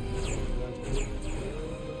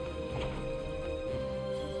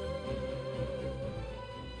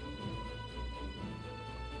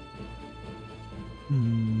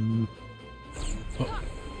 Oh,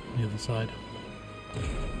 the other side.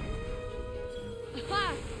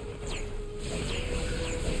 Ha!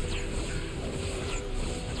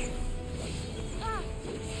 Ah!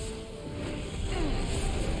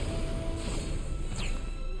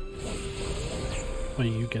 Where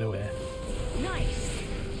you get away. Nice.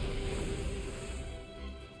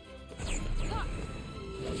 Ha!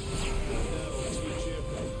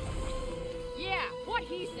 Yeah, what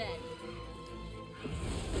he said.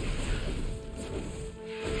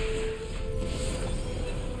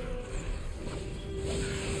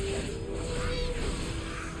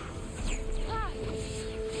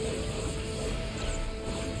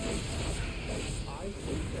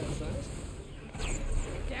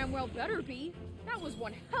 damn well better be. That was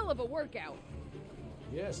one hell of a workout.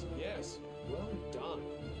 Yes, yes. Well done.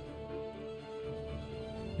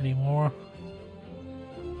 Any more?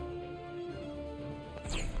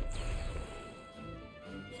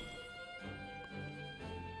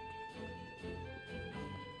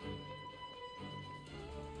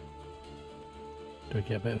 Do I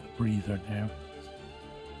get a bit of a breather now?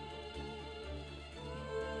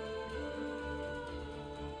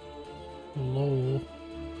 Hello.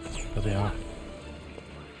 There they are.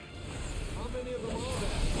 How many of them are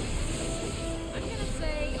there? I'm gonna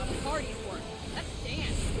say a party's worth. Let's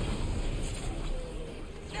dance.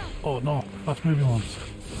 Oh no, fast moving ones.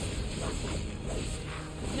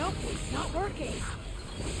 Nope, not working.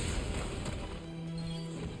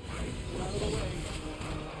 Out of the way.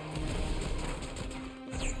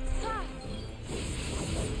 Ah.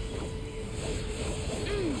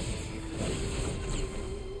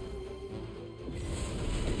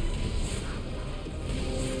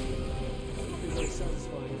 Not be very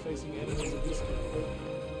satisfying facing enemies of this caliber.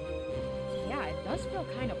 Yeah, it does feel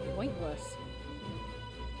kind of pointless.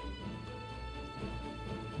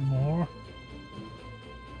 More.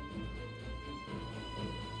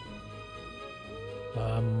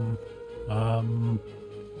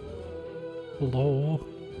 Hello.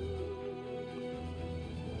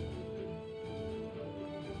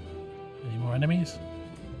 Any more enemies?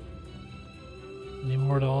 Any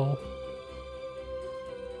more at all?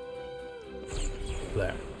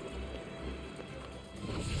 There.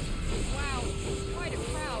 Wow, quite a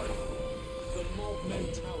crowd. The mob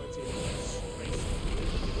mentality.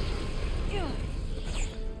 Ugh.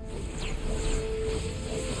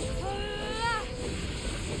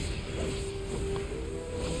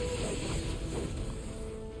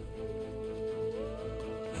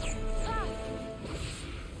 Ah. Ah.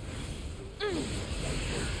 Mm.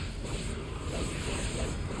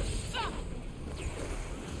 Ah.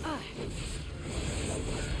 Ah.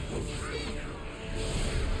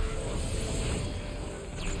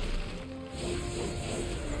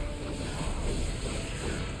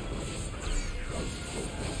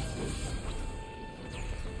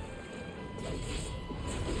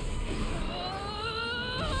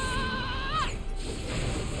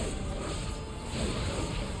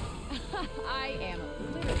 I am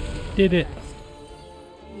literally Did it.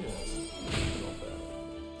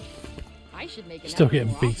 I should make an Still effort getting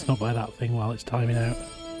more beaten often. up by that thing while it's timing out.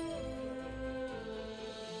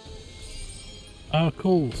 Oh,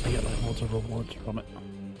 cool. So you get like lots of rewards from it.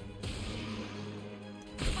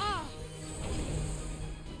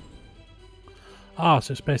 Ah,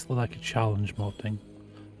 so it's basically like a challenge mode thing.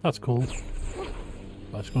 That's cool.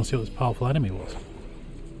 I just want to see what this powerful enemy was.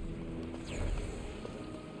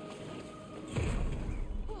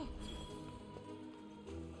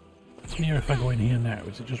 Near if I go in here now,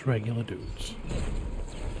 is it just regular dudes?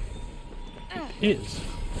 It is. Stick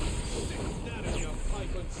that in your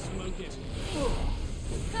pipe and smoke it.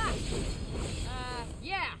 Ha!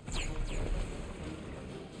 Yeah.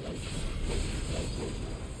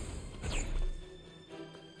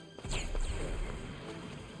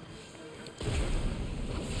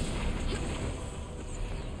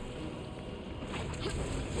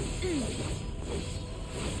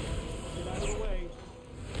 Get out of the way.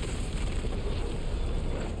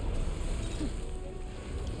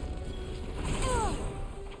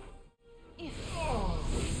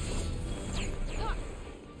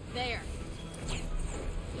 There.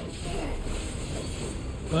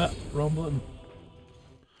 Wrong button.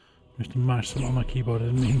 Just to mash something on my keyboard, I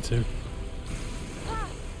didn't mean to.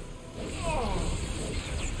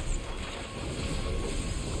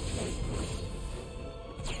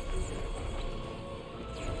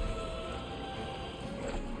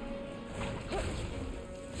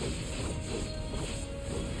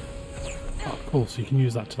 Oh, cool, so you can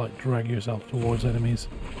use that to like drag yourself towards enemies.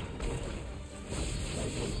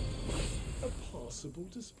 A passable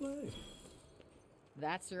display,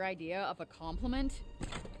 That's your idea of a compliment?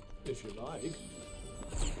 if you like.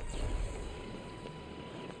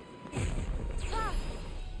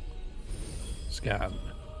 Scan.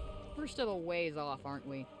 We're still a ways off, aren't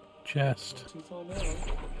we? Chest. Too far now.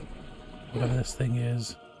 Whatever this thing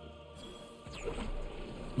is.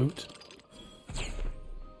 Loot.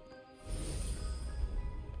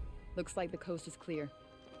 Looks like the coast is clear.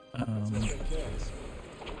 Yes.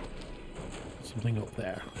 Something up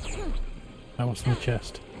there. Now what's in the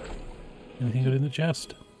chest? Anything good in the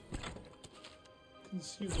chest?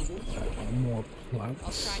 Consumable. More I'll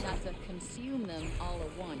plants. try not to consume them all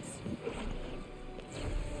at once.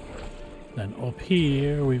 Then up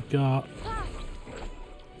here we've got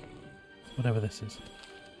whatever this is.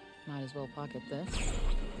 Might as well pocket this.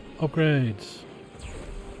 Upgrades.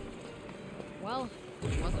 Well,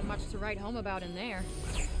 wasn't much to write home about in there.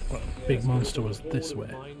 What big monster was this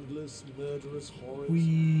way? Mindless, murderous horrors.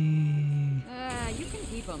 Whee! You can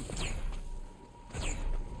keep them.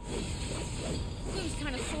 Seems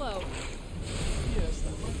kind of slow. Yes,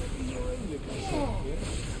 that might be your only concern here.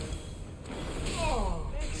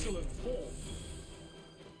 Excellent form.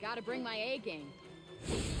 Gotta bring my A game.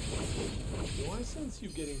 Do I sense you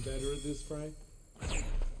getting better at this, Frey?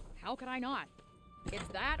 How could I not? It's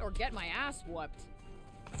that or get my ass whooped.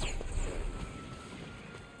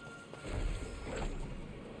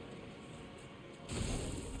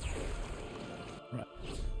 Right.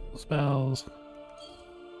 Spells.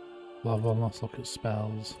 We'll have one last look at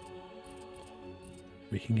spells.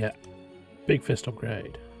 We can get Big Fist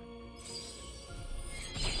upgrade.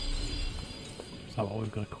 Is that what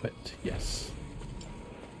we've got equipped? Yes.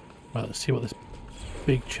 Right, let's see what this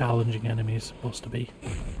big challenging enemy is supposed to be.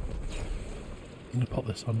 I'm going to pop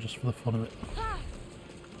this on just for the fun of it.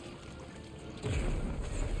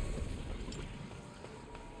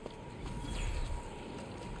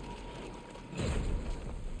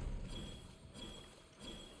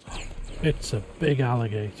 It's a big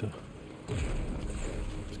alligator.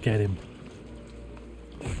 Let's get him.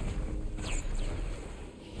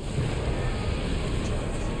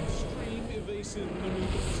 Extreme evasive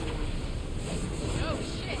maneuvers. Oh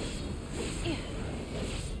shit!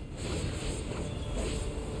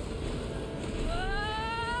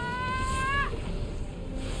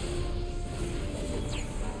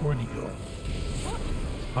 Where'd he go?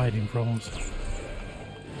 Hiding from us.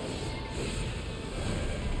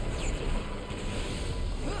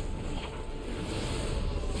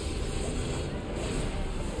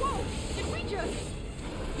 Whoa! Did we just?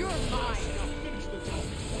 You're mine.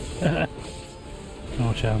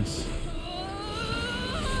 No chance.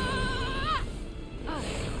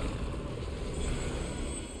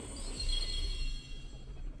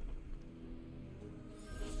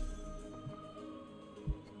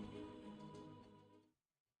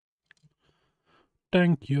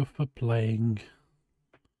 Thank you for playing.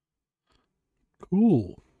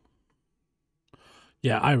 Cool.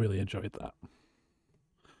 Yeah, I really enjoyed that.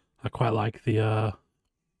 I quite like the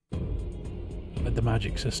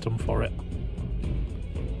magic system for it.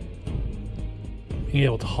 Being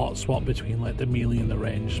able to hot swap between like the melee and the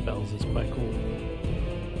range spells is quite cool.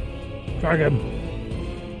 Dragon.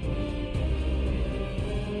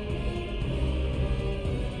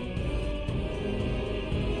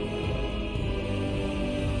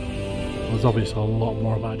 There's obviously a lot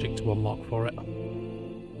more magic to unlock for it.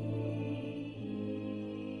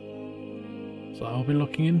 So I'll be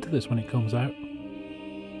looking into this when it comes out.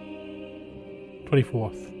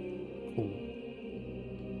 24th. Cool.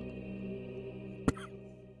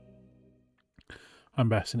 I'm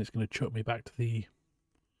guessing it's going to chuck me back to the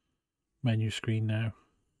menu screen now.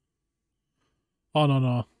 Oh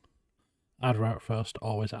no. Advert first.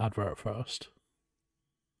 Always advert first.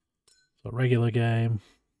 So regular game.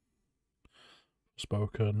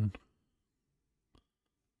 Forspoken.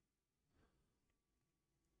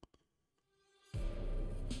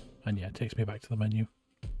 And yeah, it takes me back to the menu.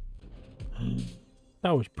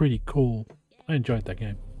 That was pretty cool. I enjoyed that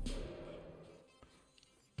game.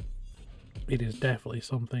 It is definitely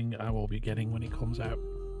something I will be getting when it comes out.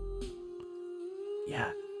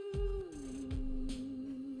 Yeah.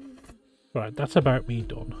 Right, that's about me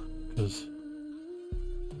done. Because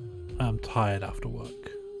I'm tired after work.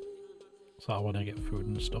 So I want to get food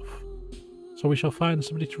and stuff. So we shall find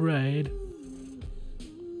somebody to raid.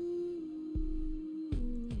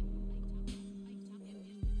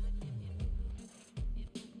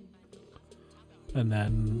 And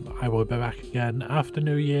then I will be back again after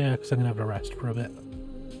New Year because I'm going to have a rest for a bit.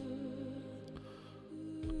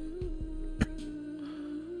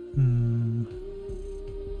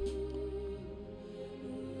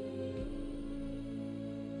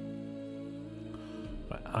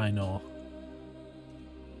 But I know.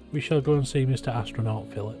 We shall go and see Mr.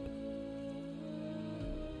 Astronaut Philip.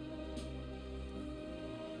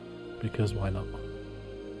 Because why not?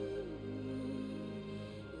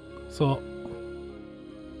 So,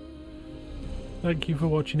 thank you for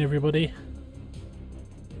watching, everybody.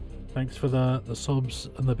 Thanks for the subs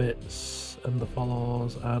and the bits and the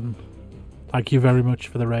follows, and thank you very much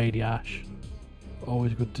for the raid, Yash.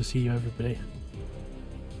 Always good to see you, everybody.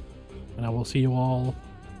 And I will see you all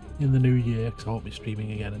in the new year, because I won't be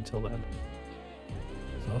streaming again until then.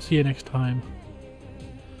 So I'll see you next time.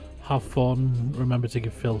 Have fun. Remember to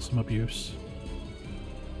give Phil some abuse.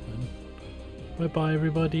 Bye bye,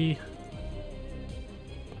 everybody.